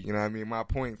give me, you know what I mean, my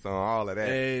points on all of that.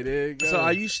 Hey, there you go. So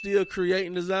are you still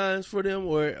creating designs for them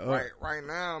or Right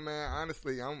now, man,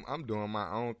 honestly, I'm doing my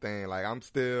own thing. Like I'm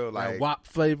still like like WAP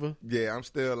flavor? yeah, I'm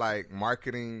still like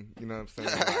marketing, you know what I'm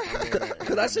saying? Like, I'm in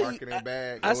Cause I seen marketing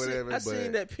bag I or whatever.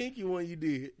 seen that pinky one you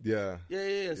did. Yeah.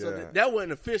 Yeah. So Yeah. that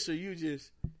wasn't official. You just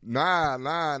Nah.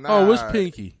 Oh, which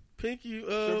pinky? pinky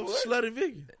Slutty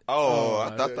Vicky. Oh, I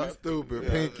thought You that. stupid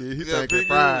Pinky. He Yeah, thinking Pinky.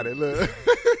 Friday. Look.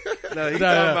 No, he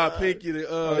Nah. talking about Pinky, you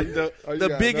the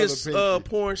got biggest another Pinky.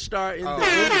 porn star in the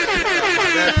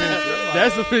That Pinky.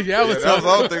 That's the pinky I was That was talking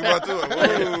all I was thinking about too.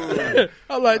 Ooh.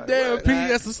 I'm like, damn, pinky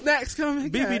got some snacks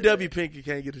coming. BBW Pinky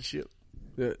can't get a chip.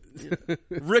 Yeah.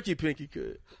 Rookie Pinky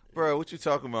could. Bro, what you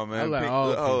talking about, man? I like Pink-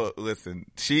 all listen.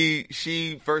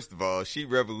 She first of all, she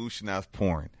revolutionized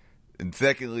porn, and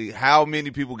secondly, how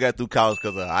many people got through college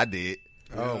because of her? I did.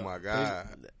 Oh my God.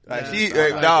 Like Yeah, she, I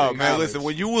like dog, it. man. Listen,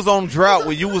 when you was on drought,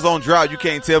 you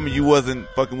can't tell me you wasn't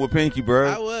fucking with Pinky, bro.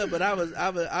 I was, but I was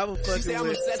fucking with. I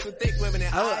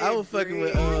was fucking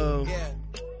with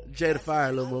Jada Fire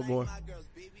a little bit more.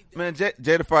 Man,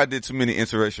 Jada Fire did too many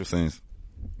interracial scenes.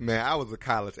 Man, I was a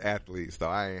college athlete, so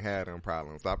I ain't had them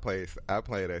problems. I played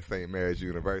at St. Mary's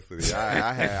University.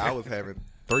 I was having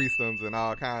threesomes and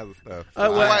all kinds of stuff.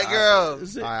 So White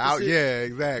girls. Yeah,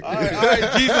 exactly. All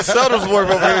right, Jesus Shuttlesworth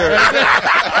over here.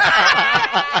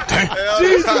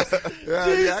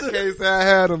 Yeah, I can't say I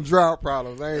had them drought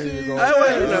problems. I ain't even going I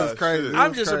wait, to no. It's crazy. It I'm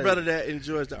was just a crazy. brother that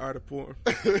enjoys the art of porn.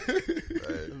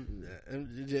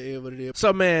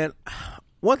 So, man,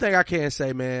 one thing I can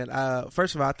say, man.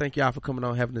 First of all, I thank y'all for coming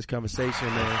on, having this conversation,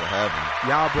 man.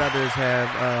 Y'all brothers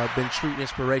have been true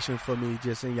inspiration for me,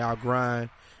 just in y'all grind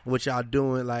and what y'all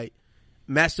doing. Like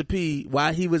Master P,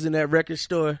 while he was in that record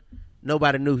store,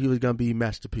 nobody knew he was gonna be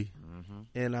Master P.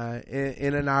 And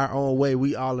in our own way,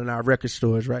 we all in our record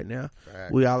stores right now.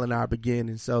 Right. We all in our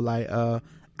beginning. So like,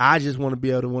 I just want to be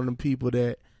able to one of them people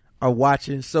that are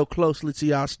watching so closely to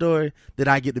y'all story that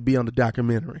I get to be on the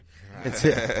documentary and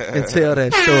tell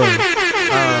that story.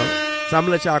 So I'm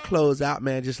gonna let y'all close out,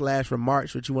 man. Just last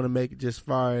remarks, what you want to make just as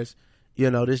far as,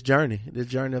 this journey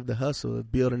of the hustle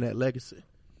of building that legacy.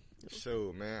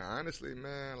 Sure, man. Honestly,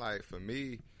 man, like for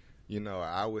me,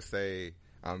 I would say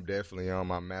I'm definitely on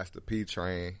my Master P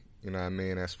train, you know what I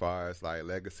mean, as far as like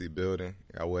legacy building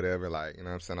or whatever. Like, you know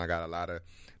what I'm saying? I got a lot of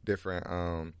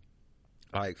different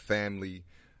like family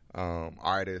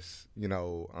artists,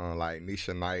 like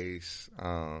Nisha Nice,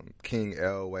 King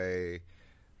Elway,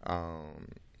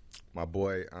 my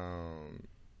boy,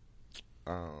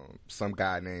 some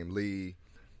guy named Lee,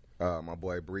 my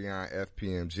boy Breon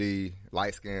FPMG,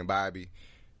 Light Skin Bobby.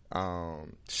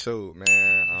 Shoot,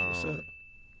 man.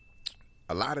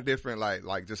 A lot of different,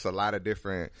 like just a lot of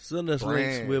different Send us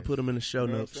brands. links. We'll put them in the show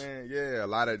You know notes. what I'm saying? Yeah, a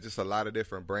lot of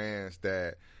different brands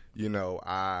that,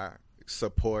 I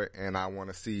support and I want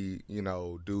to see,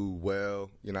 do well.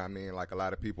 You know what I mean? Like a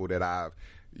lot of people that I've,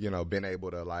 been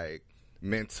able to like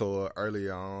mentor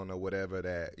earlier on or whatever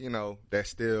that, they're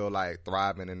still like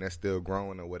thriving and they're still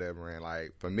growing or whatever. And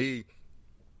like for me,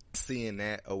 seeing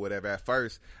that or whatever, at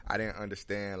first I didn't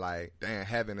understand like, damn,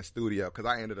 having a studio, because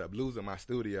I ended up losing my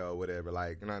studio or whatever,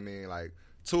 like, you know what I mean, like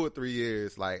 2 or 3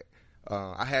 years, like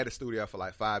I had a studio for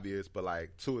like 5 years, but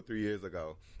like 2 or 3 years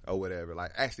ago or whatever,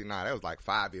 like actually that was like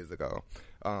 5 years ago,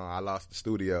 I lost the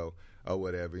studio or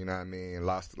whatever, you know what I mean,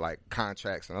 lost like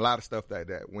contracts and a lot of stuff that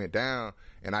went down,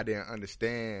 and I didn't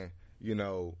understand,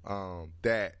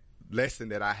 that lesson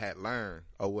that I had learned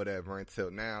or whatever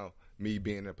until now, me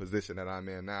being in a position that I'm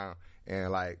in now,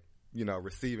 and like,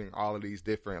 receiving all of these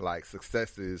different like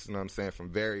successes, you know what I'm saying,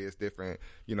 from various different,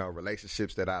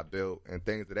 relationships that I built and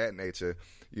things of that nature,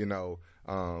 so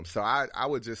I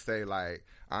would just say, like,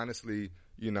 honestly,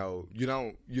 you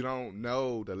don't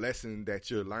know the lesson that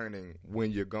you're learning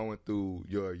when you're going through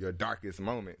your darkest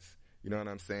moments. You know what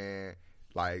I'm saying?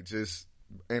 Like, just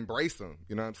embrace them.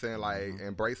 You know what I'm saying? Like,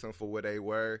 embrace them for what they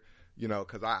were.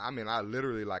 Because I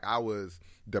literally, like, I was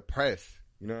depressed.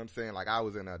 You know what I'm saying? Like, I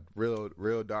was in a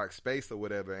real dark space or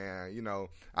whatever. And,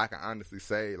 I can honestly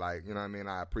say, like, you know what I mean?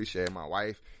 I appreciate my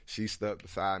wife. She stuck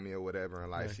beside me or whatever.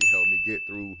 And, like, she helped me get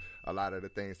through a lot of the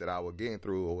things that I was getting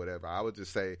through or whatever. I would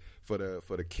just say for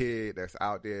the kid that's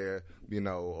out there,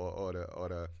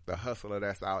 or the hustler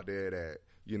that's out there that,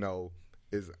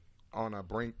 is on a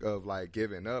brink of, like,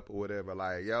 giving up or whatever.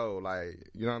 Like, yo, like,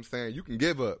 you know what I'm saying? You can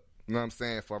give up. You know what I'm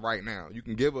saying? For right now. You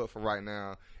can give up for right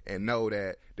now and know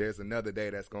that there's another day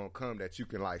that's going to come that you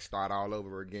can, like, start all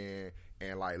over again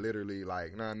and, like, literally,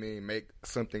 like, you know what I mean, make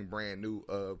something brand new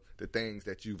of the things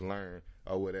that you've learned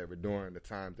or whatever during the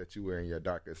times that you were in your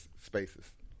darkest spaces.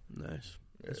 Nice.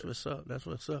 That's what's up. That's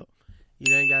what's up.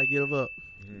 You ain't got to give up.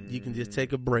 You can just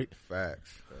take a break.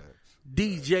 Facts.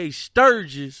 DJ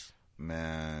Sturgis.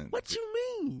 Man. What you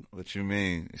mean? What you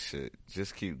mean? Shit.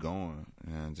 Just keep going.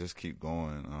 Man. Just keep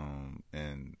going.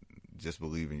 And just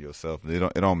believe in yourself.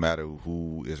 It don't matter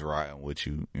who is riding with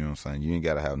you. You know what I'm saying? You ain't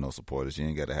got to have no supporters. You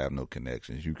ain't got to have no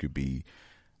connections. You could be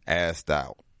assed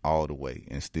out all the way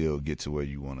and still get to where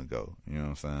you want to go. You know what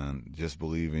I'm saying? Just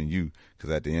believe in you.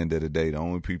 Because at the end of the day, the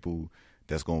only people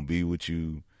that's going to be with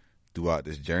you throughout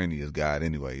this journey is God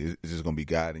anyway. It's just going to be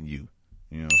God and you.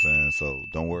 You know what I'm saying? So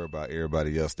don't worry about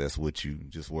everybody else that's with you.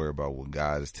 Just worry about what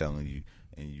God is telling you,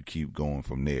 and you keep going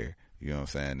from there. You know what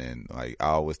I'm saying? And like I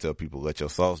always tell people, let your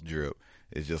sauce drip.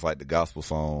 It's just like the gospel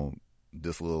song,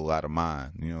 This Little Light of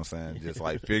Mine. You know what I'm saying? Just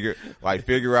like figure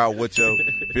out what's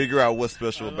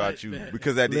special about you.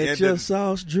 Because at the Let end your of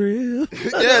sauce drip.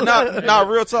 yeah, not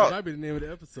real That talk. might be the name of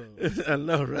the episode. I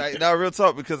know, right? Like, not real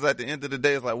talk, because at the end of the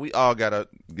day, it's like we all got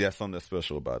something that's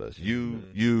special about us.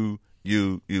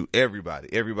 You,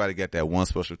 everybody got that one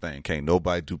special thing. Can't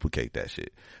nobody duplicate that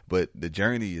shit. But the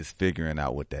journey is figuring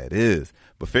out what that is.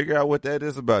 But figure out what that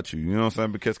is about you. You know what I'm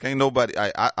saying? Because can't nobody,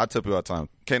 I tell people all the time,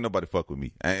 can't nobody fuck with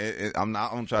me. I'm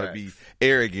trying to be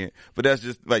arrogant, but that's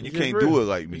just like, you can't do it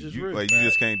like me. You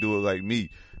just can't do it like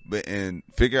me. And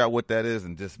figure out what that is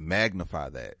and just magnify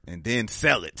that and then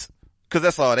sell it. Cause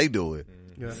that's all they do it.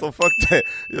 Yeah. So fuck that.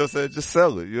 You know what I'm saying? Just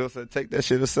sell it. You know what I'm saying? Take that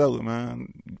shit and sell it,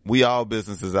 man. We all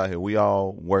businesses out here. We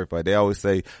all worth. Like they always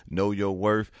say, know your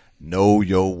worth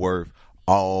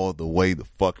all the way the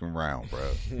fucking round,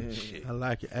 bro. I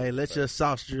like it. Hey, let your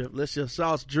sauce drip. Let your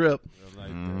sauce drip. I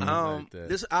like that.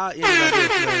 This I'll end like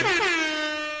this,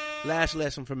 man. Last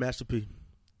lesson from Master P.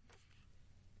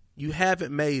 You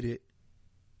haven't made it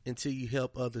until you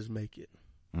help others make it.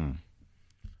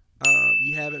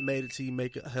 You haven't made it till you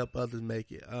help others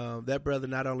make it. That brother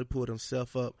not only pulled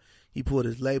himself up, he pulled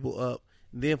his label up.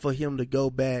 And then for him to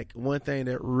go back, one thing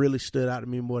that really stood out to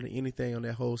me more than anything on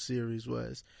that whole series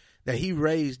was that he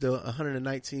raised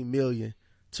 $119 million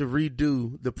to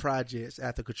redo the projects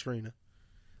after Katrina.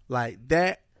 Like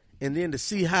that, and then to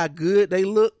see how good they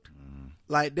looked,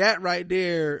 like that right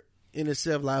there in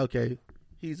itself, like, okay,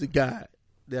 he's a guy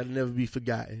that'll never be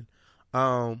forgotten.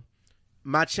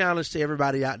 My challenge to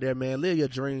everybody out there, man, live your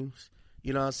dreams.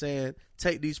 You know what I'm saying?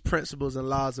 Take these principles and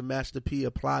laws of Master P,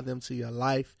 apply them to your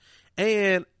life.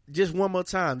 And just one more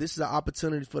time, this is an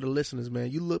opportunity for the listeners,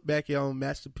 man. You look back on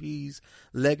Master P's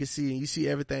legacy and you see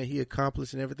everything he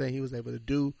accomplished and everything he was able to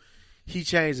do. He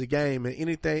changed the game, and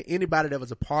anybody that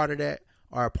was a part of that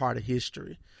are a part of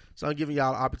history. So I'm giving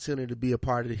y'all an opportunity to be a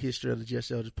part of the history of the Just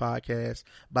Elders podcast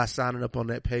by signing up on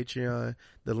that Patreon.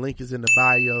 The link is in the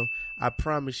bio. I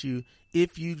promise you,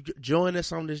 if you join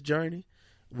us on this journey,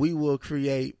 we will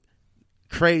create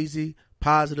crazy,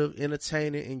 positive,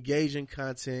 entertaining, engaging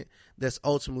content that's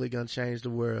ultimately going to change the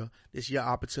world. This is your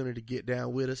opportunity to get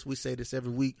down with us. We say this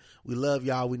every week. We love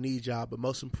y'all. We need y'all. But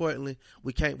most importantly,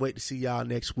 we can't wait to see y'all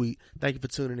next week. Thank you for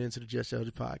tuning in to the Just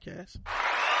Elders podcast.